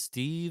Needed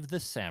Steve the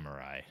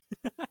Samurai.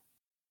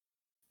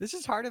 This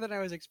is harder than I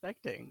was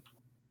expecting.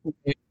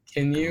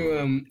 Can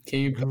you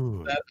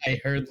put that? I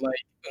heard like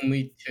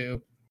only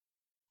 2.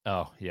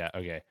 Oh yeah,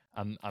 okay.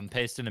 I'm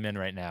pasting them in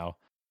right now.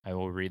 I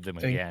will read them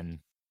again.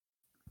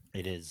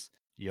 It is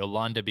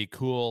Yolanda Be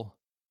Cool,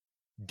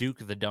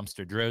 Duke the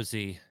Dumpster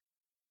Drozy,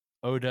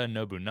 Oda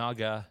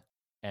Nobunaga,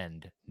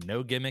 and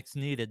No Gimmicks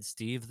Needed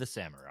Steve the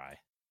Samurai.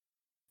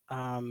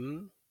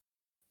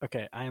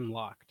 Okay, I am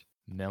locked.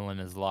 Millen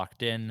is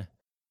locked in.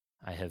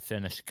 I have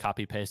finished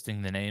copy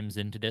pasting the names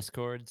into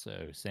Discord,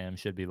 so Sam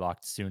should be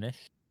locked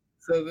soonish.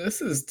 So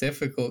this is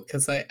difficult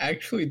because I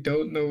actually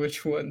don't know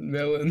which one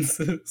Millen's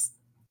is.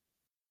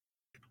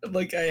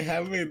 Like I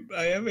have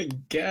a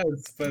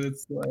guess, but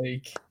it's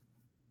like,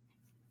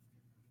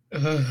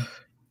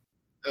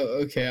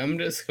 okay, I'm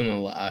just gonna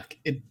lock.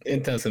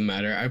 It doesn't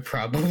matter. I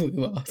probably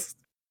lost.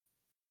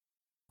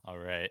 All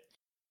right.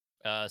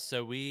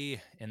 So we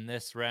in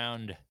this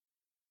round,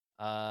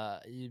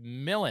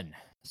 Millen,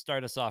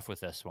 start us off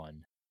with this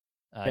one.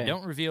 Okay.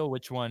 Don't reveal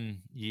which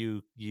one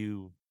you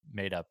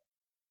made up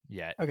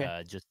yet.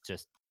 Okay.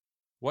 Just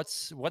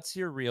what's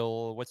your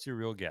real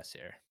guess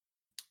here?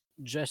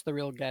 Just the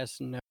real guess.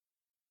 No.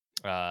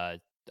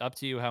 Up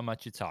to you how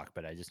much you talk,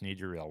 but I just need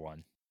your real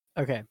one.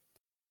 Okay.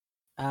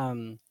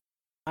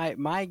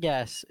 My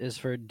guess is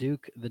for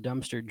Duke the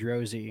Dumpster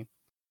Drozy,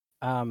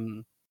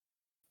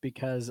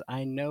 because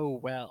I know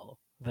well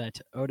that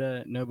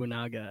Oda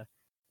Nobunaga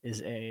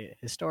is a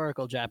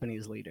historical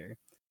Japanese leader,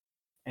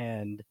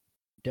 and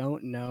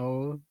don't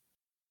know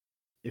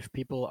if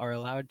people are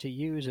allowed to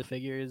use the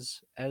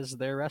figures as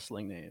their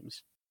wrestling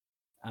names.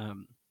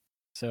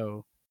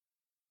 So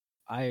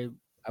I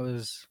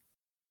was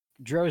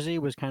Drozy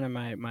was kind of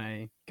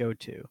my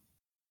go-to.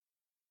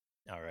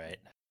 All right,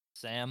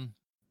 Sam.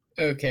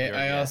 Okay,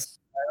 I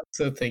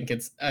also think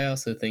it's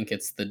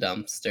the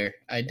dumpster.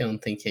 I don't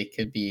think it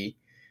could be.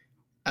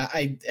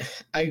 I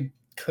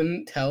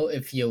couldn't tell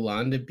if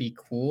Yolanda Be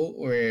Cool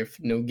or if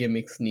No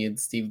Gimmicks Needed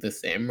Steve the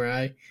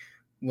Samurai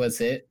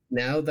was it.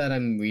 Now that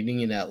I'm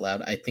reading it out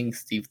loud, I think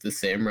Steve the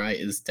Samurai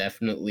is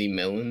definitely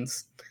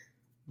Millen's,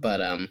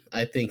 but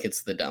I think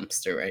it's the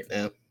dumpster right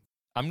now.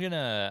 I'm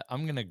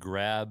gonna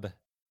grab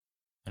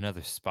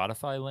another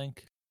Spotify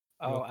link.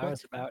 Oh, I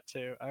was about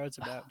to.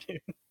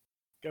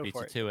 Go Beat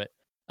for you it. to it.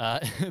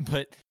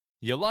 But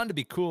Yolanda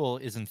Be Cool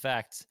is in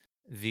fact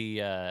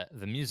the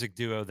music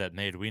duo that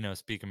made We No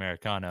Speak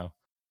Americano.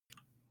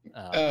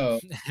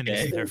 And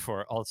is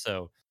therefore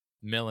also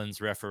Millen's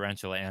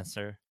referential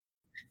answer.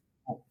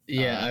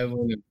 Yeah, I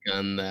would have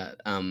done that.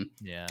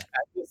 Yeah. I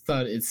just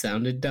thought it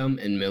sounded dumb,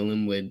 and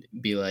Millen would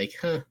be like,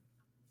 "Huh,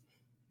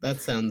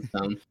 that sounds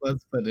dumb.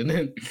 Let's put it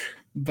in."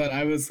 But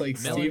I was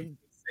like, Millen, Steve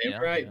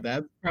Samurai. Yeah.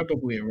 That's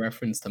probably a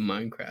reference to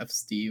Minecraft,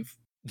 Steve.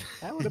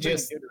 That would have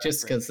just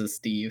because of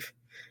Steve.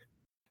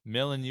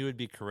 Millen, you would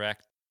be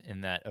correct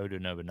in that Oda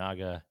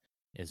Nobunaga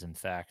is in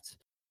fact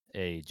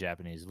a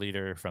Japanese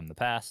leader from the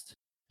past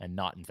and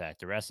not in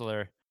fact a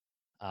wrestler.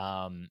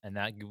 And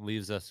that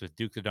leaves us with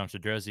Duke the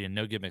Dumpster Drozy and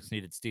No Gimmicks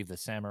Needed Steve the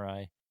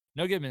Samurai.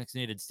 No Gimmicks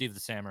Needed Steve the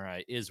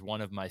Samurai is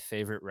one of my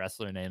favorite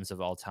wrestler names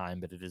of all time,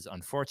 but it is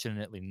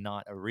unfortunately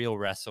not a real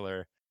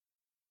wrestler.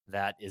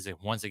 That is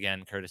once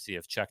again courtesy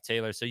of Chuck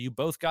Taylor. So you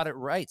both got it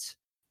right.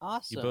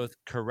 Awesome. You both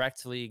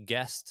correctly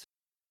guessed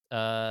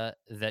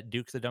that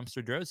Duke the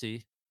Dumpster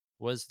Drozy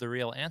was the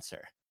real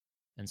answer.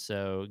 And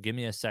so give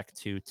me a sec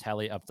to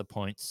tally up the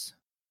points.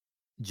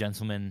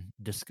 Gentlemen,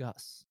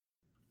 discuss.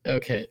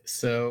 Okay,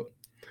 so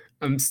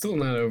I'm still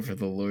not over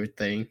the Lord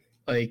thing.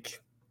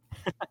 Like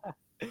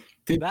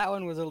that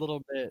was a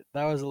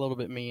little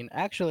bit mean.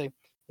 Actually,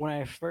 when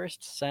I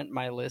first sent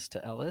my list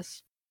to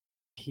Ellis,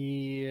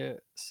 he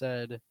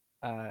said,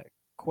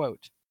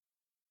 quote,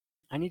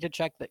 I need to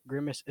check that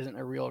Grimace isn't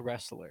a real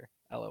wrestler.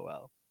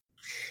 LOL.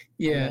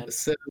 Yeah. then-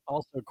 So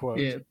Also, quote,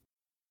 yeah.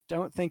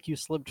 don't think you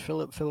slipped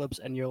Philip Phillips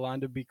and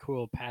Yolanda Be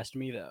Cool past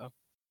me, though.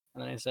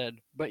 And then I said,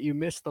 but you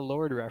missed the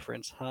Lord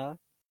reference, huh?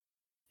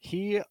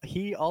 He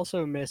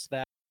also missed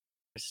that,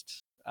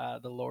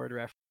 the Lord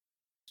reference.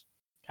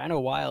 Kind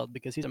of wild,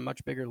 because he's a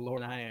much bigger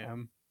Lord than I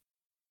am.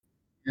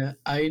 Yeah,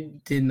 I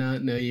did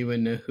not know you would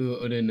know who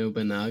Oda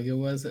Nobunaga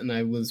was, and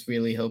I was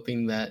really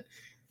hoping that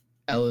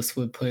Ellis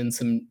would put in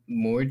some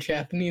more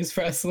Japanese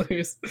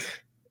wrestlers.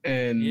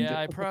 And Yeah,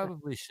 I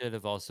probably should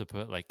have also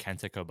put like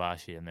Kenta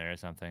Kobashi in there or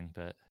something,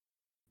 but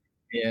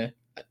yeah.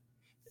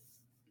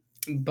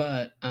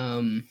 But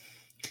I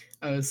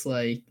was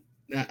like,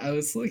 I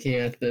was looking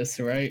at this,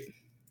 right?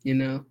 You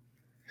know,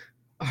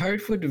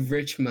 Hardwood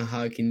Rich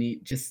Mahogany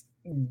just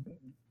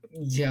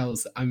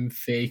yells, "I'm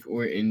fake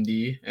or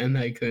indie," and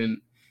I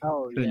couldn't.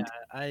 Oh, couldn't- yeah,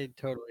 I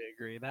totally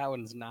agree. That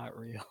one's not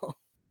real.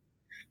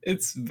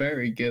 It's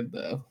very good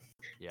though.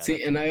 yeah. See,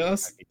 that's and a I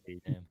also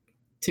RPG name.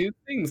 two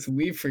things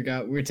we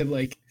forgot were to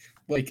like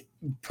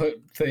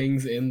put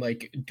things in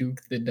like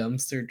Duke the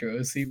Dumpster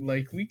Drosy.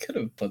 Like we could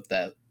have put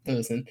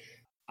those in.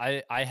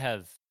 I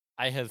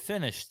have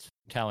finished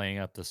tallying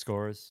up the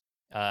scores.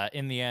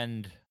 In the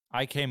end,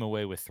 I came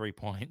away with 3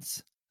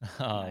 points.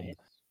 Nice.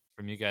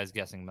 From you guys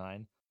guessing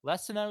mine.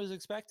 Less than I was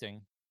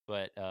expecting,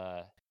 but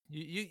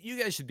you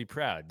guys should be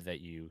proud that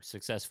you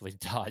successfully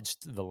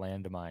dodged the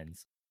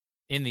landmines.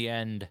 In the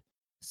end,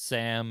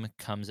 Sam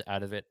comes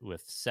out of it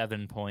with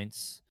 7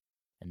 points,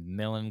 and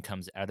Millen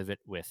comes out of it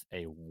with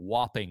a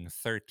whopping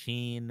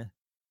 13.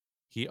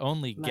 He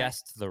only Nice.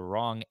 guessed the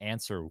wrong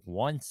answer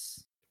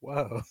once.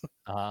 Whoa.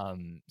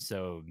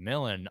 So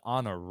Millen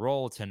on a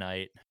roll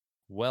tonight.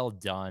 Well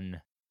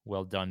done.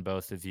 Well done,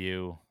 both of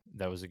you.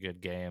 That was a good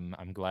game.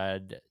 I'm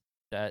glad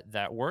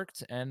that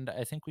worked, and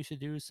I think we should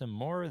do some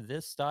more of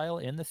this style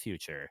in the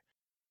future.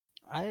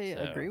 I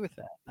agree So- with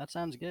that. That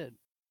sounds good.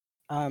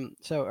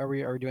 So are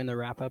we doing the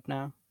wrap up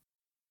now?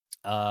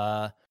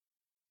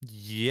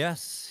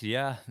 Yes,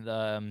 yeah.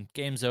 The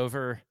game's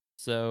over.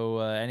 So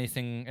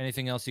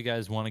anything else you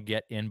guys want to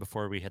get in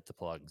before we hit the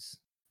plugs?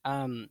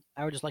 I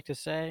would just like to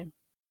say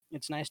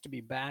it's nice to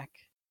be back.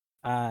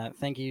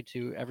 Thank you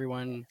to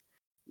everyone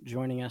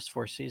joining us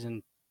for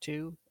season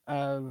 2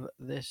 of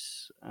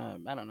this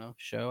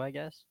show, I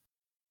guess.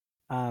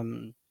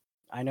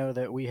 I know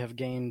that we have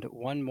gained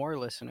one more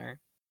listener,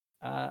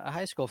 a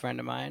high school friend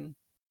of mine.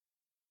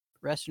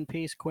 Rest in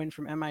peace, Quinn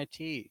from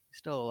MIT,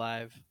 still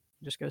alive,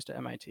 just goes to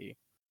MIT.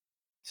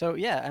 So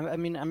yeah, I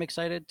mean, I'm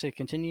excited to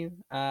continue.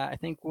 I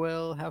think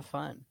we'll have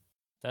fun.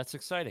 That's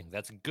exciting.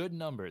 That's good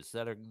numbers.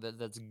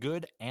 That's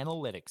good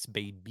analytics,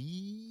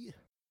 baby.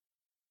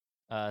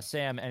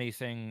 Sam, any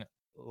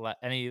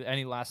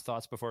last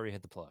thoughts before we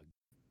hit the plug?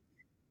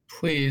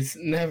 Please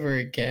never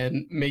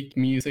again make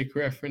music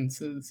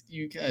references.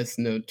 You guys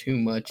know too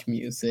much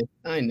music.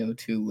 I know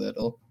too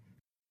little.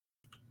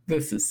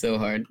 This is so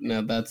hard.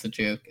 No, that's a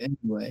joke.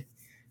 Anyway,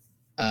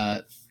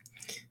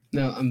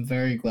 no, I'm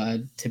very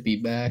glad to be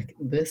back.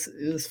 This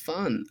is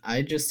fun.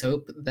 I just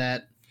hope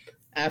that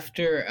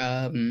after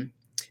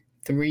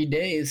 3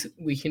 days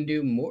we can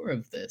do more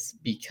of this,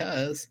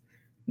 because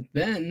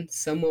then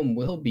someone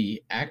will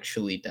be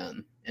actually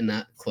done and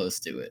not close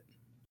to it.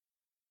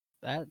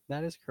 That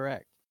is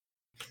correct.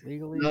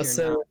 Legally, And you're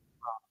also,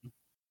 not.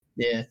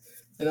 yeah,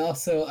 and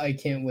also I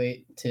can't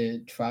wait to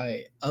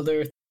try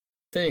other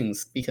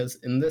things, because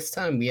in this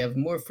time we have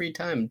more free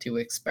time to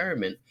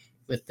experiment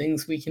with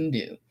things we can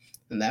do,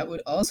 and that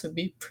would also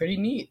be pretty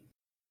neat.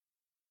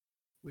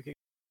 We could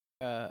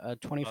a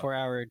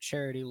 24-hour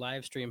charity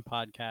live stream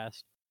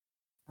podcast.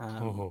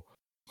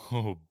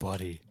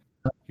 Buddy,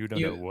 you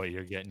don't know what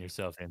you're getting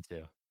yourself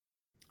into.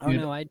 Oh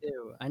Dude. no, I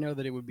do. I know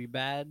that it would be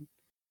bad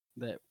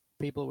that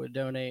people would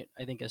donate,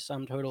 I think, a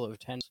sum total of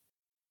 10,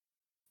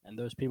 and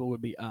those people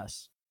would be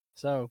us.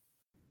 So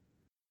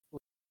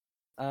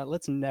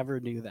let's never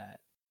do that.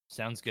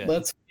 Sounds good.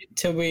 Let's wait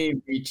till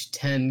we reach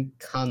 10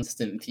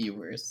 constant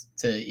viewers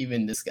to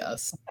even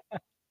discuss.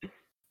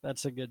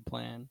 That's a good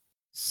plan.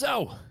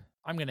 So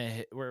I'm gonna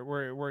hit.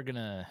 We're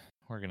gonna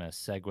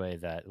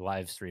segue that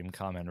live stream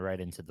comment right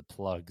into the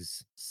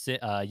plugs.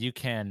 You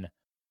can,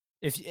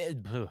 it's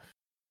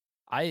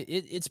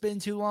been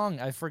too long.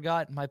 I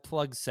forgot my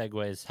plug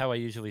segues. How I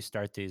usually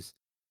start these.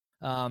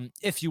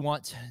 If you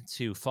want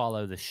to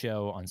follow the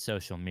show on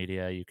social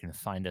media, you can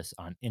find us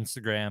on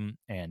Instagram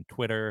and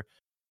Twitter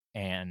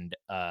and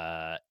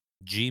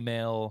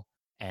Gmail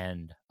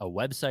and a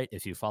website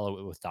if you follow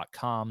it with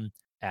 .com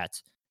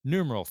at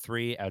numeral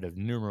 3 out of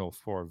numeral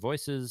 4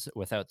 voices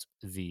without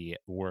the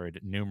word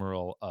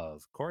numeral,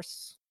 of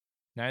course.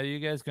 Now are you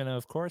guys gonna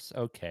of course?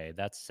 Okay,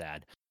 that's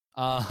sad.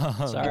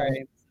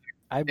 Sorry,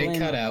 I blame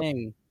cut out.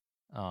 Ping.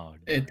 Oh,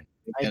 It- darn.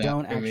 I Get out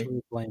don't for me.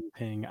 actually blame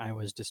Ping. I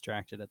was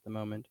distracted at the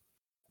moment.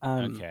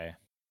 Okay.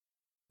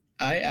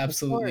 I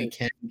absolutely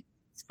Sorry. can't.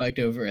 Spiked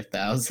over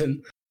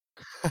 1,000.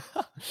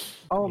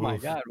 Oh my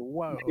Oof. god!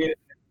 Whoa! Yeah,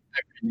 I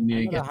really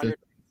need I'm to at get this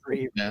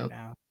 103 now. right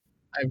now.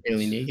 I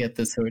really need to get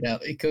this sorted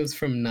out. It goes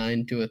from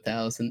 9 to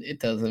 1,000. It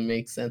doesn't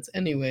make sense.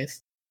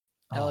 Anyways,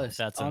 Ellis,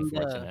 that's on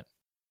unfortunate.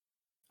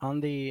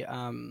 the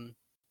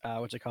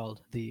what's it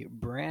called? The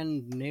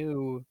brand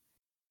new,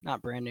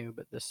 not brand new,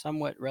 but the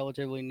somewhat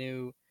relatively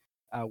new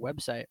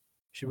website.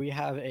 Should we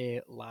have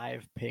a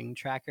live ping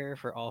tracker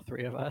for all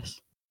three of us?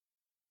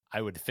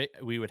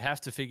 We would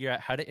have to figure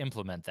out how to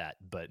implement that,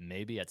 but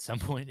maybe at some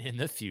point in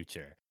the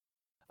future.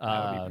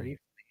 That would be pretty.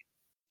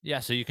 Yeah,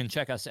 so you can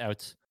check us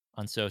out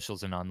on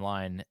socials and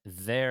online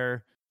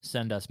there.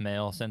 Send us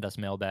mail, send us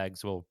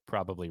mailbags. We'll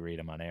probably read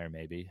them on air,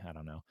 maybe. I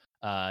don't know.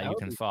 You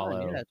can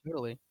follow. Yeah,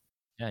 totally.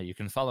 Yeah, you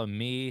can follow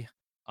me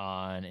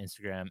on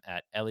Instagram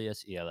at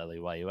Elias,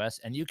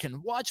 ELLEYUS, and you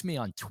can watch me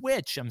on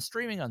Twitch. I'm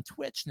streaming on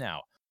Twitch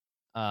now.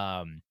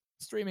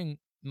 Streaming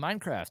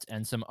Minecraft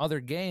and some other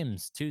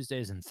games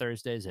Tuesdays and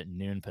Thursdays at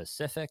noon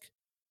Pacific.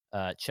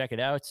 Check it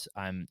out.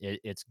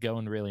 It's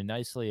going really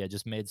nicely. I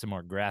just made some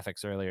more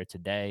graphics earlier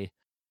today.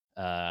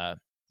 So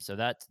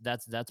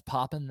that's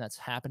popping, that's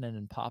happening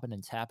and popping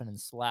and tapping and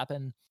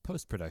slapping.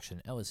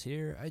 Post-production, Ellis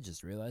here. I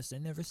just realized I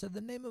never said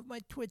the name of my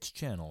Twitch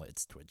channel.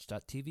 It's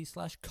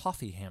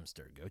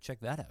twitch.tv/coffeehamster. Go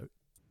check that out.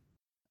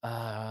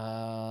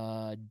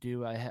 I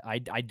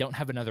don't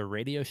have another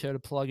radio show to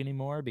plug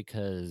anymore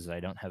because I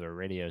don't have a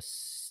radio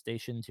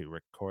station to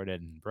record it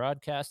and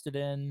broadcast it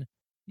in.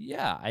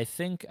 Yeah, I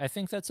think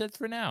that's it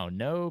for now.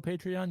 No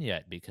Patreon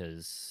yet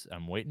because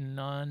I'm waiting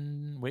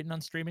on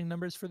streaming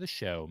numbers for the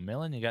show.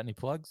 Millen, you got any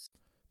plugs?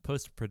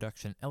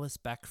 Post-production, Ellis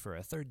back for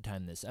a third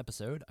time this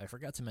episode. I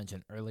forgot to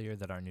mention earlier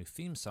that our new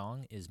theme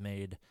song is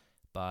made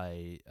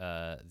by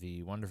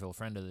the wonderful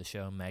friend of the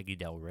show, Maggie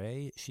Del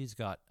Rey. She's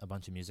got a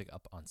bunch of music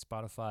up on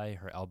Spotify.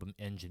 Her album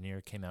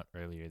Engineer came out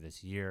earlier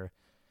this year.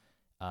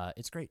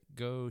 It's great.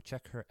 Go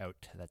check her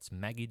out. That's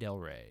Maggie Del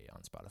Rey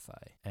on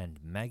Spotify and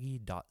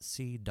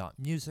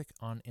maggie.c.music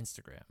on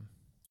Instagram.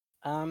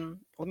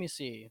 Let me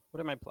see.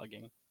 What am I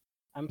plugging?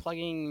 I'm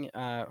plugging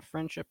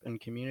friendship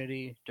and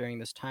community during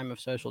this time of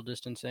social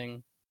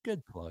distancing.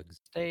 Good plugs.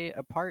 Stay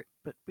apart,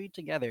 but be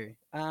together.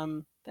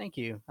 Thank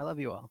you. I love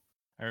you all.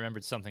 I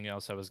remembered something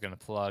else I was going to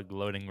plug.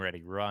 Loading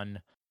Ready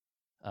Run.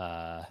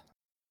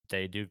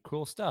 They do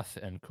cool stuff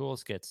and cool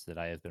skits that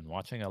I have been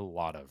watching a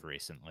lot of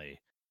recently.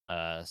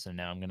 So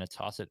now I'm going to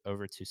toss it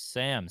over to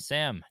Sam.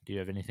 Sam, do you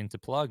have anything to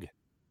plug?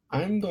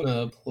 I'm going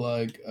to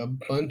plug a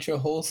bunch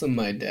of holes in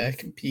my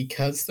deck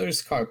because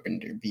there's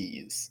carpenter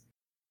bees.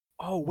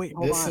 Oh, wait,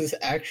 this is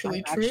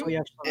actually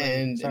true.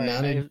 And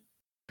sorry,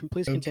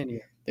 please continue.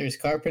 There's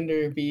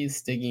carpenter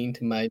bees digging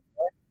to my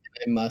deck,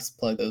 and I must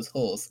plug those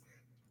holes.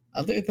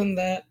 Other than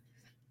that,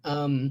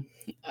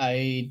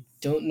 I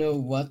don't know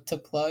what to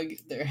plug.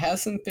 There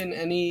hasn't been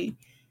any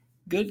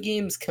good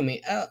games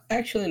coming out.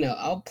 Actually, no.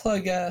 I'll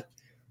plug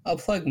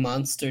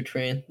Monster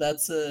Train.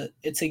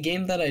 It's a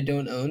game that I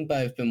don't own, but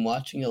I've been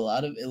watching a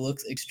lot of. It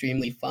looks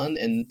extremely fun,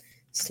 and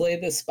Slay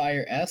the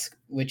Spire-esque,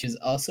 which is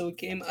also a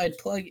game I'd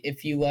plug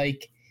if you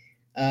like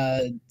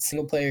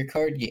single-player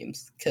card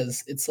games,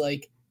 because it's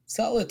like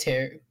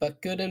solitaire,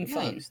 but good and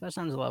fun. Nice. That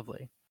sounds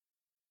lovely.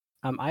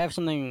 I have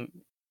something,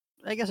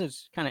 I guess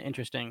it's kind of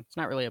interesting. It's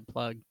not really a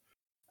plug.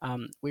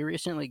 We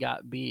recently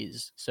got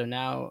bees, so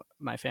now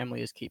my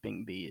family is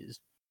keeping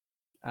bees.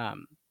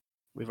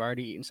 We've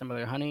already eaten some of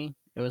their honey.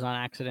 It was on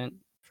accident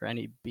for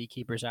any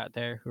beekeepers out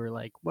there who are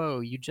like, whoa,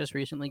 you just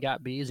recently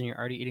got bees and you're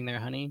already eating their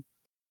honey?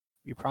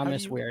 We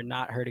promise we are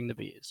not hurting the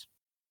bees.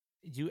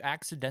 You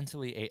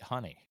accidentally ate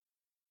honey.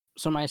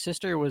 So my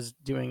sister was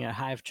doing a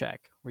hive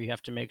check where you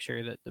have to make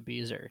sure that the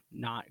bees are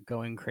not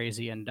going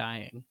crazy and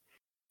dying.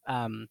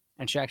 And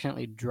she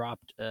accidentally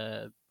dropped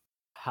a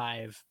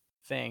hive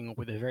thing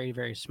with a very,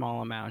 very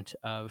small amount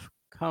of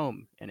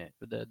comb in it,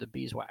 with the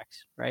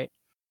beeswax, right?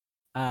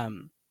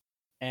 And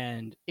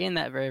in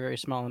that very, very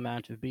small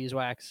amount of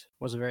beeswax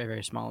was a very,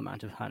 very small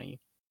amount of honey.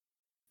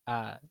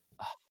 So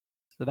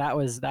that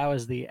was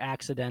the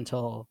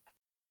accidental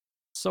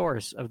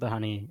source of the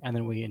honey, and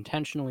then we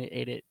intentionally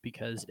ate it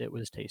because it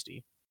was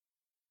tasty.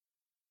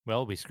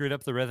 Well, we screwed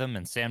up the rhythm,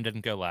 and Sam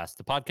didn't go last.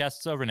 The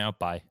podcast's over now.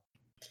 Bye.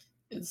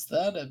 Is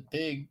that a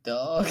big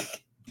dog?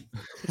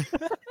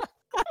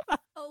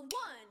 A 1,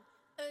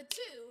 a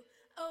 2,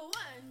 a 1,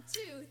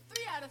 2,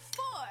 3 out of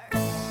 4.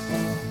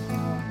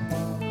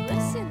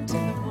 Listen to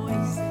the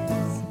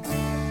voices.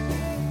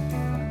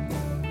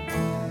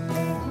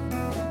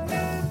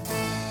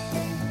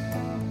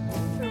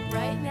 From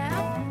right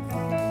now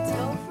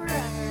till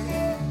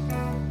forever.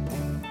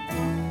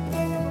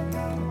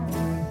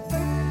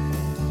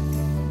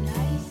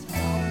 Nice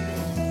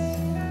bonus.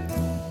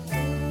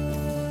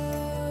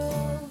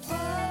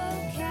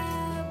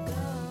 Vocab Go.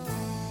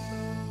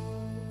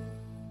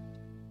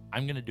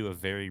 I'm going to do a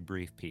very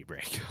brief pee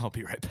break. I'll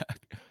be right back.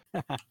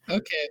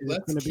 Okay,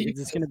 Is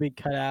this going to be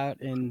cut out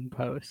in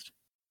post?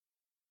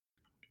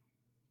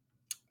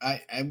 I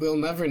will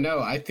never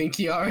know. I think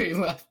he already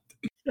left.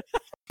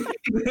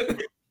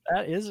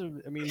 That is,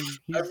 I mean, he's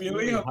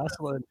really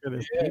hustling for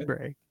this pee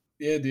break.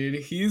 Yeah,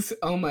 dude.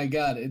 Oh my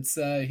god,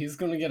 he's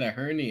gonna get a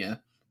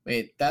hernia.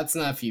 Wait, that's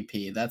not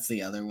VP, that's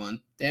the other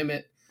one. Damn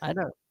it. I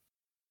know.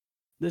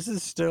 This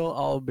is still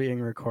all being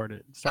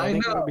recorded, so I I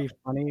think it know. would be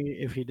funny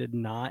if he did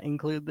not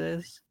include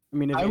this. I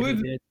mean, if, I if would-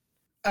 he did.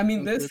 I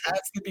mean, this Include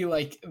has to be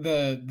like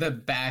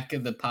the back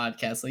of the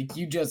podcast. Like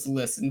you just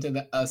listen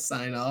to us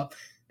sign off,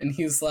 and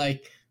he's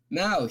like,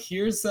 "Now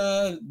here's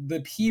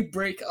the pee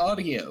break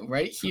audio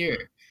right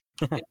here."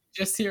 And you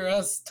just hear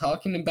us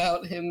talking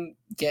about him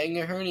getting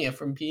a hernia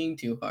from peeing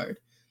too hard.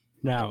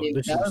 Now, mean,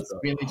 this that is was the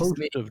really just host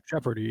me. of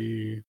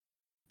Jeopardy,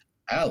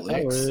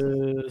 Alex,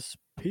 Ellis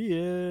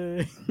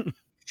Peeing.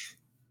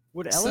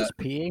 Would So- Ellis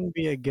Peeing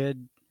be a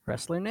good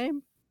wrestler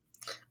name?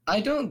 I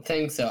don't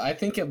think so. I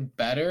think a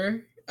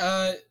better.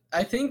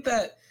 I think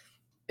that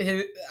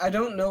I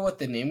don't know what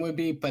the name would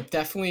be, but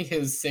definitely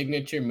his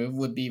signature move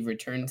would be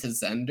return to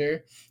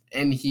Zender,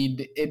 and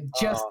he'd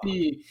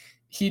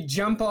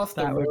jump off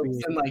the That would ropes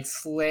be- and like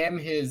slam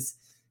his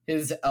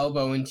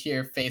elbow into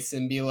your face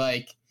and be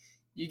like,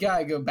 "You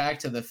gotta go back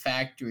to the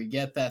factory,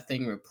 get that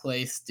thing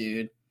replaced,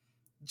 dude."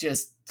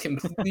 Just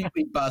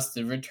completely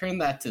busted. Return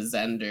that to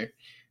Zender.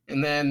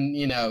 And then,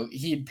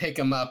 he'd pick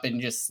him up and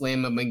just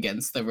slam him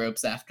against the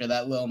ropes after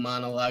that little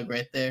monologue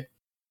right there.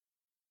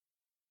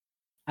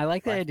 I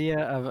like the Right. idea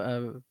of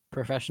a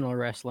professional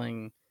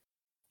wrestling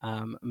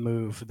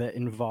move that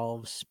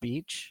involves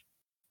speech.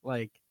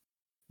 Like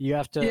you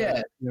have to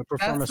Yeah,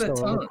 perform a that's the tone.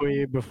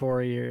 soliloquy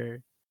before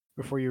you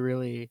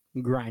really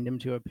grind him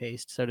to a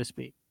paste, so to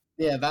speak.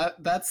 Yeah,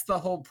 that's the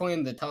whole point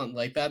of the taunt.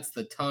 Like, that's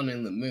the taunt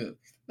in the move.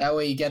 That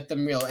way you get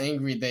them real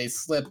angry, they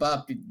slip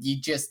up,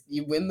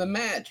 you win the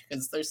match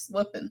because they're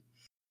slipping.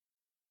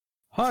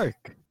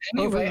 Hark!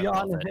 Anyway, over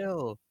yon love it.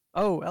 hill.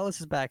 Oh, Ellis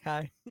is back. Hi.